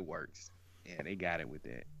that nigga. It works. Yeah, they got it with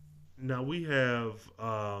that. Now we have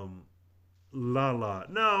Lala.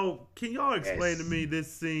 Now, can y'all explain to me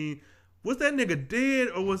this scene? Was that nigga dead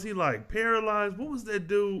or was he like paralyzed? What was that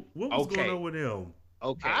dude? What was going on with him?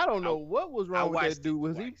 Okay, I don't know what was wrong with that dude.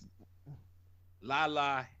 Was he?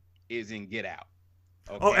 Lala is in Get Out.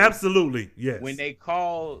 Okay? Oh, absolutely, yes. When they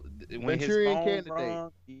call, when Manchurian his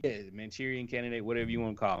phone Candidate, Manchurian Candidate, whatever you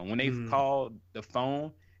want to call him. When they called the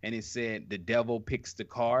phone and it said the devil picks the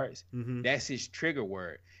cards, that's his trigger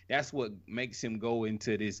word. That's what makes him go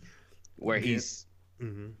into this where he's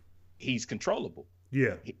controllable.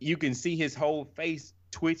 Yeah, you can see his whole face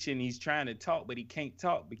twitching. He's trying to talk, but he can't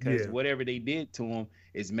talk because whatever they did to him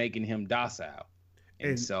is making him docile.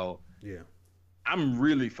 And so, I'm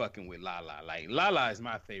really fucking with Lala. Like Lala is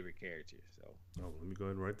my favorite character. So, let me go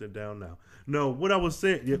ahead and write that down now. No, what I was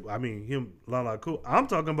saying, I mean him, Lala, cool. I'm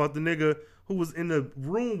talking about the nigga who was in the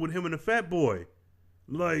room with him and the fat boy.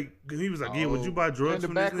 Like he was like, would you buy drugs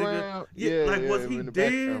from this nigga? Yeah, like was he dead?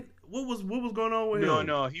 Background. What was going on with him?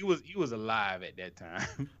 No, he was alive at that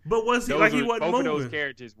time. But was he he wasn't both moving? Both of those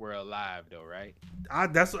characters were alive though, right?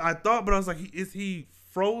 That's what I thought, but I was like, is he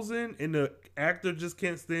frozen and the actor just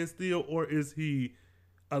can't stand still, or is he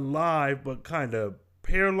alive but kind of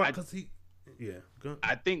paralyzed? Because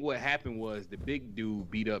I think what happened was the big dude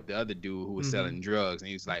beat up the other dude who was Mm-hmm. selling drugs, and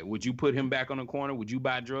he was like, "Would you put him back on the corner? Would you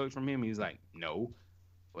buy drugs from him?" He was like, "No."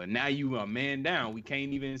 But now you a man down. We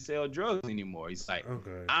can't even sell drugs anymore. He's like,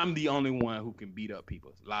 Okay. I'm the only one who can beat up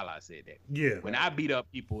people. Lala said that. Yeah. When I beat up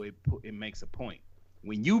people, it makes a point.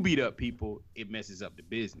 When you beat up people, it messes up the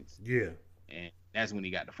business. Yeah. And that's when he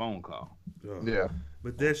got the phone call. Yeah.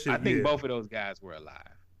 But that shit. I think yeah. both of those guys were alive.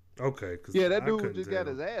 Okay. 'Cause Yeah, that I dude couldn't just tell.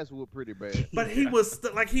 got his ass whooped pretty bad. But he was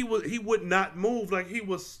he would not move. Like he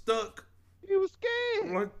was stuck He was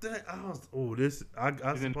scared. like that. I was I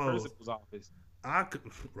He's in the suppose principal's office. I could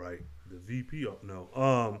right the VP. No.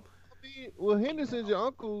 I mean, well, Henderson's your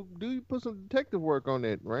uncle. Do you put some detective work on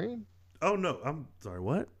that, right? Oh no. I'm sorry.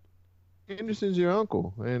 What? Henderson's your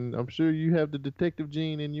uncle, and I'm sure you have the detective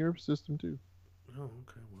gene in your system too. Oh,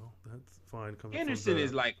 okay. Well, that's fine. Coming Henderson from the,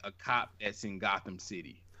 is like a cop that's in Gotham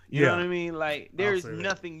City. You know what I mean? Like, there's say that.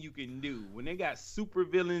 nothing you can do. When they got super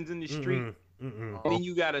villains in the street, Mm-mm. and then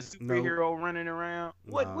you got a superhero running around,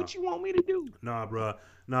 what you want me to do? Nah,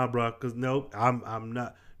 bruh. Cause nope, I'm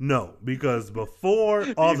not. No, because before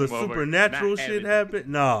all the These motherfuckers supernatural not shit having it.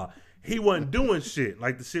 happened, he wasn't doing shit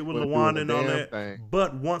like the shit with Wasn't Lawanda doing and a all damn that. thing.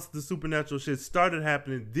 But once the supernatural shit started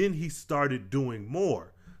happening, then he started doing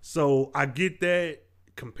more. So I get that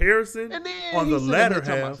comparison And then on he the sitting latter there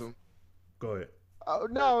talking about half. some- Go ahead. Oh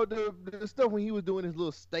no, the stuff when he was doing his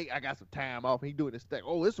little state, I got some time off. He doing his state.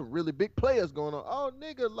 Oh, there's some really big players going on. Oh,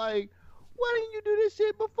 nigga, like, why didn't you do this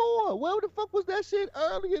shit before? Where the fuck was that shit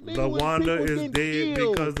earlier? Nigga, when Lawanda people is getting dead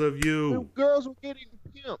killed, because of when you. girls were getting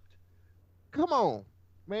pimped. Come on,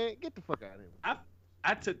 man, get the fuck out of here.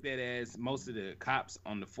 I took that as most of the cops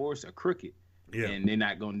on the force are crooked, Yeah. and they're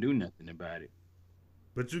not gonna do nothing about it.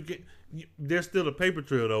 But there's still a paper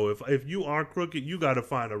trail though. If you are crooked, you got to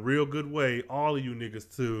find a real good way, all of you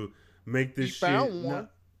niggas, to make this He shit. found one.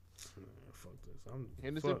 Fuck this.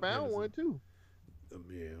 Henderson fuck found Henderson. one too.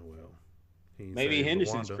 Yeah, well, he ain't Maybe saying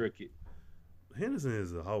Henderson's Lawanda. crooked. Henderson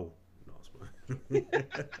is a hoe. No, it's fine.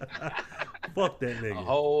 Fuck that nigga. A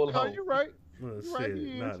whole No, hoe. you're right. Well, you're right, shit.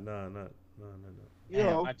 he is. No. You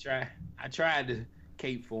know, I tried to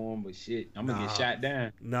cape for him, but shit, I'm gonna Nah. get shot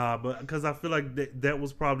down. Nah, but because I feel like that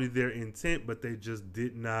was probably their intent, but they just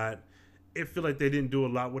did not. It feel like they didn't do a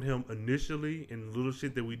lot with him initially, and the little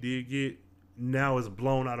shit that we did get now is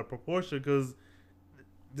blown out of proportion because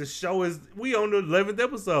the show is we on the 11th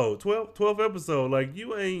episode, 12th episode. Like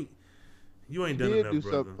you ain't he done did enough, do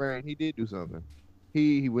brother. something, Brian. He did do something.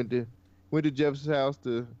 He went to Jeff's house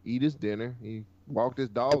to eat his dinner. He walked his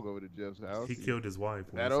dog over to Jeff's house. He killed his wife.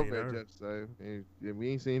 When That we seen over at her. Jeff's side. And we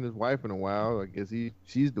ain't seen his wife in a while. I guess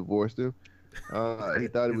she's divorced him. He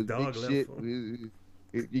thought it His was dog big left shit. him.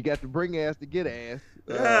 You got to bring ass to get ass.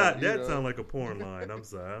 Yeah, you that know. sounds like a porn line. I'm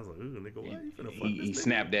sorry. I was like, ooh, nigga, why you finna fuck He this nigga?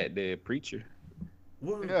 snapped at the preacher.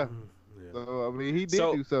 What? Yeah. Yeah. So I mean, he did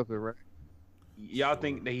So- do something, right? Y'all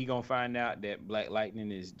think that he gonna find out that Black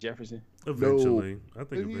Lightning is Jefferson? Eventually, I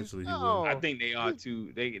think He's- eventually he no. will. I think they are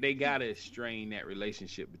too. They gotta strain that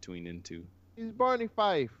relationship between them two. He's Barney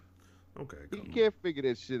Fife. Okay, He come on. can't figure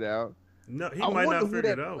that shit out. No, he I might wonder not who figure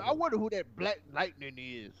that, it out. I wonder who that Black Lightning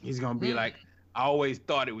is. He's gonna be like, I always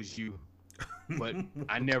thought it was you, but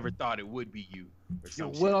I never thought it would be you. Or some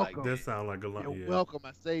You're shit like welcome. That sound like a lot. You're Yeah. welcome.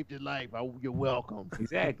 I saved your life. You're welcome.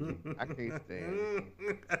 Exactly. I can't stand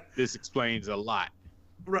it. This explains a lot,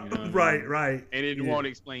 right, You know what I mean? right. and it Yeah. won't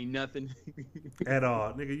explain nothing. At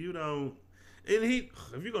all, nigga. You don't. And he,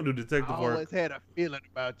 if you're gonna do I detective always work, had a feeling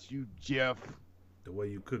about you, Jeff. the way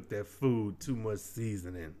you cook that food, too much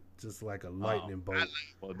seasoning, just like a lightning bolt.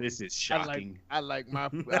 Well, this is shocking. I like my.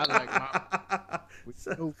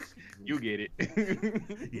 So- You get it.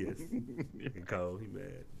 yes. Fucking cold. He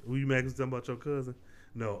mad. Who you mad 'cause talking about your cousin?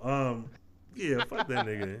 No. Yeah. Fuck that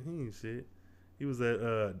nigga. He ain't shit. He was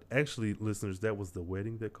at. Actually, listeners, that was the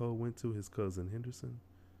wedding that Cole went to. His cousin Henderson.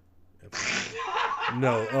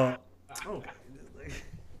 No. Okay.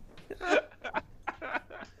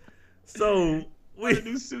 So With a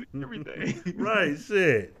new suit and everything. right,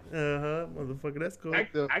 shit. Motherfucker, that's cool.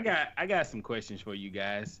 I got some questions for you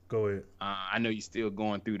guys. Go ahead. I know you're still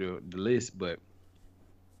going through the list, but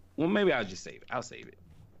well, maybe I'll just save it. I'll save it.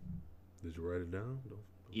 Did you write it down?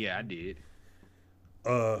 Yeah, I did.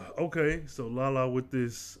 Okay. So Lala with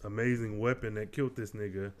this amazing weapon that killed this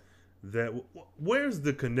nigga. Where's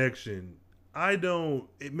the connection?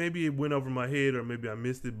 Maybe it went over my head or maybe I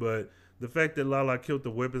missed it, but the fact that Lala killed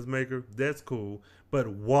the weapons maker, that's cool. But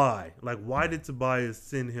why? Like, why did Tobias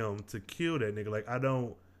send him to kill that nigga? Like,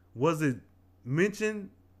 was it mentioned?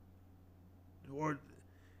 Or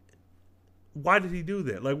why did he do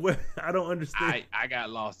that? Like, what? I don't understand. I got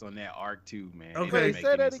lost on that arc too, man. Okay. Wait, Making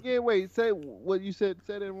say that this- again. Wait, say what you said.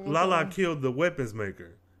 Say that one more Lala time. killed the weapons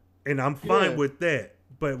maker, and I'm fine Yeah. with that.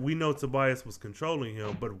 But we know Tobias was controlling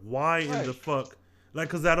him. But why in Right. the fuck? Like,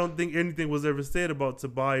 because I don't think anything was ever said about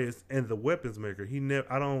Tobias and the weapons maker. He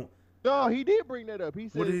never. I don't. No, he did bring that up. He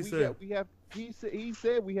said What did he say? we have. He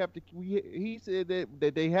said we have to. He said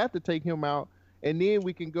that they have to take him out, and then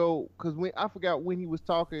we can go. Because when I forgot when he was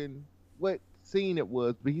talking, what scene it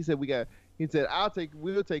was, but he said we got. He said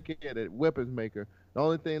we'll take care of the weapons maker. The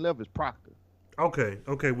only thing left is Proctor. Okay.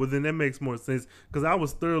 Well, then that makes more sense because I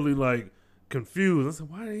was thoroughly like confused. I said,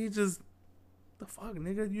 why did he just the fuck,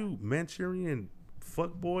 nigga? You Manchurian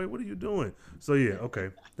fuck boy? What are you doing? So yeah, okay,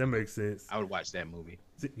 that makes sense. I would watch that movie.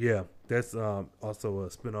 Yeah, that's also a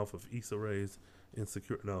spinoff of Issa Rae's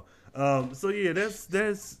Insecure. No, so yeah,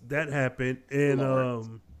 that happened, and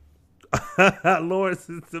Lawrence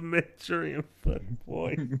is the Manchurian fuck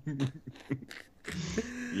boy.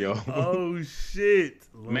 Yo, Oh shit,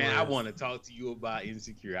 man, I Lawrence. want to talk to you about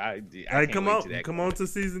Insecure. I Hey, can't come wait on, to that come on to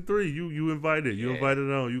season 3. You invited. You Yeah.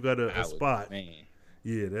 invited on. You got a I would- spot. Man,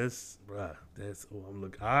 Yeah, that's right. That's I'm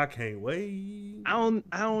looking. I can't wait. I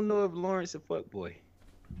don't know if Lawrence a fuckboy.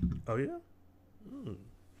 Oh yeah.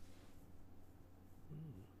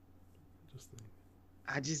 Interesting.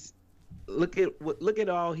 I just look at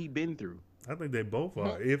all he been through. I think they both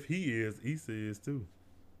are. If he is, Issa is too.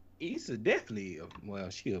 Issa definitely. Well,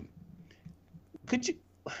 could you?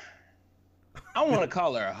 I don't want to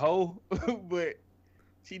call her a hoe, but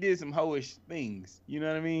she did some hoish things. You know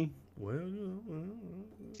what I mean? Well,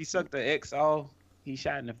 She sucked her ex off. He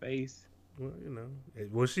shot in the face.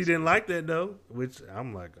 Well, she didn't like that though. Which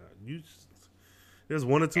I'm like, there's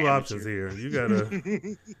one or two Amateur. options here. You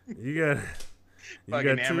gotta.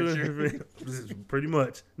 Fucking got two. amateur. Pretty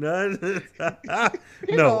much. No, Get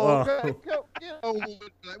no. on, get on with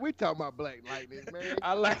it. Like, we talking about Black Lightning, man.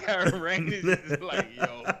 I like how Rain is just like,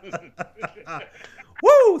 yo.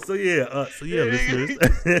 Woo! So yeah, listeners.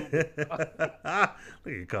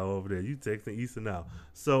 Look at Kyle over there. You texting Issa now.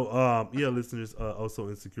 So yeah, listeners. Also,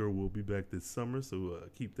 Insecure will be back this summer. So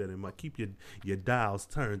keep that in mind. Keep your dials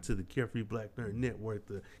turned to the Carefree Black Nerd Network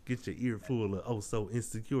to get your ear full of Oh So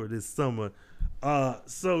Insecure this summer.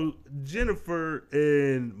 So Jennifer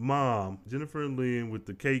and Lynn with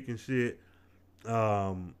the cake and shit.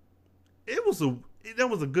 That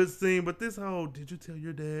was a good scene, but this whole did you tell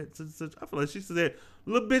your dad such and such? I feel like she said,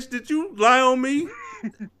 "Little bitch, did you lie on me?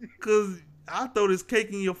 Cause I throw this cake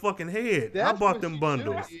in your fucking head. I bought them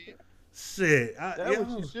bundles. Shit, That's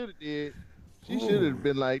what she should have did. She should have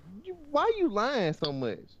been like, "Why you lying so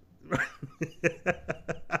much?"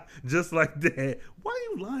 Just like that. Why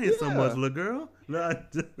you lying so much, little girl? No,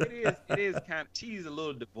 It is kind of, she's a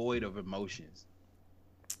little devoid of emotions.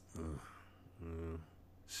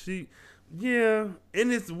 Yeah,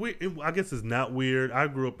 and it's weird. I guess it's not weird. I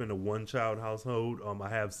grew up in a one-child household. I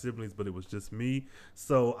have siblings, but it was just me,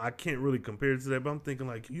 so I can't really compare it to that. But I'm thinking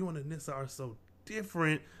like you and Anissa are so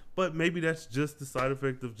different, but maybe that's just the side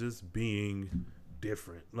effect of just being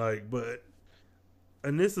different. Like, but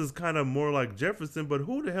Anissa's kind of more like Jefferson. But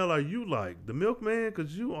who the hell are you like? The milkman?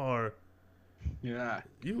 Because you own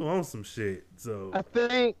some shit. So I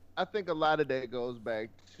think a lot of that goes back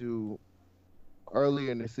to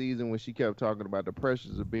earlier in the season when she kept talking about the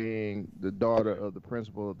pressures of being the daughter of the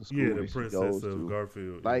principal of the school. yeah, the that she princess goes of to.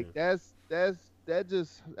 Garfield. Like yeah. that's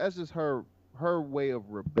just her way of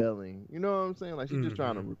rebelling. You know what I'm saying? Like she's just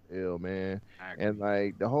trying to rebel, man. And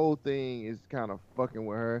like the whole thing is kind of fucking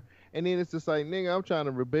with her. And then it's just like, nigga, I'm trying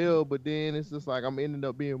to rebel, but then it's just like I'm ending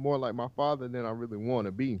up being more like my father than I really want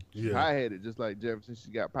to be. Yeah. I had it just like Jefferson.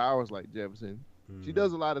 She got powers like Jefferson. She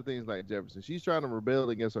does a lot of things like Jefferson. She's trying to rebel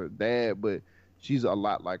against her dad, but she's a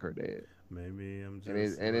lot like her dad. Maybe I'm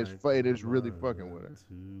just it is really fucking with her.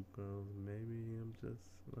 Maybe I'm just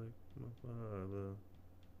like my father.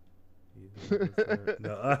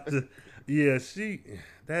 Yeah,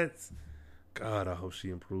 that's God. I hope she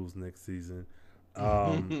improves next season.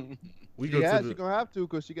 She's She's gonna have to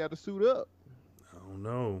because she got to suit up. I don't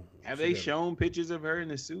know. Have they shown pictures of her in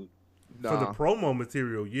the suit? For the promo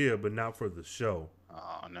material, yeah, but not for the show.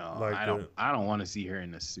 Oh no, Like I don't want to see her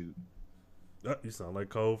in the suit. You sound like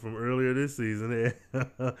Cole from earlier this season.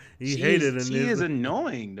 He She hated is, it. She is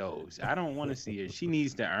annoying though. I don't want to see her. She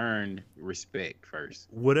needs to earn respect first.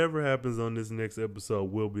 Whatever happens on this next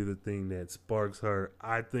episode will be the thing that sparks her,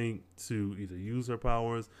 I think, to either use her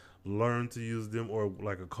powers, learn to use them, or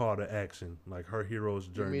like a call to action, like her hero's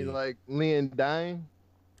journey. You mean like Lynn dying?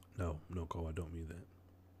 No, Cole, I don't mean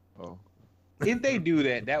that. Oh. If they do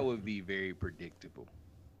that, that would be very predictable.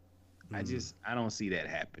 I don't see that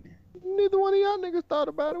happening. Neither one of y'all niggas thought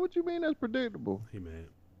about it. What you mean that's predictable? He mad.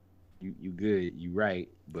 You good, you right,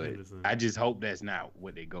 but Understand. I just hope that's not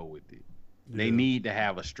what they go with it. They Yeah. need to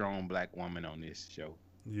have a strong black woman on this show,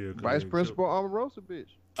 Yeah, 'cause Vice they- Principal Omarosa,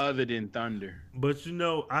 bitch. other than Thunder. But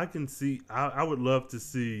I can see. I would love to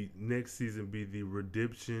see next season be the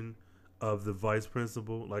redemption of the vice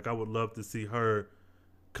principal. Like I would love to see her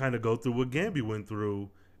kind of go through what Gambi went through.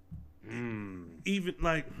 Even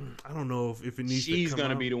like I don't know if it needs. She's to come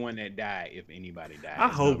gonna out. be the one that die if anybody dies. I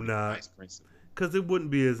It's hope gonna be the not. Vice principal. Because it wouldn't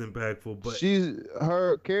be as impactful. But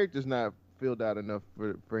Her character's not filled out enough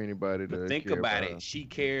for anybody to But think care about her. it. She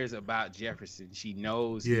cares about Jefferson. She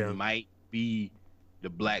knows Yeah. he might be the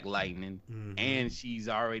Black Lightning, Mhm. and she's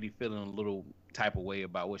already feeling a little type of way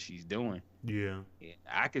about what she's doing. yeah,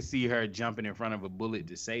 I could see her jumping in front of a bullet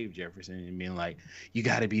to save Jefferson and being like, "You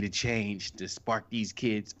got to be the change to spark these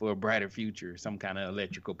kids for a brighter future." Some kind of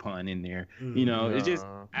electrical pun in there. You know, it's just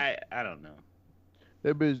Nah. I don't know.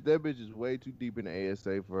 That bitch is way too deep in the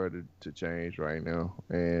ASA for her to change right now,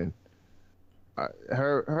 and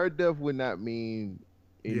her death would not mean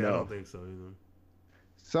yeah. I enough. don't think so either.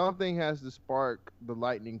 Something has to spark the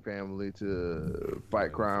Lightning family to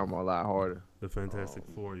fight crime a lot harder. The Fantastic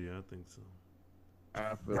Four. Yeah, I think so.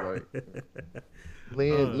 I feel like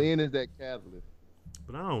Uh, Lynn is that catalyst.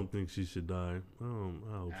 But I don't think she should die. I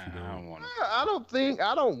hope she I don't. don't want to.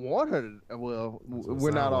 I don't want her to. Well, That's what it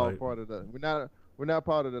we're not sound all like. part of the. We're not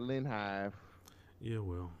part of the Lynn Hive. Yeah,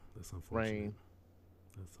 well, that's unfortunate. Rain.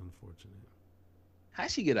 That's unfortunate. How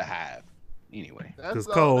she get a hive? Anyway, Because That's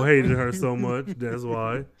Cole all- hated her so much. That's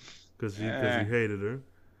why. Because he hated her.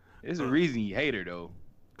 there's a reason you hate her though.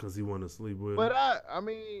 Because he wanted to sleep with But her.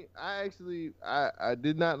 I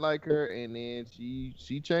did not like her, and then she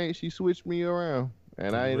changed. She switched me around,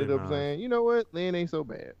 and I ended Lynn up Hive. saying, you know what, Lynn ain't so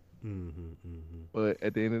bad. Mm-hmm. But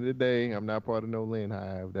at the end of the day, I'm not part of no Lynn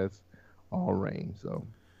Hive. That's all Rain. So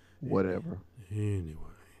whatever. Anyway.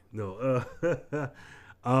 No.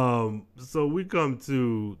 So we come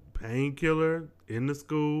to Painkiller in the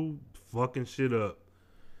school, fucking shit up.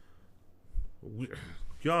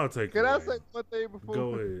 Y'all take Can it I away. say one thing before? Go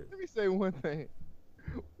ahead. Let me say one thing.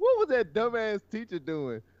 What was that dumbass teacher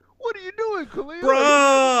doing? What are you doing, Khalil?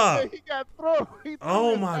 Bruh! He got thrown. He threw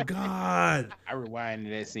Oh his my hand. God. I rewinded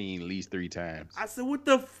that scene at least 3 times. I said, what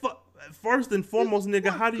the fuck? First and foremost, nigga,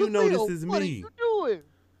 how do you know Khalil, this is what me? are you doing?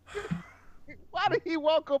 Why did he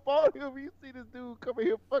walk up on him? You see this dude coming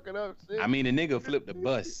here fucking up shit. I mean, the nigga flipped the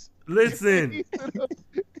bus. Listen.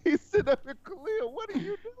 he sit up and Khalil, what are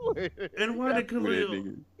you doing? And why did Khalil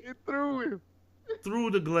He threw him.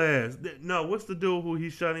 through the glass? No, what's the dude who he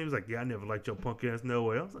shot? He was like, yeah, I never liked your punk ass, no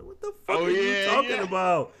way. I was like, what the fuck Oh, are you yeah, talking yeah.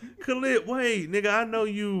 about? Khalil, wait, nigga, I know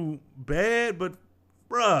you bad, but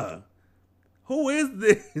bruh, who is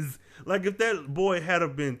this? Like, if that boy had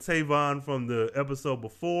have been Tavon from the episode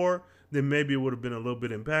before, then maybe it would have been a little bit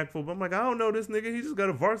impactful. But I'm like, I don't know this nigga. He just got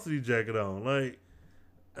a varsity jacket on. Like,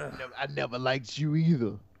 I never liked you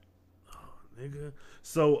either. nigga.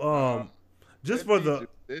 So, just for the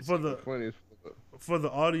funny as fuck. for the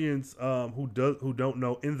audience who don't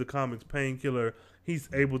know, in the comics, Painkiller, he's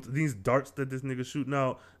able to, these darts that this nigga shooting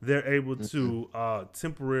out, they're able to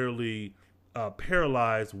temporarily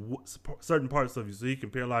paralyze certain parts of you. So he can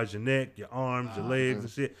paralyze your neck, your arms, your legs and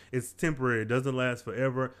shit. It's temporary. It doesn't last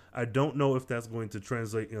forever. I don't know if that's going to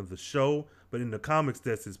translate in the show, but in the comics,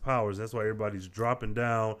 that's his powers. That's why everybody's dropping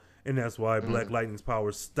down, and that's why Black Lightning's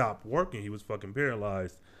powers stopped working. He was fucking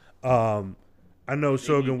paralyzed. I know, They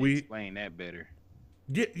Shogun, need to we explain that better.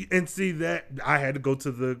 get and see that I had to go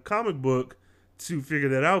to the comic book to figure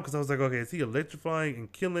that out, because I was like, okay, is he electrifying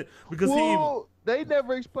and killing? Because Well, they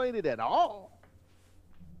never explained it at all.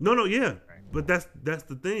 yeah, but that's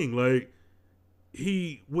the thing. Like,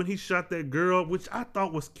 when he shot that girl, which I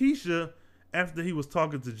thought was Keisha, after he was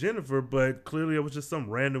talking to Jennifer, but clearly it was just some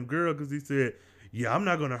random girl, because he said, yeah, I'm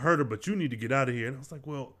not gonna hurt her, but you need to get out of here. And I was like,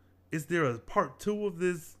 well, is there a part 2 of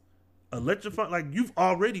this electrifying? Like, you've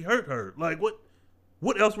already hurt her. Like,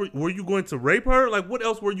 what else were you going to rape her? Like, what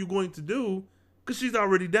else were you going to do? Because she's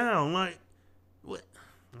already down. Like, what?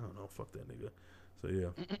 I don't know. Fuck that nigga. So,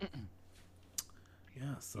 yeah.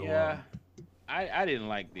 Yeah, so. Yeah, I didn't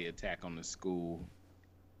like the attack on the school.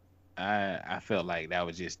 I felt like that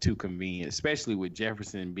was just too convenient, especially with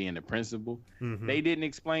Jefferson being the principal. Mhm. They didn't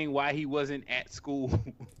explain why he wasn't at school.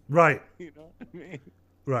 Right. You know what I mean?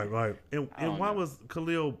 Right. I And don't why know. was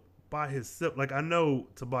Khalil by himself? Like, I know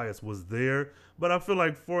Tobias was there, but I feel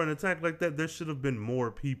like for an attack like that, there should have been more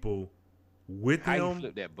people with How you him.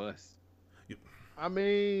 flip that bus? I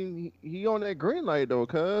mean, he on that green light though,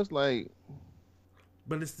 cuz like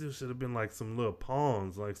But it still should have been like some little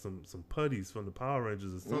pawns, like some putties from the Power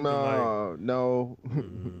Rangers or something No.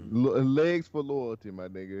 Legs for loyalty, my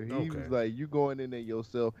nigga. He Okay. was like, you going in there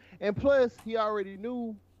yourself. And plus, he already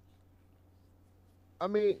knew. I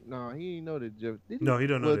mean, no, he didn't know that Jeff. Did he? No, he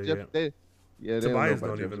don't know that yet. They Tobias don't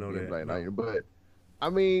don't know even know that, Black no. Lightning, but I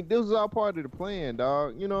mean, this was all part of the plan,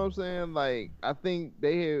 dog. You know what I'm saying? Like, I think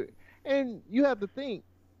they had, and you have to think,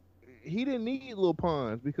 he didn't need little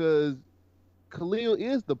pawns because Khalil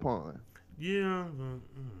is the pawn. Yeah,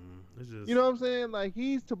 it's just You know what I'm saying? Like,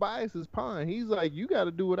 he's Tobias's pawn. He's like, you got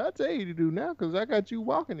to do what I tell you to do now because I got you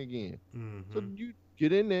walking again. So you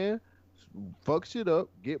get in there, fuck shit up,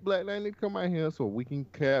 get Black Lightning to come out here so we can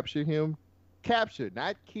capture him. Capture,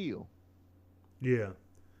 not kill. yeah.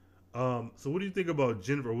 So what do you think about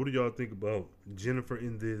Jennifer? What do y'all think about Jennifer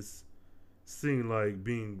in this scene, like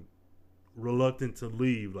being reluctant to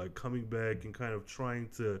leave, like coming back and kind of trying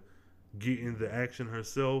to get in the action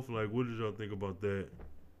herself? Like, what did y'all think about that?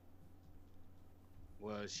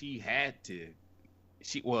 Well, she had to.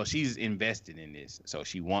 She's invested in this, so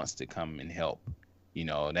she wants to come and help. You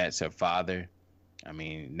know, that's her father. I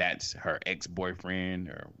mean, that's her ex-boyfriend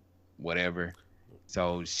or whatever.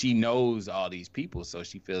 So she knows all these people, so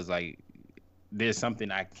she feels like there's something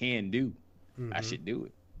I can do. I should do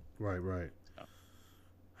it. Right.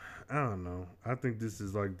 I don't know. I think this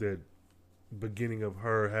is like that beginning of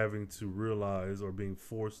her having to realize or being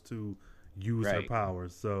forced to use her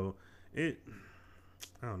powers. So I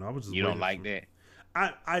don't know. I was just You don't like that?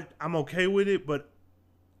 I'm okay with it, but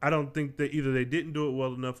I don't think that either they didn't do it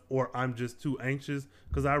well enough or I'm just too anxious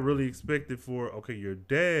because I really expected for, okay, your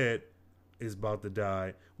dad is about to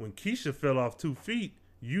die. When Keisha fell off 2 feet,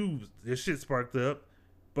 this shit sparked up.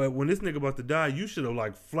 But when this nigga about to die, you should have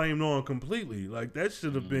like flamed on completely. Like that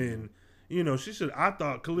should have been, you know, I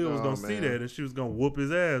thought Khalil was gonna see that and she was gonna whoop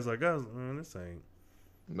his ass. Like, man, this ain't.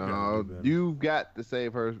 No, you've got to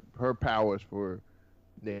save her powers for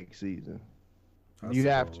next season. You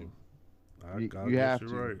have to. You have to.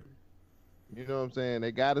 Right. You know what I'm saying?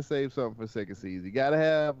 They got to save something for second season. You got to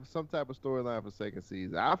have some type of storyline for second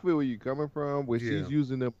season. I feel where you're coming from, where she's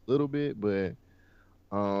using them a little bit, but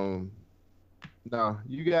no,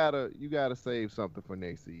 you gotta save something for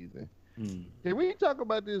next season. Can we talk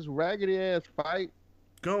about this raggedy ass fight?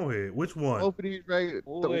 Go ahead. Which one? Both of these raggedy,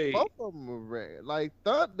 both of them are ragged. Like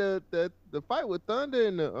the fight with Thunder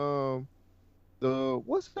and the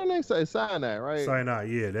what's her name? Cyanide, right? Cyanide,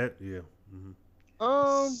 yeah.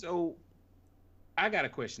 So I got a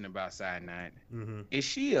question about Cyanide. Is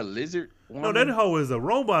she a lizard woman? No, that hoe is a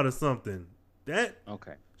robot or something.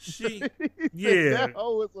 Okay. She, yeah. That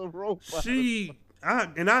hoe is a robot.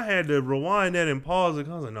 I had to rewind that and pause it.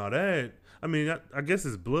 I was like, no, that. I mean, I guess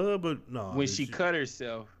it's blood, but no. When she cut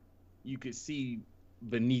herself, you could see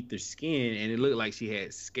beneath her skin, and it looked like she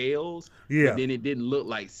had scales. Yeah. But then it didn't look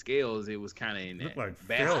like scales. It was kind of in that like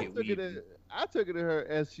basket. I took it to her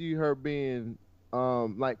as her being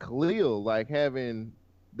like Khalil, like having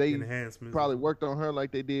they enhancements. Probably worked on her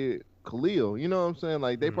like they did Khalil. You know what I'm saying?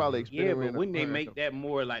 Like they probably experimented. Yeah, but wouldn't they make that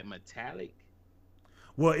more like metallic?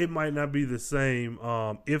 Well, it might not be the same.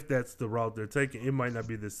 If that's the route they're taking, it might not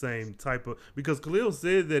be the same type of, because Khalil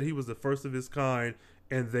said that he was the first of his kind,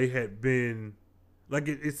 and they had been like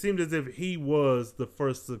it seemed as if he was the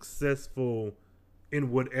first successful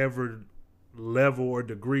in whatever level or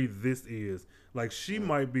degree this is. Like she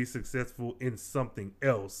might be successful in something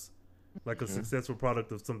else, like a successful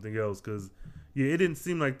product of something else. Because it didn't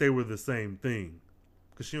seem like they were the same thing.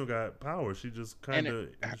 Because she don't got power. She just kind of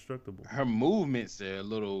indestructible. Her movements are a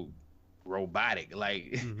little robotic.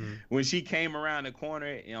 Like when she came around the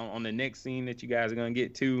corner on the next scene that you guys are going to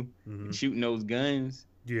get to, shooting those guns.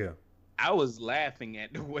 Yeah. I was laughing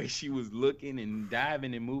at the way she was looking and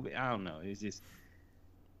diving and moving. I don't know. It's just,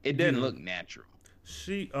 it doesn't look natural.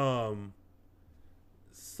 She,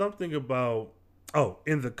 something about,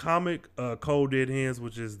 in the comic, Cold Dead Hands,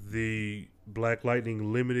 which is the Black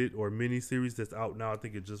Lightning limited or mini series that's out now, I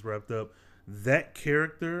think it just wrapped up, that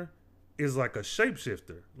character is like a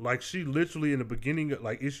shapeshifter. Like she literally in the beginning,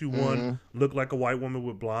 like issue 1, looked like a white woman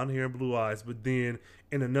with blonde hair and blue eyes, but then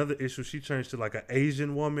in another issue she changed to like an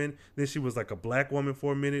Asian woman, then she was like a black woman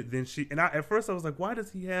for a minute, then at first I was like, why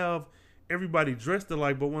does he have everybody dressed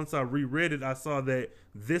alike? But once I reread it, I saw that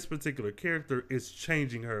this particular character is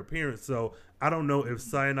changing her appearance. So I don't know if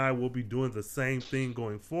Cyanide will be doing the same thing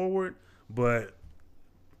going forward, but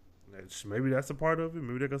maybe that's a part of it.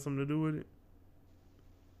 Maybe that got something to do with it.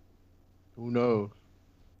 Who knows?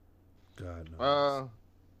 God knows.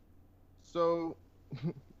 So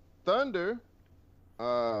Thunder,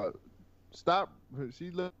 stop.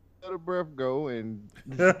 She looked the breath go and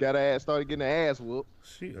started getting her ass whooped.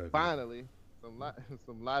 She ugly. Finally,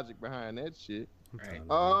 some logic behind that shit. I'm Right.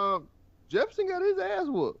 tired of Jefferson got his ass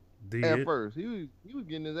whooped it. at Did, first. He was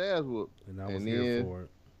getting his ass whooped. and I was and here then- for it.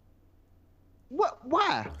 What?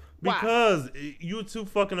 Why? Why? Because you too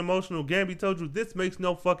fucking emotional. Gamby told you this makes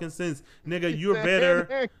no fucking sense, nigga. He You're said, better.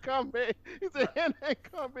 "Hand ain't coming." He said, "Hand ain't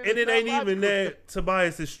coming." And it It's ain't not even logical. that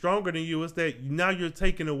Tobias is stronger than you. It's that now you're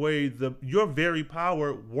taking away your very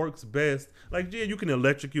power works best. Like, yeah, you can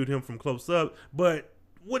electrocute him from close up, but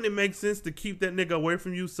wouldn't it make sense to keep that nigga away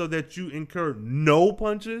from you so that you incur no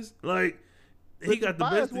punches? Like, he got the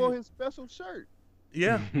Tobias best. wore his special shirt.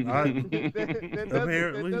 Yeah, that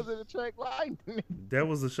Apparently. doesn't attract lightning. that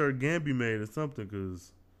was a shirt Gamby made or something.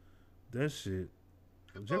 Because that shit,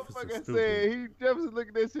 Jefferson Motherfucker stupid. said Jefferson looked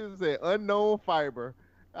at that shit and said unknown fiber.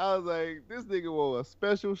 I was like, this nigga wore a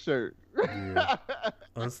special shirt. Yeah.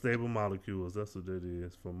 Unstable molecules. That's what that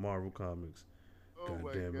is from Marvel Comics. Oh God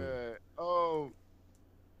my damn it. god.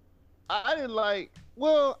 I didn't like.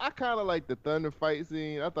 Well, I kind of like the Thunder fight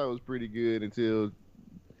scene. I thought it was pretty good until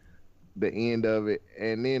the end of it,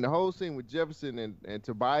 and then the whole scene with Jefferson and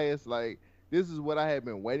Tobias. Like, this is what I had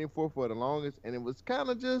been waiting for the longest, and it was kind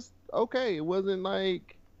of just okay. It wasn't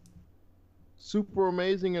like super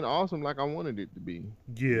amazing and awesome like I wanted it to be.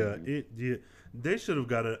 Yeah, they should have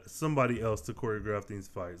got somebody else to choreograph these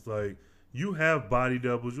fights. Like, you have body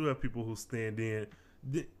doubles, you have people who stand in.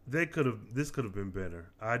 This could have been better.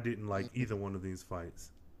 I didn't like either one of these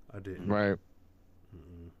fights. I didn't. Right.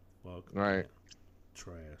 Fuck. Right.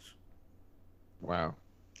 Trash. Wow.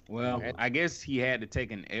 Well, I guess he had to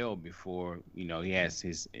take an L before, he has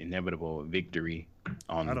his inevitable victory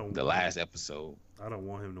on the last episode. I don't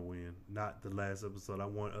want him to win. Not the last episode. I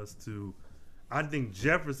want us to. I think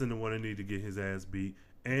Jefferson the one that need to get his ass beat,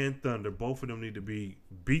 and Thunder. Both of them need to be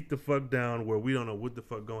beat the fuck down where we don't know what the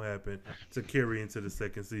fuck gonna happen to carry into the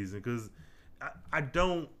second season. Because I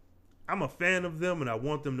don't. I'm a fan of them and I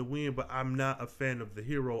want them to win, but I'm not a fan of the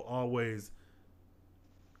hero always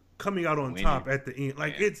coming out on top at the end.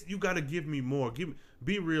 Like, you got to give me more.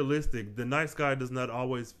 Be realistic. The nice guy does not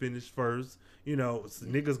always finish first.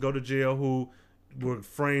 Niggas go to jail who were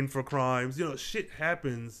framed for crimes. Shit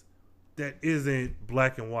happens that isn't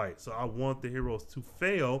black and white. So I want the heroes to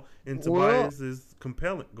fail, and Tobias is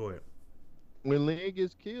compelling. Go ahead. When Lynn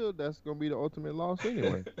gets killed, that's gonna be the ultimate loss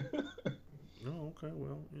anyway. Oh, okay.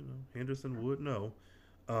 Well, Henderson would know.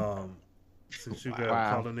 Since you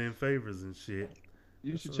got calling in favors and shit.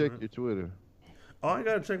 You should check your Twitter. Oh, I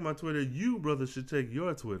gotta check my Twitter. You, brother, should check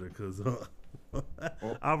your Twitter because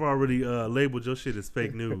I've already labeled your shit as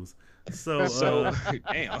fake news. So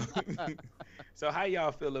Damn. So how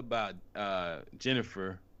y'all feel about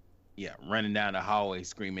Jennifer? Yeah, running down the hallway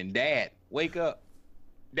screaming, "Dad, wake up!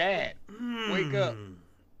 Dad, wake up!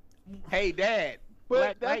 Hey, Dad,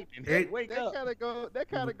 Black Lightning, hey, wake up!" That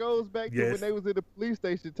kind of goes back to Yes. when they was in the police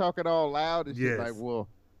station talking all loud and shit. Yes. Like, well,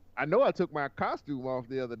 I know I took my costume off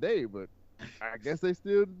the other day, but I guess they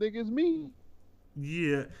still think it's me.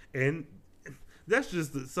 Yeah, and that's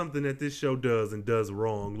just something that this show does and does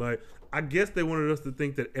wrong. Like, I guess they wanted us to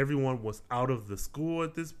think that everyone was out of the school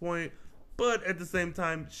at this point, but at the same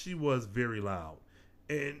time, she was very loud.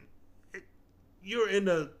 And you're in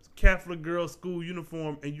a Catholic girl school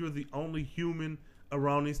uniform, and you're the only human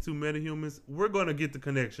around these two metahumans. We're going to get the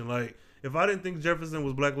connection. Like, if I didn't think Jefferson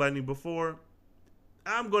was Black Lightning before,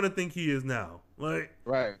 I'm going to think he is now. Like,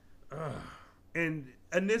 right. And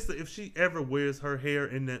Anissa, if she ever wears her hair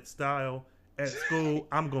in that style at school,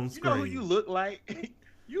 I'm going to scream. You know who you look like?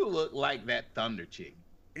 You look like that Thunder chick.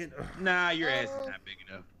 Nah, your ass is not big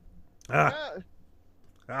enough.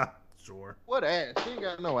 Sure. What ass? She ain't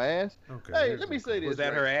got no ass. Okay. Hey, let me say this. Was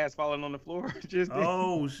that her ass falling on the floor?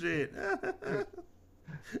 Oh shit.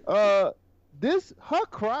 Her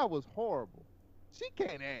cry was horrible. She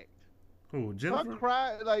can't act. Who, Jennifer? Her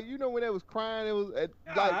cry, like, when they was crying, it was like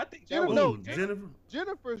I think that was Jennifer.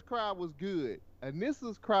 Jennifer's cry was good.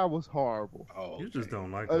 Anissa's cry was horrible. Oh, You just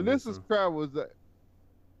don't like Anissa's Anissa. cry was.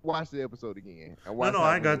 Watch the episode again. No,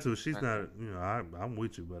 I ain't got to. She's not. I'm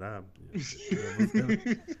with you, but I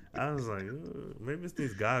was like, maybe it's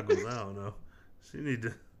these goggles. I don't know. She need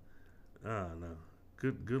to. I don't know.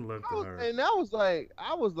 Good luck to her. And I was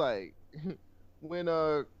like, when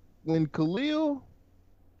Khalil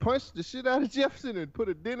punched the shit out of Jefferson and put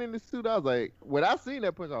a dent in his suit, I was like, when I seen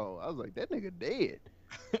that punch, I was like, that nigga dead.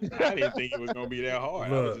 I didn't think it was gonna be that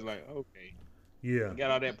hard. I was just like, okay. Yeah. He got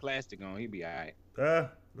all that plastic on. He'd be all right. I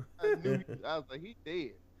was like, he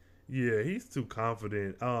dead. Yeah, he's too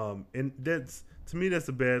confident. And that's to me that's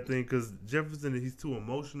a bad thing because Jefferson he's too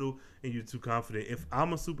emotional and you're too confident. If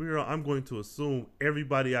I'm a superhero, I'm going to assume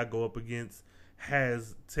everybody I go up against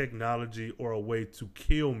has technology or a way to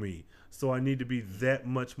kill me. So I need to be that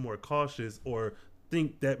much more cautious or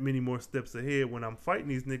think that many more steps ahead when I'm fighting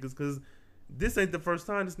these niggas because this ain't the first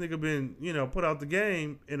time this nigga been, put out the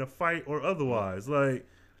game in a fight or otherwise. Like,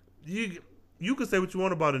 you could say what you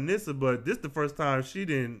want about Anissa, but this the first time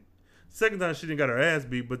second time she didn't got her ass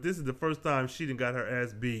beat, but this is the first time she didn't got her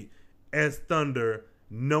ass beat as Thunder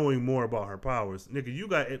knowing more about her powers. Nigga, you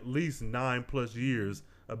got at least 9+ years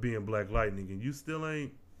of being Black Lightning and you still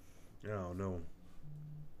ain't, I don't know.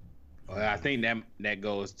 Well, I think that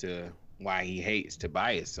goes to why he hates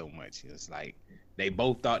Tobias so much. It's like they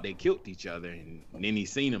both thought they killed each other, and then he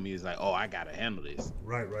seen him. He was like, "Oh, I gotta handle this."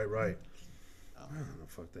 Right. I don't know,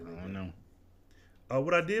 fuck that. I don't know.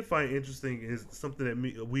 What I did find interesting is something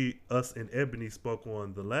that us and Ebony spoke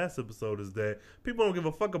on the last episode is that people don't give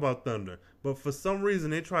a fuck about Thunder, but for some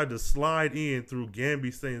reason they tried to slide in through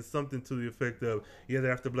Gambi saying something to the effect of, "Yeah,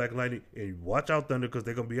 they're after Black Lightning, and watch out Thunder because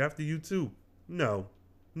they're gonna be after you too."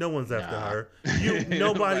 No one's after her.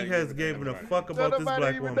 Nobody has given a fuck about this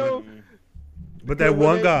black woman. But that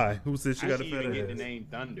one guy who said she got a fat ass. Get the name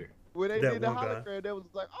Thunder. When they did the hologram, they was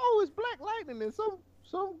like, "Oh, it's Black Lightning and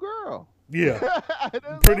some girl." Yeah,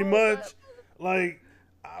 pretty much. Like,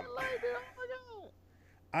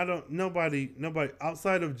 I don't. Nobody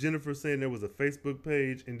outside of Jennifer saying there was a Facebook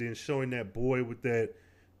page and then showing that boy with that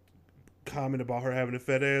comment about her having a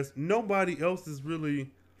fat ass. Nobody else is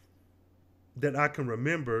really that I can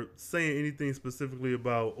remember saying anything specifically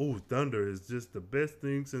about, "Oh, Thunder is just the best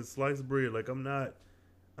thing since sliced bread." Like I'm not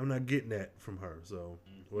getting that from her. So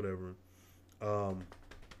whatever.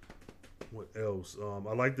 What else?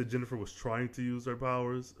 I like that Jennifer was trying to use her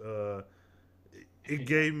powers. It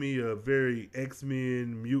gave me a very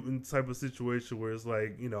X-Men mutant type of situation where it's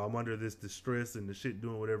like, I'm under this distress and the shit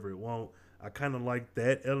doing whatever it won't. I kind of like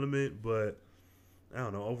that element, but I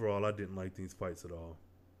don't know. Overall, I didn't like these fights at all.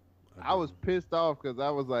 I was pissed off because I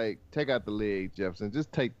was like, take out the leg, Jefferson.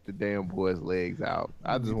 Just take the damn boy's legs out.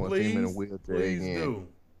 I just want to see him in a wheelchair again. Do.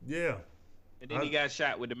 Yeah. And then he got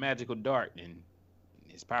shot with the magical dart, and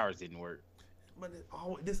his powers didn't work. But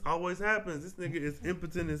this always happens. This nigga is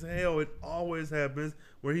impotent as hell. It always happens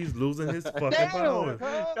where he's losing his fucking powers.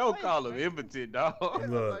 Don't call him impotent, dog.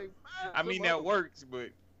 Look, I mean, that works, but...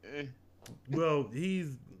 Well,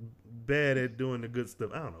 he's bad at doing the good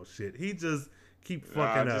stuff. I don't know, shit. He just keep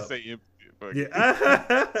fucking up. Just say impotent. Fuck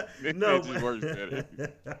Yeah. No. It just works better.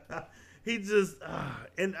 He just...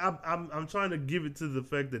 and I'm trying to give it to the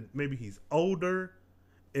fact that maybe he's older.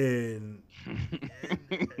 And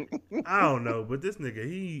I don't know, but this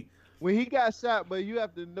nigga, when he got shot, but you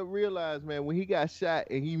have to realize, man, when he got shot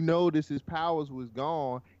and he noticed his powers was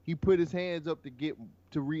gone, he put his hands up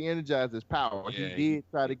to re-energize his power. Yeah, he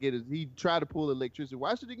tried to pull electricity.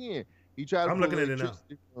 Watch it again. He tried to. I'm looking at it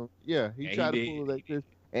now. He tried to pull electricity,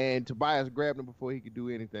 and Tobias grabbed him before he could do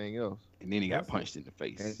anything else. And then he got punched in the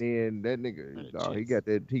face. And then that nigga, he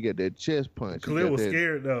got that chest punch. Khalil was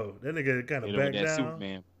scared though. That nigga kind of backed down.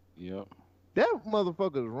 Superman. Yep. That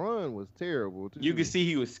motherfucker's run was terrible too. You could see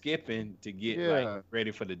he was skipping to get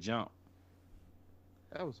ready for the jump.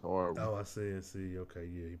 That was horrible. Oh, I see. Okay,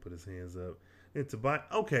 yeah, he put his hands up. And Tobias,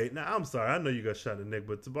 okay, now I'm sorry. I know you got shot in the neck,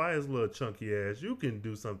 but Tobias' little chunky ass, you can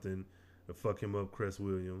do something to fuck him up, Cress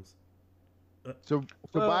Williams. So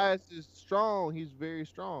Tobias is strong. He's very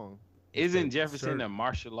strong. Isn't Jefferson a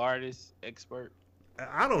martial artist expert?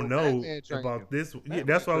 I don't know about this. Yeah,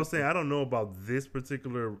 that's what I was saying. I don't know about this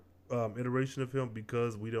particular iteration of him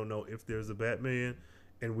because we don't know if there's a Batman,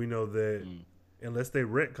 and we know that unless they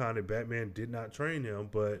retcon it, Batman did not train him.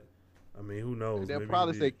 But I mean, who knows? They'll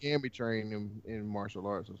probably say Gambi trained him in martial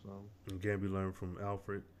arts or something. And Gambi learned from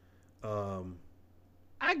Alfred.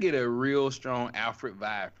 I get a real strong Alfred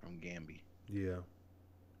vibe from Gambi. Yeah,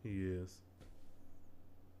 he is.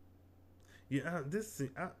 Yeah,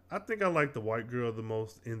 I think I like the white girl the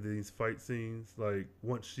most in these fight scenes. Like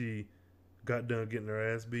once she got done getting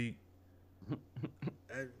her ass beat,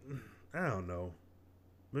 I don't know.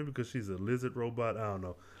 Maybe because she's a lizard robot. I don't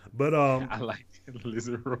know. But I like the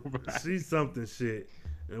lizard robot. She's something shit,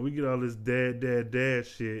 and we get all this dad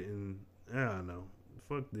shit, and I don't know.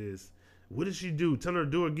 Fuck this. What did she do? Tell her to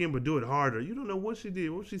do it again, but do it harder. You don't know what she did.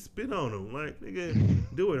 What if she spit on him? Like, nigga,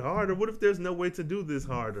 do it harder. What if there's no way to do this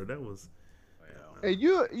harder? That was. And She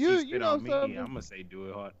you spit know on me. something? I'm gonna say do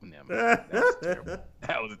it hard. Never mind. That was terrible.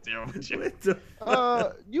 That was a terrible joke. What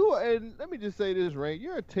the- You and let me just say this, Ray.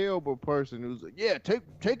 You're a terrible person who's like, yeah,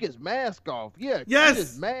 take his mask off. Yeah, Yes! get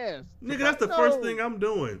his mask. Nigga, that's the No. first thing I'm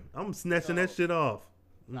doing. I'm snatching that shit off.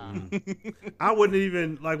 Mm-mm. I wouldn't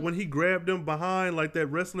even, like, when he grabbed him behind, like that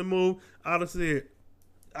wrestling move, I'd have said,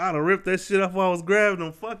 I'd have ripped that shit off while I was grabbing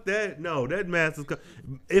him. Fuck that. No, that mask is...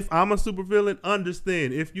 If I'm a supervillain,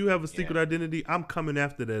 understand. If you have a secret identity, I'm coming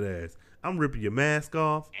after that ass. I'm ripping your mask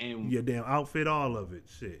off, And- your damn outfit, all of it.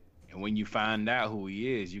 Shit. And when you find out who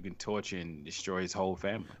he is, you can torture and destroy his whole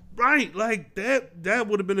family. Right, like, that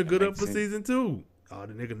would have been a good up makes for sense. season 2. Oh,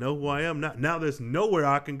 the nigga know who I am. Now there's nowhere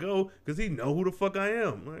I can go because he know who the fuck I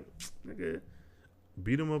am. Like, nigga,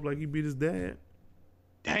 beat him up like he beat his dad.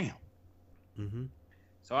 Damn. Mm-hmm.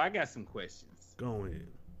 So I got some questions. Go ahead.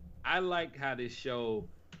 I like how this show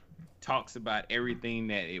talks about everything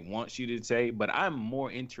that it wants you to say, but I'm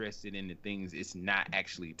more interested in the things it's not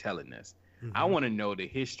actually telling us. Mm-hmm. I want to know the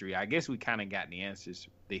history. I guess we kind of got the answers.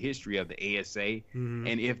 The history of the ASA Mhm.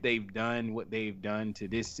 and if they've done what they've done to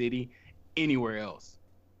this city anywhere else.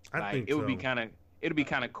 I think it would be so. kind of it'd be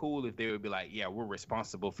kind of cool if they would be like, yeah, we're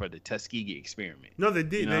responsible for the Tuskegee experiment. No, they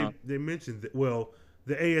did. You know? They mentioned that. Well,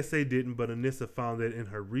 the ASA didn't, but Anissa found that in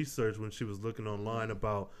her research when she was looking online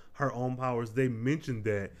about her own powers. They mentioned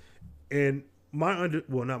that, and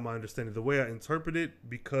not my understanding. The way I interpret it,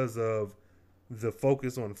 because of the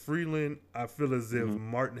focus on Freeland, I feel as if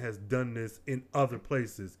Martin has done this in other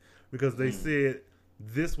places because they said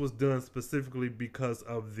this was done specifically because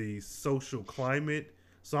of the social climate.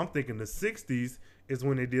 So I'm thinking the 60s is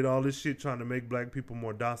when they did all this shit trying to make black people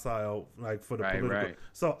more docile, like for the political. Right.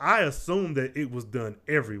 So I assume that it was done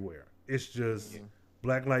everywhere. It's just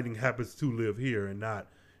Black Lightning happens to live here and not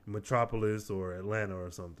Metropolis or Atlanta or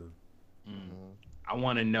something. I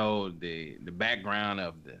want to know the background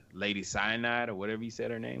of the Lady Cyanide or whatever you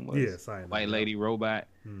said her name was. Yeah, Cyanide. White Lady Robot.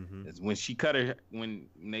 Mm-hmm. It's when she cut her, when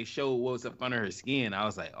they showed what was up under her skin, I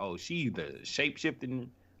was like, oh, she the shape-shifting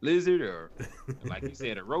lizard or, like you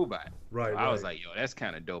said, a robot. Right, So I was right. like, yo, that's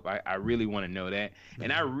kind of dope. I really want to know that.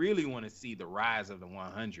 And I really want to see the rise of the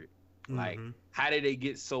 100. Like, how did they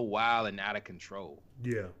get so wild and out of control?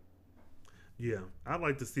 Yeah. I'd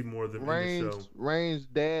like to see more of them in the show. Rain's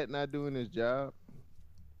dad not doing his job.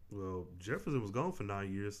 Well, Jefferson was gone for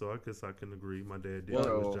 9 years, so I guess I can agree. My dad did Well,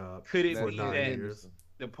 do his job Could it for be 9 that years.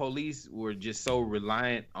 the police were just so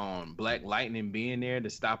reliant on Black Lightning being there to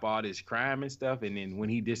stop all this crime and stuff, and then when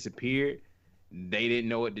he disappeared, they didn't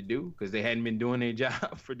know what to do because they hadn't been doing their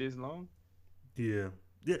job for this long? Yeah.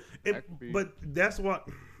 That could be. But that's what.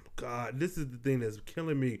 God, this is the thing that's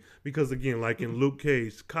killing me because again, like in Luke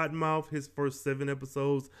Cage, Cottonmouth, his first 7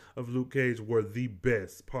 episodes of Luke Cage were the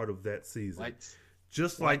best part of that season. What?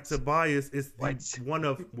 Just like What? Tobias, it's What? one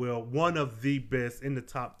of the best in the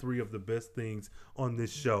top 3 of the best things on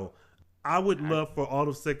this show. I would love for all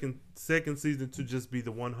of second season to just be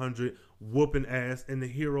the 100 whooping ass and the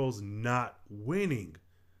heroes not winning.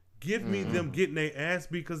 Give me them getting their ass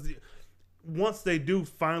because once they do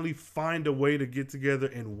finally find a way to get together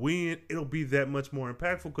and win, it'll be that much more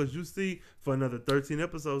impactful because you see for another 13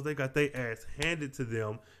 episodes, they got their ass handed to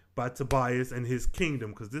them by Tobias and his kingdom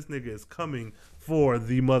because this nigga is coming for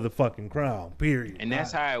the motherfucking crown, period. And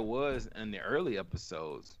that's how it was in the early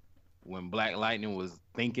episodes when Black Lightning was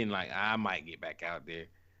thinking like, I might get back out there.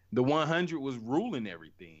 The 100 was ruling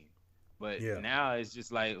everything. But now it's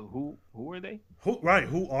just like, who are they? Who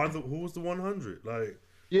was the 100? Like,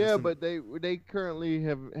 Yeah, some- but they currently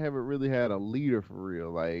haven't really had a leader for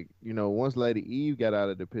real. Like, you know, once Lady Eve got out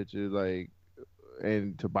of the picture, like,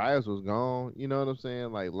 and Tobias was gone, you know what I'm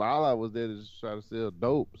saying? Like, Lala was there to just try to sell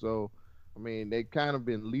dope. So, I mean, they kind of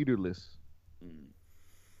been leaderless.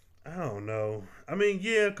 I don't know. I mean,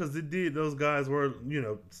 yeah, because those guys were,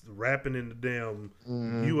 rapping in the damn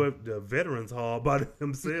the Veterans Hall by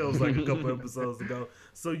themselves like a couple episodes ago.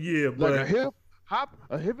 So, yeah, but. Like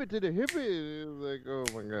a hippie to the hippie. It was like, oh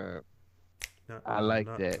my God. I like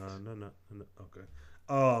that. No. Okay.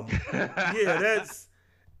 Yeah, that's.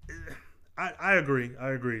 I agree.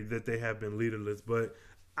 I agree that they have been leaderless, but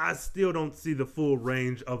I still don't see the full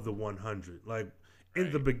range of the 100. Like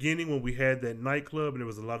in the beginning when we had that nightclub and there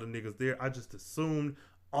was a lot of niggas there, I just assumed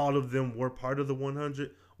all of them were part of the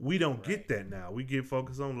 100. We don't get that now. We get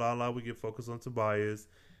focused on Lala. We get focused on Tobias.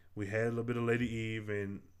 We had a little bit of Lady Eve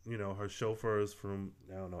and her chauffeurs from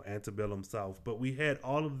Antebellum South. But we had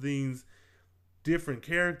all of these different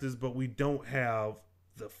characters, but we don't have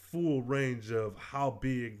the full range of how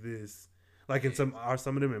big this. Like are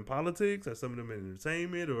some of them in politics? Are some of them in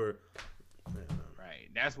entertainment? Or Right.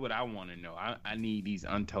 That's what I want to know. I need these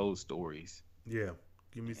untold stories Yeah,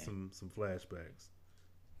 give me some flashbacks.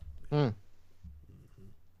 Hmm.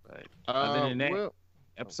 But other than that, well,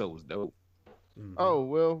 episode was dope. Mhm. oh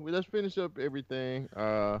well, let's finish up everything.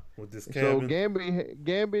 With this So cabin,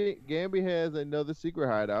 Gambi has another secret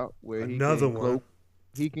hideout where another one.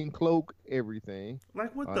 he can cloak everything.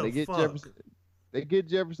 Like what They the get fuck?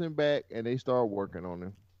 Jefferson back and they start working on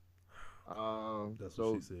him. That's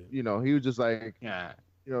so what she said. he was just like, Yeah.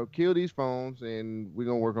 kill these phones and we're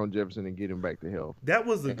gonna work on Jefferson and get him back to health. That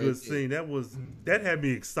was a good scene. That had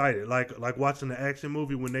me excited. Like watching the action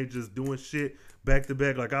movie when they just doing shit back to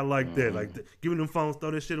back. Like I like that. Like giving them phones,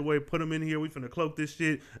 throw this shit away, put them in here. We finna cloak this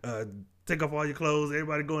shit. Take off all your clothes.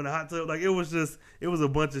 Everybody go in the hot tub. Like it was a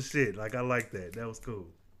bunch of shit. Like I like that. That was cool.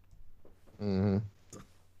 Mm-hmm.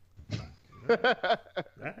 All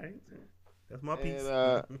right, that's my piece.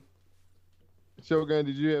 And, Shogun,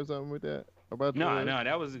 did you have something with that about No,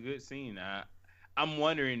 that was a good scene. I'm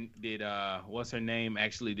wondering, did what's her name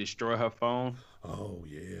actually destroy her phone? Oh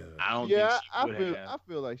yeah. I don't Yeah, think I she would feel have. I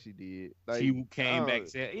feel like she did. Like She came back and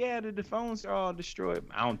said, "Yeah, the phones are all destroyed."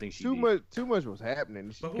 I don't think she too did. much was happening.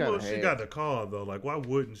 She But kind who of else she got the call though? Like why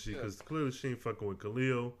wouldn't she? Because clearly she ain't fucking with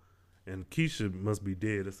Khalil, and Keisha must be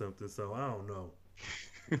dead or something. So I don't know.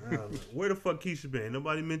 Where the fuck Keisha been?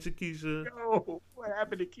 Nobody mentioned Keisha. No, what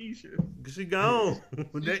happened to Keisha? She gone.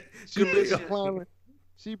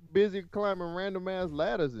 She busy climbing random ass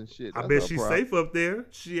ladders and shit. I That's bet her she's problem. safe up there.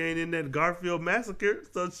 She ain't in that Garfield massacre.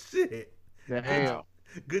 So shit. Damn.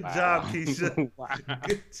 Good Wow. job, Keisha. Wow.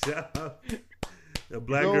 Good job. The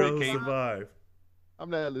black So girl who Keisha- survived. I'm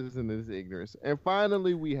not listening to this ignorance. And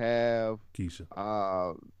finally, we have Keisha.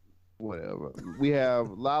 whatever. We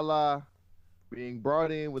have Lala being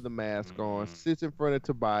brought in with a mask on, sits in front of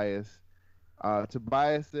Tobias.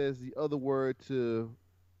 Tobias says the other word to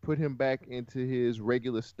put him back into his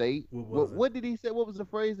regular state. What did he say? What was the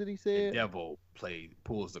phrase that he The said? devil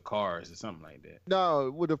pulls the cars or something like that. No,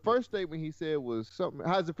 well, the first statement he said was something.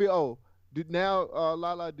 How's it feel? Oh,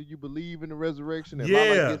 Lala, do you believe in the resurrection? And Yeah,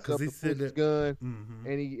 Lala gets 'cause up he and said puts his that- gun, Mhm.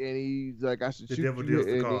 and he's like, I should The shoot devil you. deals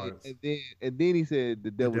the And cards. then he said the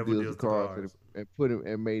devil deals the deals the cards, cards. and put him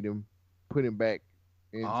and made him put him back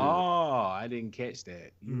into. Oh, I didn't catch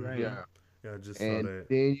that. You Mhm. right. Yeah. Yeah, I just saw And that.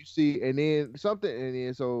 then you see, and then something, and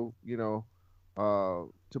then so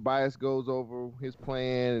Tobias goes over his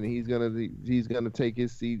plan, and he's gonna take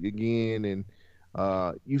his seat again, and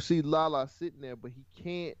you see Lala sitting there, but he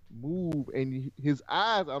can't move, and his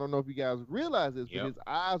eyes. I don't know if you guys realize this, but his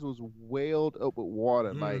eyes was welled up with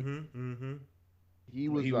water, like he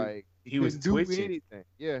was he was couldn't do twitching. anything.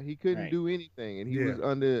 Yeah, he couldn't Right. do anything, and he Yeah.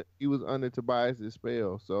 was under Tobias's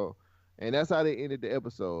spell. So, and that's how they ended the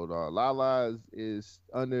episode. Lala is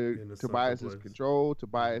under In a Tobias's sunken place. control.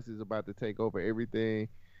 Tobias is about to take over everything,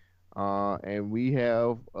 and we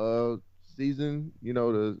have season,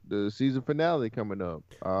 the season finale coming up.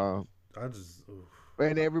 I just oof.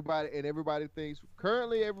 And everybody thinks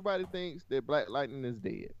that Black Lightning is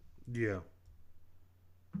dead. Yeah.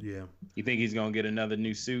 You think he's gonna get another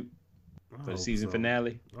new suit I for the hope season so.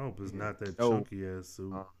 finale? I hope it's not that No. chunky ass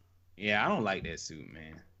suit. Yeah, I don't like that suit,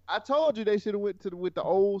 man. I told you they should have went with the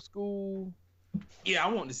old school. Yeah,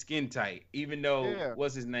 I want the skin tight, even though Yeah.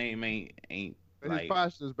 what's his name ain't His like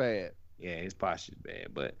posture's bad. yeah, his posture's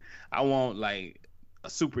bad. But I want like a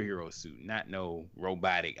superhero suit, not no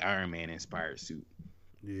robotic Iron Man inspired suit.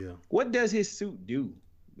 Yeah. What does his suit do?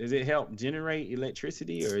 Does it help generate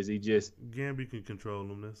electricity, or is he just Gambi can control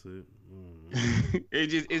them. That's it. Mm.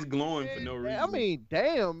 it's glowing for no reason? I mean,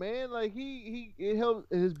 damn, man. Like it helps.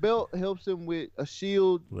 His belt helps him with a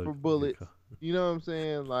shield for bullets. You know what I'm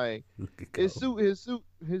saying? Like his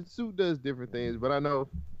suit does different things. But I know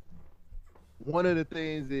one of the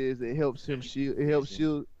things is it helps him shield. It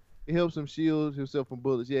helps him shield himself from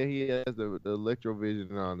bullets. Yeah, he has the electrovision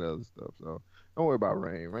and all the other stuff. So don't worry about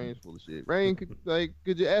Rain. Rain's full of shit. Rain,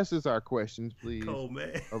 could you ask us our questions, please? Cold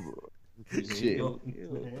man. Shit.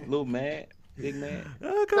 Little mad, big mad.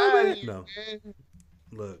 Cold Outta man. here, No. man.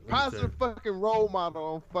 Look. let me Positive tell fucking role model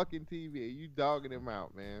on fucking TV. You dogging him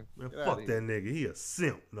out, man. you, Get man, outta fuck here. that nigga. He a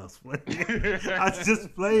simp. No, I'm playing. I was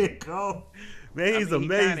just playing, Cole. Man, he's I mean, he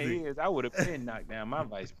kinda amazing. is. I would have been knocked down my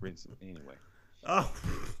vice principal anyway. Oh,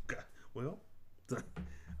 God. Well,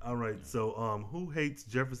 all right. So, who hates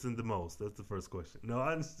Jefferson the most? That's the first question. No,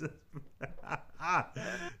 I'm just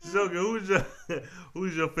Sugar.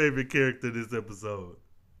 Who's your favorite character this episode?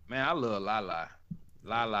 Man, I love Lala.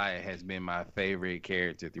 Lala has been my favorite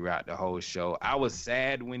character throughout the whole show. I was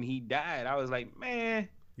sad when he died. I was like, man,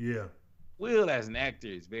 Yeah, Will as an actor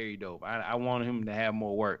is very dope. I wanted him to have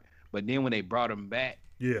more work. But then when they brought him back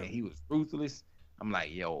yeah. and he was ruthless, I'm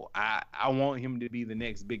like, yo, I want him to be the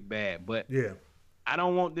next big bad, but Yeah. I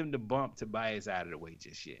don't want them to bump Tobias out of the way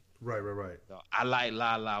just yet. Right. So I like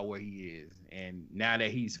Lala where he is, and now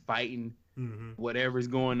that he's fighting Mm-hmm. whatever's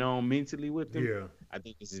going on mentally with him, Yeah. I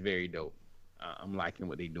think this is very dope. I'm liking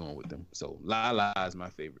what they're doing with them. So Lala is my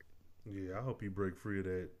favorite. Yeah. I hope he break free of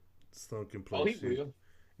that sunken place. Oh, he shit. will.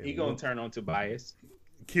 And He gonna whoop- turn on Tobias.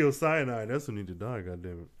 kill Cyanide. That's who need to die.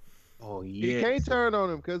 Goddamn it. Oh He yeah. can't turn on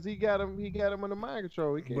him because he got him under mind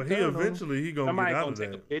control. He can't But he turn on him. eventually he gonna Somebody get out gonna of take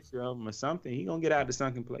a that. picture of him or something. He gonna get out of the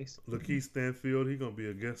sunken place. Lakeith Stanfield, he gonna be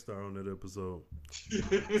a guest star on that episode.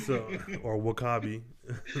 So or Wakabi.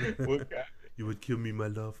 You would kill me, my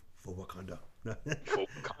love, for Wakanda. For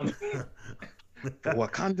Wakanda. For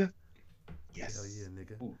Wakanda. Yes. Hell yeah,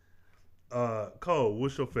 nigga. Ooh. Cole,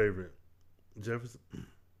 what's your favorite? Jefferson?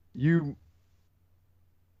 You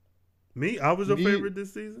Me? I was your Me- favorite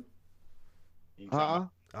this season? uh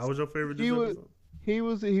I was your favorite this He was-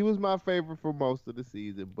 episode? he was my favorite for most of the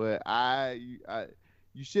season, but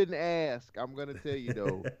you shouldn't ask. I'm gonna tell you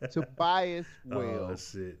though. Tobias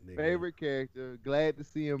Wells. Oh shit, nigga. Favorite character. Glad to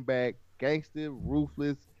see him back. Gangster,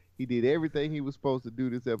 ruthless. He did everything he was supposed to do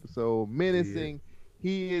this episode. Menacing.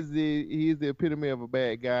 He is the epitome of a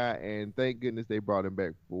bad guy, and thank goodness they brought him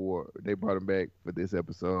back for this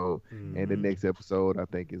episode. And the Mhm. next episode I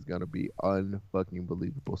think is gonna be unfucking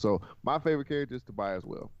believable. So my favorite character is Tobias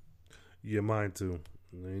Wells. Yeah, mine too.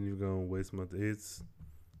 I ain't even gonna waste my.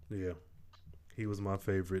 Yeah, he was my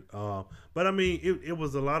favorite. But I mean, it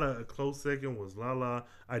was a lot of a close second. Was Lala?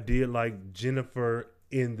 I did like Jennifer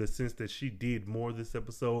in the sense that she did more this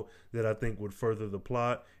episode that I think would further the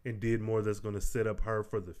plot and did more that's going to set up her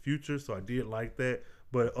for the future. So I did like that.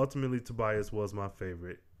 But ultimately, Tobias was my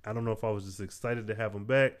favorite. I don't know if I was just excited to have him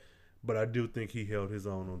back, but I do think he held his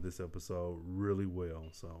own on this episode really well.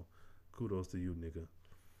 So kudos to you, nigga.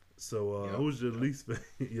 So Yep. who's your least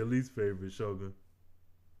favorite, Shogun?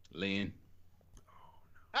 Lynn.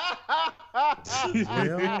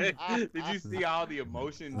 Well, Did you see all the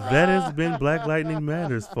emotion? that has been Black Lightning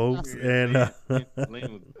Matters, folks. And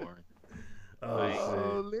Lynn was boring.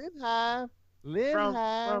 Oh, Lynn Hive. Lynn From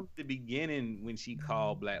Hive. the beginning, when she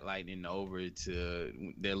called Black Lightning over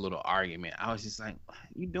to their little argument, I was just like,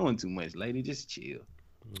 "You doing too much, lady? Just chill.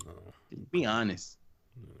 Just be honest."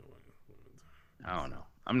 I don't know.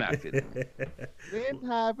 I'm not feeling it. Lynn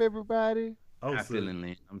Hive, everybody. Oh, Not so feeling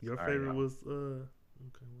Lynn. I'm your sorry, favorite y'all. was okay.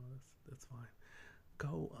 Well, that's fine.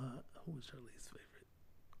 Go. Who was your least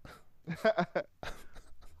favorite?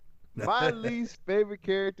 My least favorite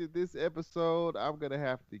character this episode, I'm gonna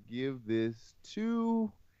have to give this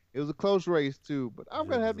to. It was a close race too, but I'm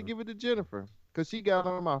gonna have to give it to Jennifer because she got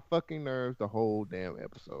on my fucking nerves the whole damn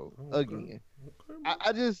episode again. Okay.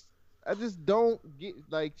 I just don't get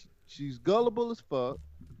like she's gullible as fuck.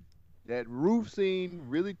 That roof scene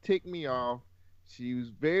really ticked me off. She was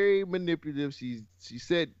very manipulative. She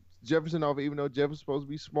set Jefferson off, even though Jefferson's supposed to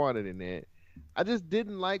be smarter than that. I just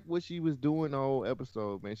didn't like what she was doing the whole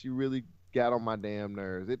episode, man. She really got on my damn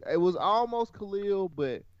nerves. It was almost Khalil,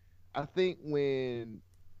 but I think when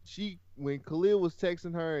Khalil was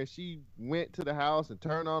texting her and she went to the house and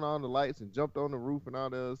turned on all the lights and jumped on the roof and all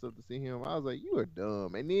that other stuff to see him, I was like, you are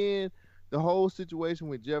dumb. And then the whole situation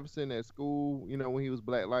with Jefferson at school, you know, when he was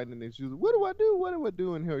Black Lightning, and she was, what do I do? What do I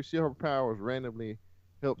do? And her powers randomly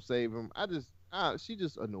helped save him. She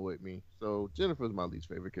just annoyed me. So Jennifer's my least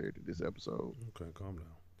favorite character this episode. Okay, calm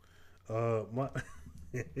down. My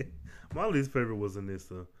my least favorite was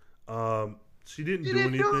Anissa. She didn't do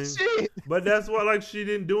anything, shit. but that's why like she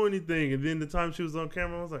didn't do anything. And then the time she was on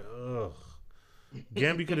camera, I was like, ugh.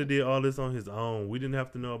 Gambi could have did all this on his own. We didn't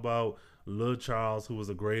have to know about Lil Charles, who was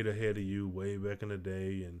a grade ahead of you way back in the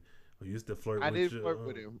day, and who used to flirt. I with didn't you. flirt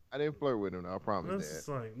with him. I didn't flirt with him. I promise That's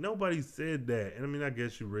that. like nobody said that, and I mean I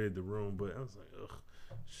guess you read the room, but I was like, ugh,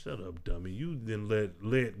 shut up, dummy. You didn't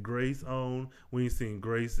let Grace on. We ain't seen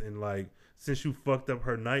Grace in like since you fucked up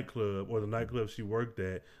her nightclub or the nightclub she worked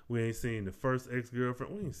at. We ain't seen the first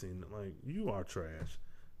ex-girlfriend. We ain't seen like you are trash,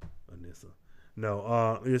 Anissa.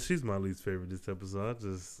 No, yeah, she's my least favorite this episode.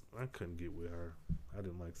 I couldn't get with her. I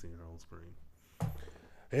didn't like seeing her on screen.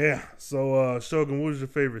 Yeah. So Shogun, what was your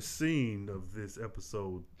favorite scene of this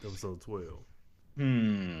episode 12?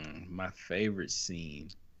 My favorite scene.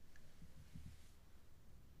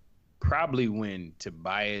 Probably when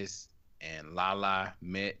Tobias and Lala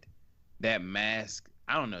met. That mask,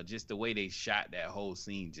 I don't know, just the way they shot that whole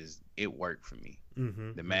scene, it worked for me.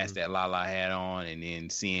 Mm-hmm, The mask that Lala had on, and then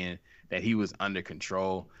seeing that he was under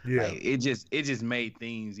control. Yeah. Like, it just made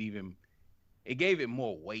things even it gave it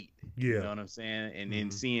more weight. Yeah. You know what I'm saying? And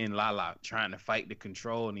then seeing Lala trying to fight the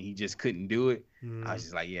control and he just couldn't do it. I was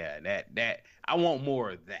just like, yeah, that I want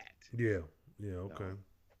more of that. Yeah. Yeah. Okay. So,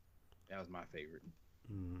 that was my favorite.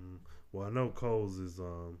 Well, I know Cole's is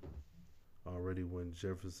already when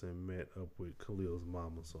Jefferson met up with Khalil's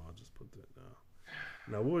mama, so I'll just put that down.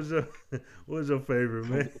 Now, what was your favorite,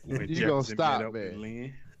 man? When You Jefferson gonna stop, met up with man.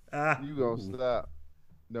 Lynn. You gonna stop.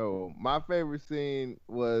 No, my favorite scene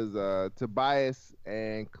was Tobias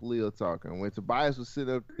and Khalil talking. When Tobias was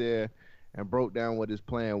sitting up there and broke down what his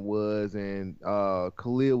plan was, and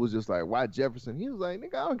Khalil was just like, "Why Jefferson?" He was like,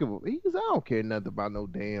 "Nigga, I don't give a." I don't care nothing about no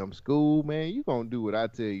damn school, man. You gonna do what I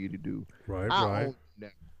tell you to do. Right. I own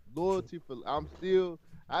that. Loyalty for.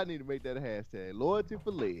 I need to make that a hashtag. Loyalty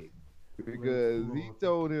for leg, because he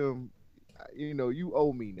told him, you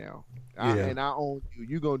owe me now, and I own you.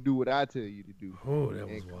 You gonna do what I tell you to do. Oh, that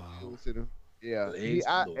was wild. Yeah,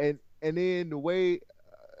 and then the way,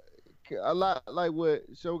 a lot like what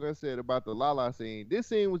Shogun said about the Lala scene. This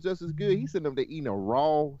scene was just as good. He sitting up there eating a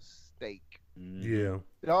raw steak. Yeah,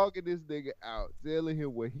 Dogging this nigga out, telling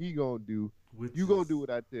him what he gonna do. You gonna do what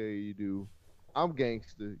I tell you to do. I'm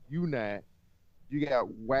gangster. You not. You got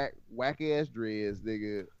whack ass dreads,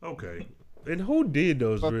 nigga. Okay. And who did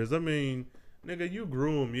those dreads? I mean, nigga, you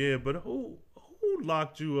grew them, yeah, but who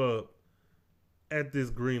locked you up at this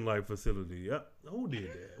green light facility? Who did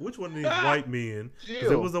that? Which one of these white men?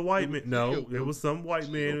 Because it was a white man. No, it was some white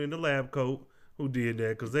man in the lab coat who did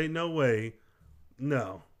that. Because ain't no way.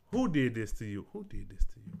 No. Who did this to you? Who did this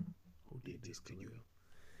to you? Who did this to you?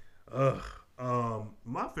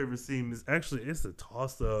 My favorite scene is actually, it's a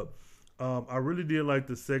toss up. I really did like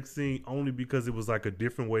the sex scene only because it was like a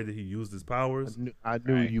different way that he used his powers. I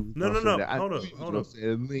knew you. Was No. that. Hold up.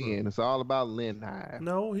 Lynn. It's all about Lynn Hive.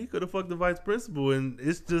 No, he could have fucked the vice principal, and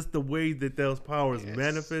it's just the way that those powers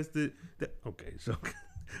manifested. Okay, so,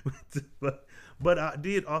 but I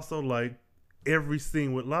did also like every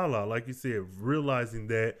scene with Lala, like you said, realizing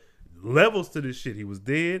that levels to this shit. He was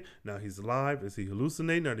dead. Now he's alive. Is he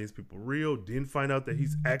hallucinating? Are these people real? Didn't find out that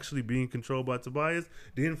he's actually being controlled by Tobias.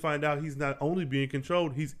 Didn't find out he's not only being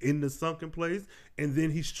controlled, he's in the sunken place. And then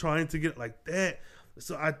he's trying to get like that.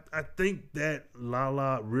 So I think that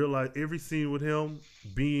Lala realized every scene with him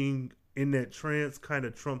being in that trance kind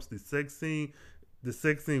of trumps the sex scene. The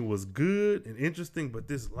sex scene was good and interesting, but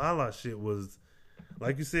this Lala shit was,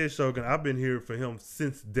 like you said, Shogun, I've been here for him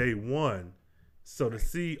since day one. So to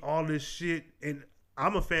see all this shit, and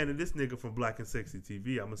I'm a fan of this nigga from Black and Sexy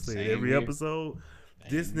TV. I'm gonna say it every episode.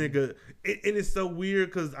 This nigga, and it's so weird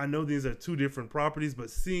because I know these are two different properties, but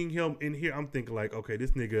seeing him in here, I'm thinking like, okay,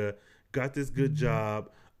 this nigga got this good job,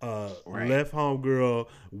 left homegirl,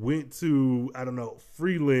 went to, I don't know,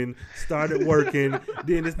 Freeland, started working,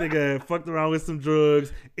 then this nigga fucked around with some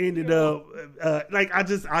drugs, ended up, I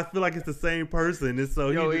feel like it's the same person. And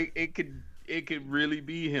so it could really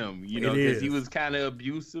be him, because he was kind of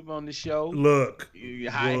abusive on the show. Look,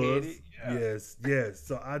 high-headed. Yes.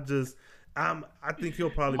 So I think he'll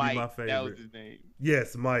probably Mike, be my favorite. That was his name.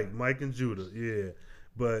 Yes, Mike and Judah. Yeah,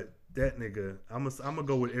 but that nigga, I'm gonna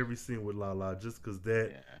go with every scene with Lala just because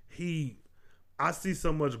I see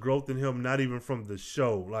so much growth in him, not even from the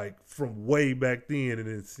show, like from way back then, and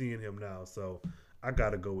then seeing him now. So I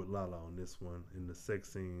gotta go with Lala on this one in the sex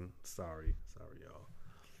scene. Sorry, y'all.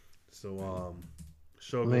 So,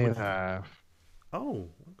 Lynn Hive. Oh,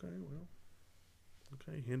 okay, well.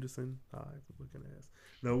 Okay, Henderson Hive, looking ass.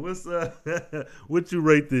 Now, what you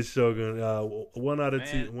rate this, Shogun? 1 out of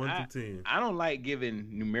 10, 1 to 10. I don't like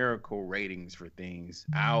giving numerical ratings for things.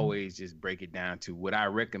 I always just break it down to what I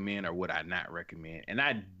recommend or what I not recommend. And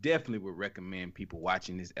I definitely would recommend people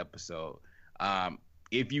watching this episode.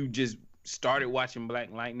 If you just started watching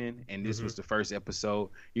Black Lightning and this was the first episode,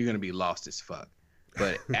 you're gonna be lost as fuck.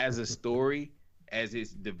 But as a story, as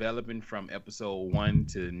it's developing from episode 1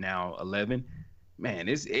 to now 11, man,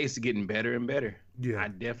 it's getting better and better. Yeah, I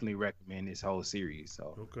definitely recommend this whole series.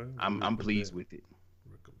 So okay, I'm pleased with it.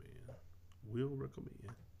 Will recommend.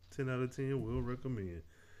 10 out of 10. Will recommend.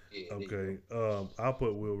 Yeah, okay, I'll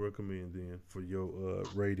put will recommend then for your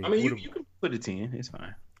rating. I mean, you can put a 10. It's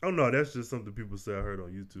fine. Oh no, that's just something people say I heard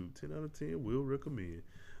on YouTube. 10 out of 10. Will recommend.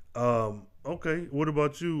 Okay, what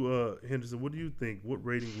about you, Henderson? What do you think? What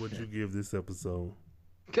rating would you give this episode?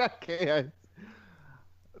 Okay,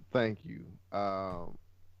 thank you. I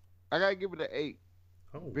gotta give it an 8.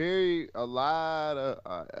 Oh.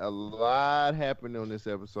 A lot happened on this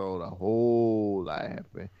episode. A whole lot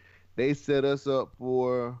happened. They set us up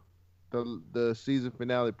for the season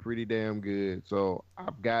finale pretty damn good. So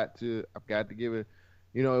I've got to give it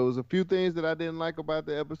You know, it was a few things that I didn't like about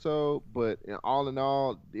the episode, but all in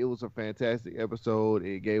all, it was a fantastic episode.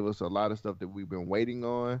 It gave us a lot of stuff that we've been waiting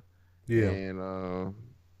on, Yeah. and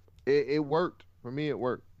it worked for me. It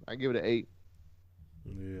worked. I give it an 8.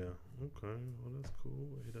 Yeah. Okay. Well, that's cool.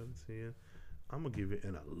 8 out of 10. I'm gonna give it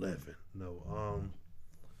an 11. No.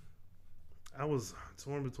 I was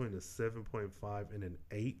torn between a 7.5 and an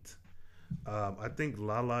 8. I think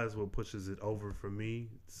Lala is what pushes it over for me,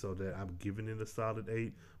 so that I'm giving it a solid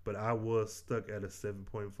 8. But I was stuck at a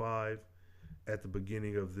 7.5 at the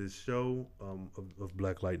beginning of this show of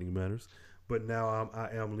Black Lightning Matters. But now I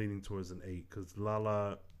am leaning towards an 8 because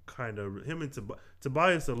Lala kind of him and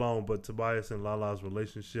Tobias alone, but Tobias and Lala's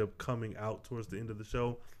relationship coming out towards the end of the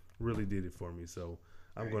show really did it for me. So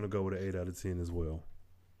I'm going to go with an 8 out of 10 as well.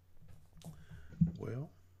 Well,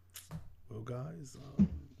 guys,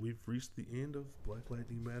 we've reached the end of Black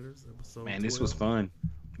Lightning Matters episode. Man, this was fun.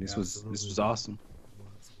 This was awesome. It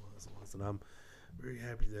was, and I'm very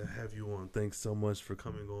happy to have you on. Thanks so much for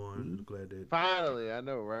coming on. Glad that Finally, I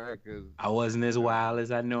know, right? Because I wasn't as wild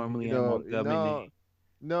as I normally am on Government.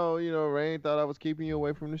 No, Rain thought I was keeping you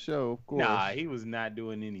away from the show. Of course. Nah, he was not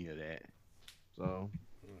doing any of that. So,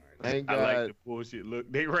 thank I God. like the bullshit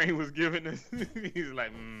look that Rain was giving us. He's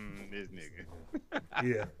like, this nigga.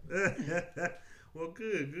 Yeah. Well,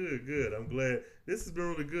 good. I'm glad. This has been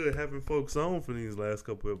really good having folks on for these last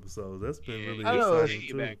couple episodes. That's been really exciting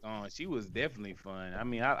too. Back on. She was definitely fun. I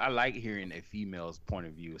mean, I like hearing a female's point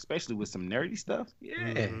of view, especially with some nerdy stuff. Yeah.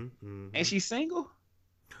 Mm-hmm. And she's single?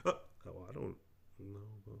 I don't know.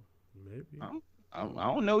 Maybe. I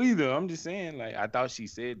don't know either. I'm just saying, like, I thought she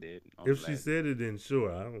said that. If she said it, then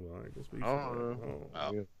sure. I don't know. I can speak for her.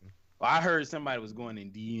 Well, I heard somebody was going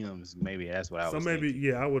in DMs. Maybe that's what I was So maybe, thinking.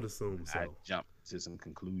 yeah, I would assume so. I jumped to some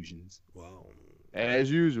conclusions. Wow.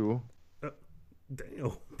 As usual. Damn.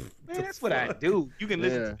 Man, that's what I do. You can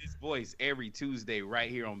listen to this voice every Tuesday right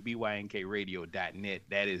here on bynkradio.net.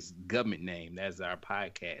 That is government name. That's our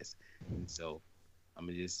podcast. And so I'm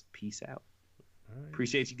going to just peace out. Right.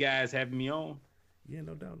 Appreciate you guys having me on. Yeah,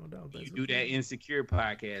 no doubt. You do that Insecure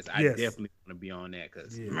podcast. I definitely want to be on that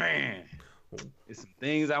because, man, there's some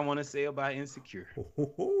things I want to say about Insecure.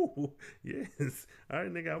 Yes. All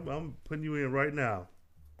right, nigga, I'm putting you in right now.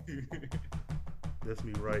 That's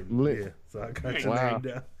me writing. Yeah, so I got your name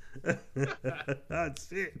down.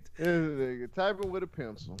 That's it. Typing with a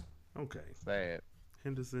pencil. Okay. Sad.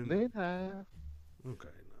 Henderson. Late half. Okay,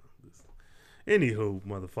 no. Anywho,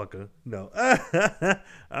 motherfucker. No.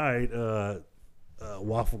 All right,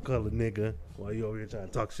 waffle color nigga. While you over here trying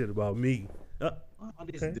to talk shit about me. All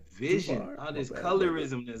this division, all this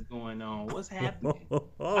colorism that's going on. What's happening?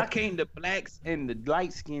 Why can't the blacks and the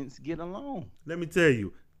light skins get along? Let me tell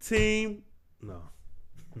you, team. No,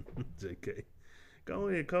 JK. Go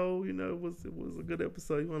ahead, Cole. You know it was a good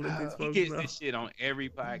episode. You want to let these folks He gets know? this shit on every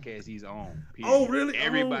podcast he's on. Period. Oh, really?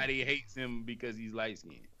 Everybody hates him because he's light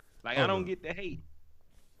skinned. Like I don't get the hate.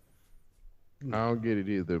 I don't get it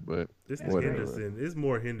either, but it's Henderson. It's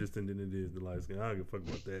more Henderson than it is the light skin. I don't give a fuck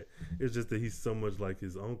about that. It's just that he's so much like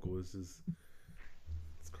his uncle. It's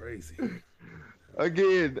crazy.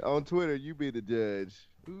 Again, on Twitter, you be the judge.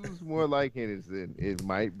 Who's more like Henderson? It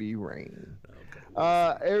might be Rain.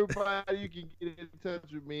 Okay. Everybody, you can get in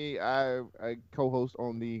touch with me. I co-host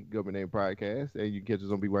on the Government Name Podcast, and you can catch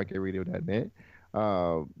us on bynkradio.net.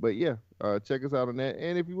 But yeah, check us out on that.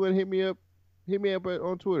 And if you want to hit me up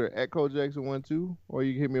on Twitter at ColeJackson12, or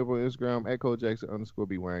you can hit me up on Instagram at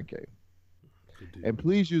ColeJackson_BYNK. And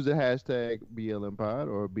please use the hashtag BLMPod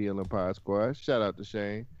or BLMPod Squad. Shout out to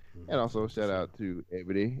Shane. And also shout out to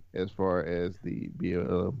Ebony as far as the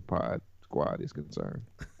BLMPod Squad is concerned.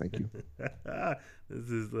 Thank you. This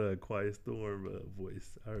is Quiet Storm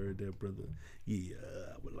voice. I heard that, brother. Yeah,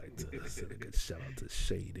 I would like to send a good shout out to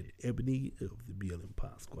Shade and Ebony of the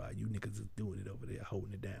BLMPod Squad. You niggas is doing it over there,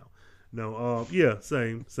 holding it down. No, yeah,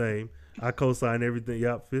 same. I co-sign everything.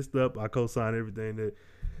 Yep, fist up. I co-sign everything that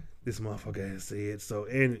this motherfucker has said. So,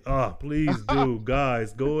 and please do,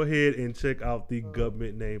 guys, go ahead and check out the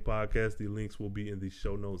Government Name Podcast. The links will be in the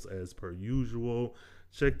show notes as per usual.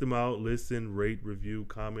 Check them out. Listen, rate, review,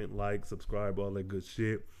 comment, like, subscribe, all that good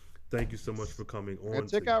shit. Thank you so much for coming on.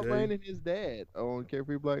 And check out Rain and his dad on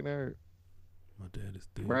Carefree Black Nerd. My dad is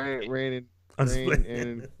dead. Rain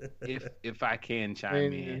and if I can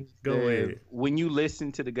chime in, go ahead. When you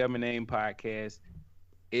listen to the Government Name Podcast,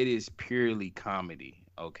 it is purely comedy.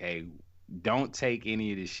 Okay, don't take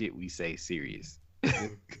any of the shit we say serious.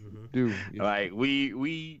 Dude, like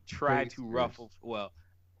we try to ruffle. Well,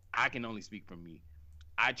 I can only speak for me.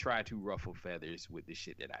 I try to ruffle feathers with the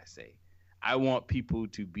shit that I say. I want people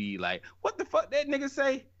to be like, what the fuck that nigga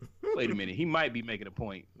say? Wait a minute, he might be making a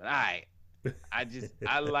point. But I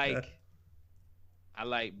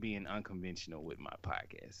like being unconventional with my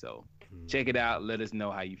podcast. So check it out. Let us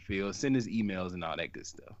know how you feel. Send us emails and all that good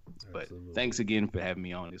stuff. But thanks again for having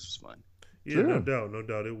me on. This was fun. Yeah, sure. No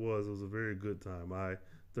doubt. It was a very good time. I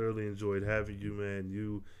thoroughly enjoyed having you, man.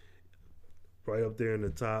 You right up there in the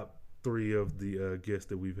top 3 of the guests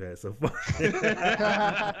that we've had so far.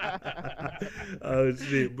 Oh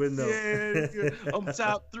shit, but no. Yeah, I'm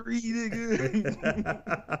top 3,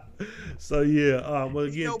 nigga. So yeah, well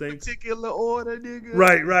again, no thanks. Particular order, nigga.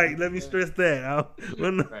 Right. Let me stress that.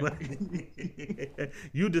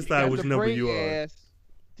 You decide which number you are.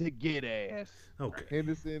 To get ass. Okay.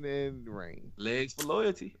 Henderson and Rain. Legs for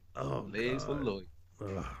loyalty. Oh, legs for loyalty.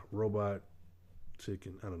 Robot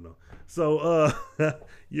chicken. I don't know. So,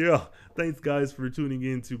 yeah. Thanks, guys, for tuning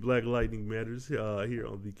in to Black Lightning Matters here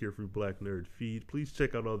on the Carefree Black Nerd feed. Please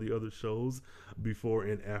check out all the other shows before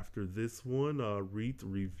and after this one. Rate,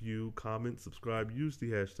 review, comment, subscribe. Use the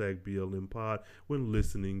hashtag BLMPod when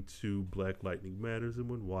listening to Black Lightning Matters and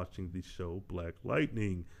when watching the show Black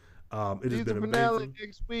Lightning. It has been amazing.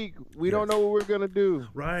 Next week. We don't know what we're gonna do.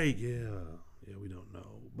 Right? Yeah, we don't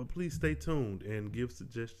know. But please stay tuned and give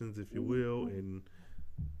suggestions if you will, and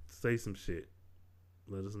say some shit.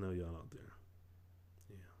 Let us know y'all out there.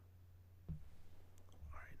 Yeah.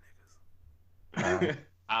 All right, niggas.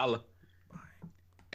 Holla.